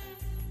watched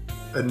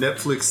a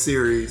Netflix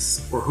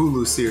series or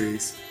Hulu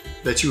series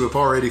that you have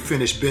already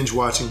finished binge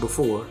watching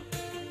before,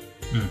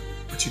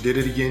 but you did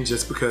it again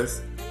just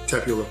because,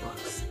 tap your love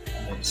box.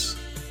 Nice.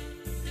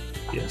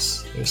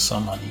 Yes, there's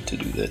some I need to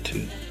do that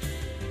too.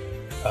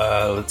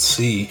 Let's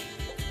see.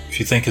 If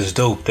you think it's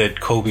dope that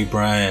Kobe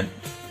Bryant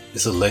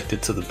is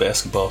elected to the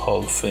Basketball Hall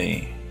of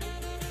Fame,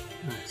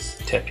 nice.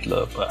 Tap your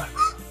love box.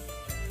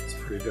 That's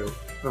pretty dope.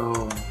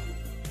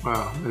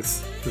 Wow,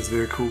 that's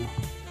very cool.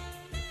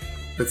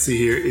 Let's see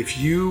here. If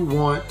you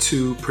want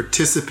to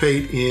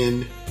participate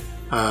in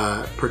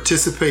a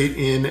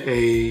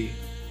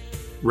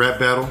rap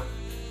battle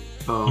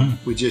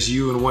with just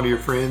you and one of your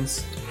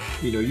friends,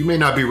 you may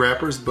not be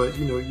rappers, but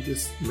you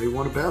just may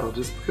want to battle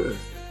just because.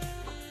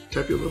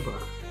 Tap your love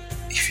box.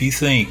 If you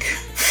think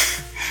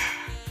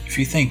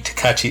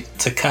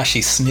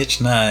Tekashi Snitch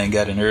 9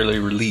 got an early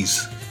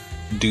release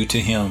due to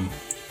him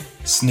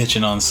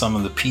snitching on some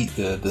of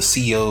the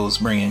CEOs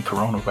bringing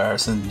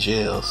coronavirus in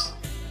jails,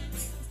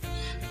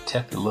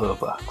 tap your love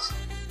box.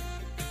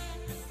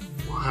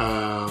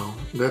 Wow,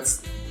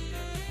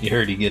 you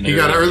heard he got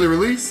an early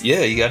release?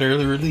 Yeah, he got an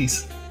early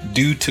release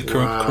due to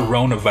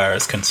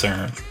coronavirus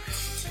concerns.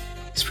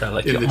 It's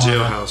probably like in the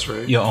jailhouse,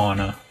 right? Your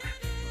Honor,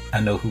 I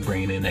know who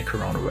bringing in that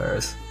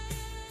coronavirus.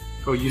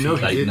 Oh, he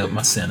lighten did up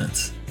my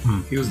sentence.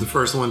 He was the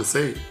first one to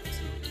say it.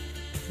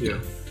 Yeah,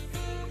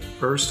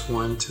 first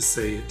one to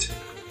say it.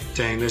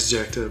 Dang, that's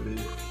jacked up,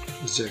 man.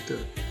 That's jacked up.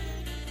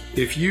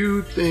 If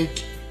you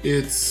think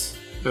it's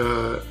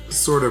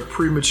sort of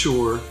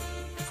premature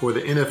for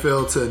the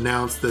NFL to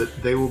announce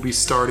that they will be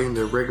starting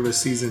their regular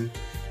season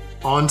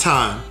on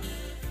time,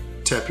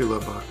 tap your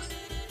love box.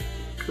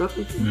 I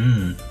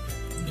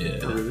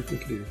really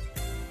think it is.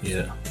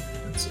 Yeah,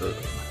 that's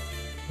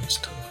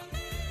tough.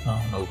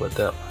 I don't know about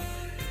that one.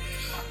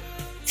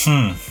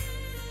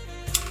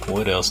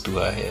 What else do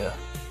I have?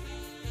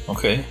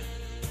 Okay.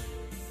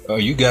 Are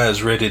you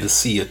guys ready to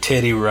see a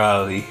Teddy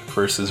Riley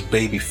versus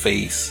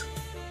Babyface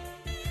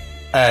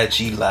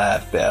IG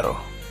live battle?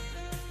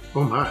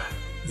 Oh my.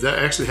 Is that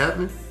actually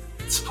happening?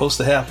 It's supposed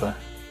to happen.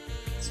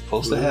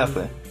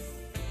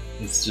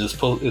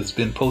 It's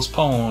been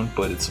postponed,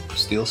 but it's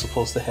still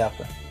supposed to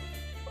happen.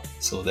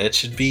 So that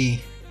should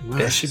be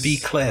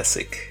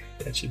classic.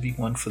 That should be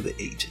one for the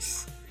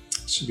ages.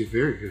 It should be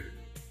very good.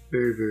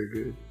 Very, very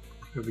good.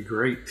 That'd be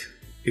great.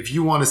 If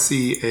you want to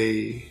see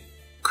a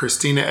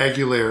Christina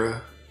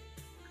Aguilera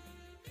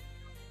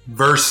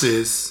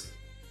versus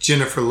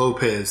Jennifer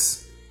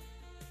Lopez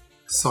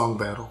song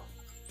battle,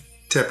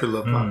 tap your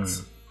love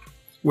box.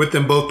 With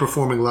them both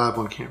performing live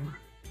on camera.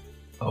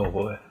 Oh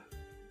boy.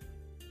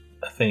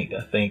 I think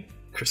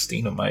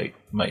Christina might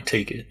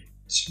take it.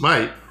 She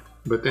might,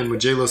 but then when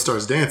J-Lo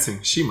starts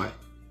dancing, she might.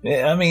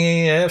 Yeah, I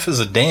mean, if it's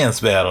a dance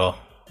battle,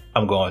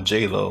 I'm going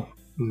J-Lo.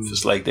 If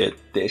it's like that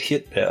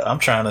hit battle, I'm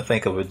trying to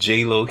think of a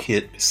J-Lo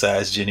hit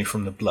besides Jenny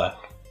from the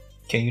Block.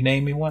 Can you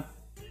name me one?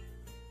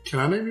 Can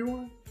I name you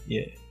one?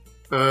 Yeah.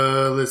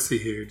 Let's see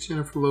here.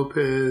 Jennifer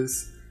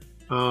Lopez.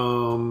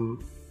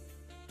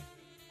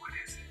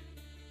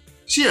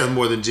 She has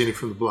more than Jenny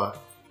from the Block.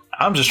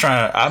 I'm just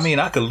trying to, I mean,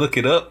 I could look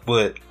it up,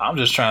 but I'm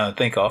just trying to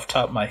think off the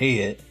top of my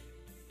head.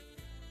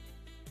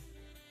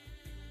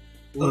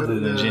 Other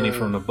than Jenny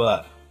from the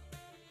Block.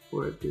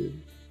 What did?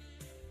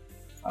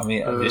 I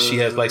mean, she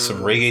has like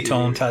some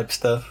reggaeton type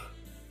stuff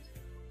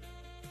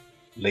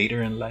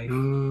later in life.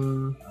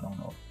 I don't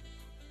know.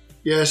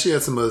 Yeah, she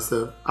had some other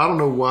stuff. I don't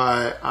know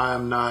why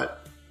I'm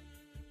not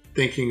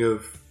thinking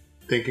of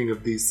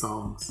these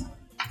songs,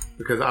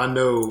 because I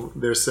know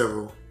there's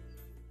several.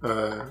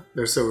 I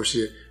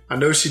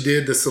know she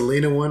did the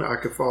Selena one, I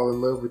Could Fall in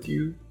Love with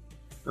You.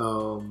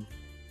 Or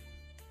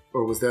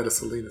was that a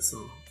Selena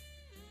song?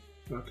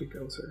 I think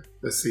that was her.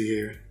 Let's see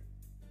here.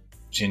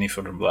 Jenny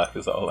from the Block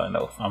is all I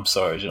know. I'm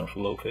sorry, Jennifer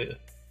Lopez.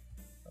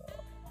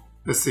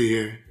 Let's see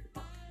here.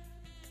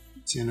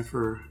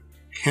 Jennifer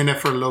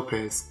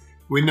Lopez.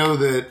 We know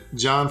that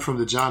John from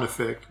the John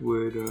Effect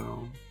would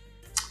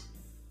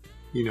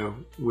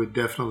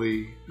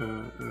definitely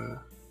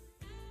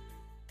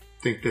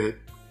think that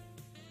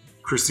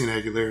Christina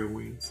Aguilera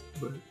wins,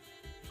 but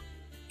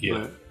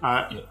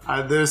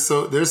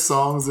there's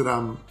songs that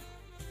I'm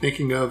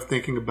thinking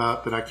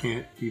about that I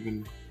can't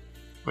even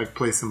like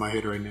place in my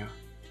head right now,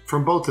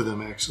 from both of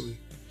them actually.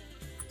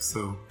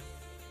 So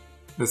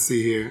let's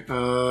see here.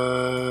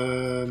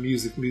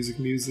 Music.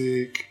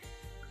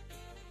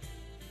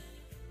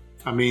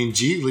 I mean,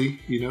 Geely.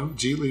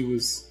 Geely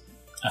was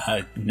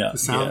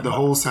the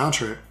whole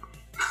soundtrack.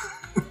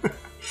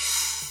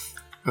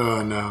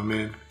 Oh no,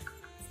 man.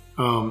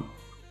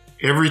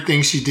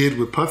 Everything she did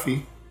with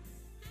Puffy,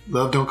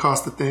 Love Don't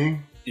Cost a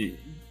Thing.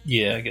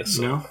 Yeah, I guess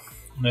so.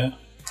 Yeah.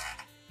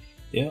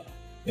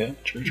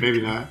 True.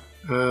 Maybe not.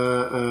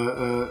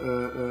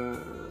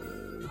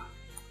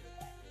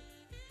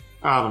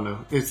 I don't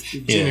know. It's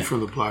Jenny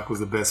from the Block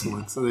was the best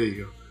one. So there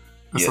you go.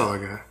 That's all I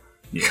got.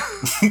 Yeah.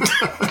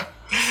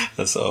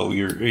 That's all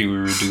we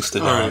reduced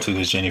it down to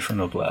is Jenny from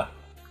the Block,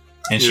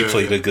 and she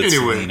played a good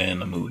Selena in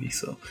the movie.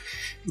 So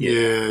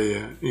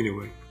yeah.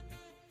 Anyway.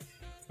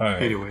 All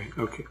right. Anyway,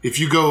 okay. If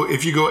you go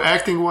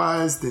acting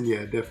wise, then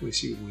yeah, definitely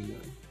she would win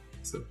that.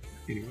 So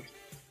anyway.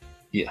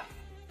 Yeah.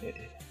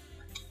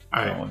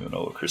 I don't even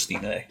know what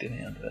Christina acted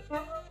in, but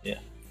yeah.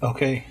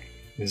 Okay.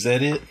 Is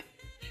that it?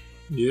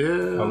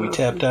 Yeah. Are we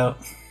tapped out?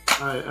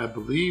 I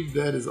believe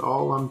that is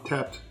all I'm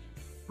tapped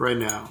right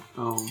now.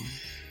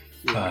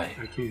 I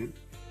can't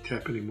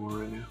tap anymore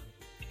right now.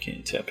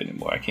 Can't tap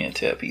anymore. I can't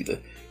tap either.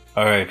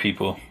 All right,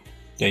 people.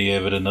 There you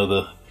have it.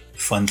 Another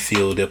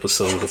fun-filled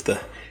episode of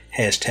the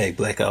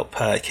 #Blackout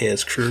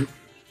Podcast crew.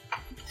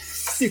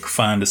 You can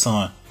find us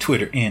on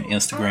Twitter and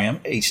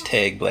Instagram,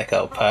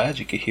 #BlackoutPod.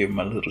 You can hear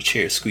my little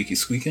chair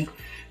squeaking.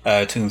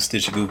 iTunes,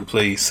 Stitcher, Google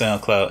Play,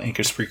 SoundCloud,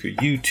 Anchor, Spreaker,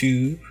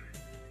 YouTube.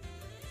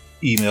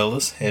 Email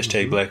us,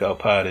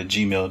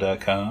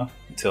 #blackoutpod@gmail.com.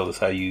 Tell us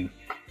how you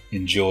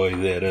enjoy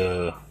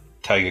that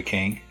Tiger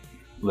King.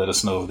 Let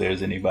us know if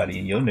there's anybody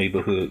in your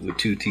neighborhood with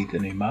 2 teeth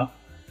in their mouth.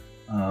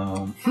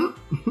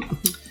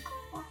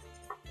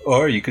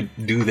 Or you could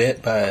do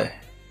that by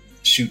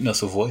shooting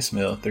us a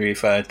voicemail,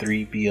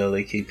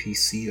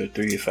 385-3-BLAKPC or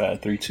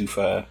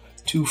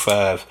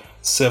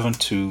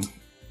 385-325-2572.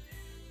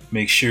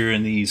 Make sure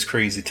in these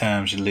crazy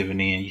times you're living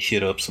in, you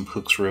hit up some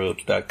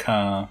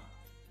hooksrubs.com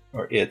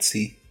or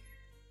Etsy.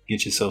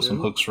 Get yourself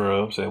some hooks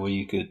rubs. That way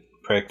you could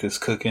practice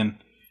cooking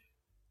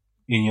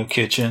in your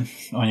kitchen,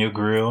 on your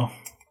grill.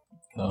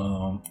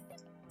 And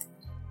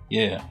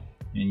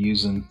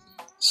using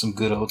some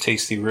good old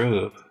tasty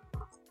rub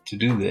to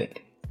do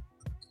that.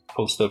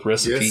 Post up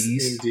recipes.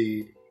 Yes,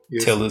 indeed.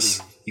 Tell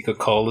us, you could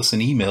call us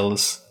and email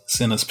us,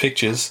 send us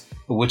pictures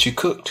of what you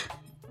cooked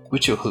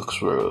with your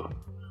hooks rub.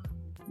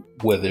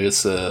 Whether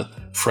it's a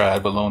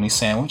fried bologna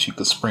sandwich, you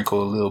could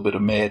sprinkle a little bit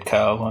of Mad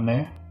Cow on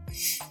there.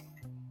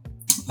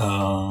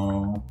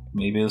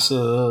 Maybe it's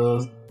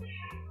a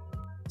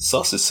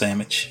sausage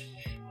sandwich,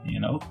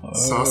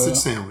 Sausage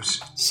sandwich.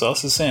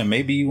 Sausage sandwich.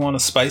 Maybe you want to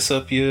spice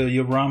up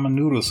your ramen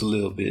noodles a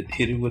little bit.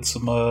 Hit it with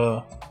some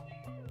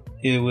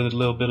hit it with a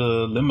little bit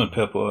of lemon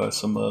pepper or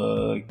some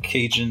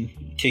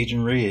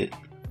Cajun red.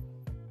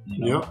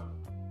 Yep.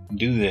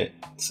 Do that.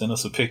 Send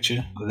us a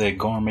picture of that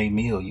gourmet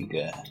meal you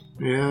got.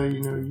 Yeah,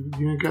 you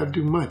ain't got to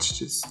do much.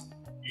 Just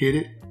hit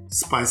it,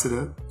 spice it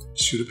up,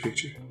 shoot a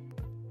picture.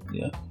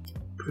 Yeah.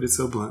 Put it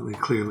so bluntly,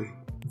 clearly.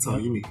 That's all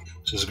you need.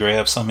 Just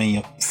grab some in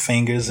your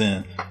fingers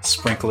and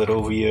sprinkle it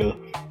over your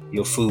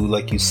food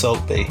like you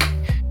Salt Bae.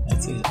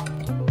 That's it.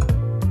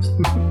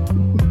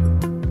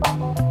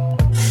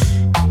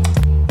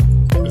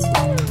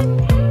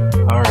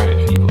 All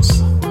right,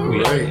 peoples. All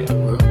right.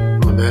 Well,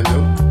 on that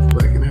note,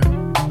 back it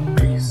out.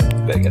 Peace.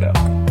 Back it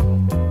out.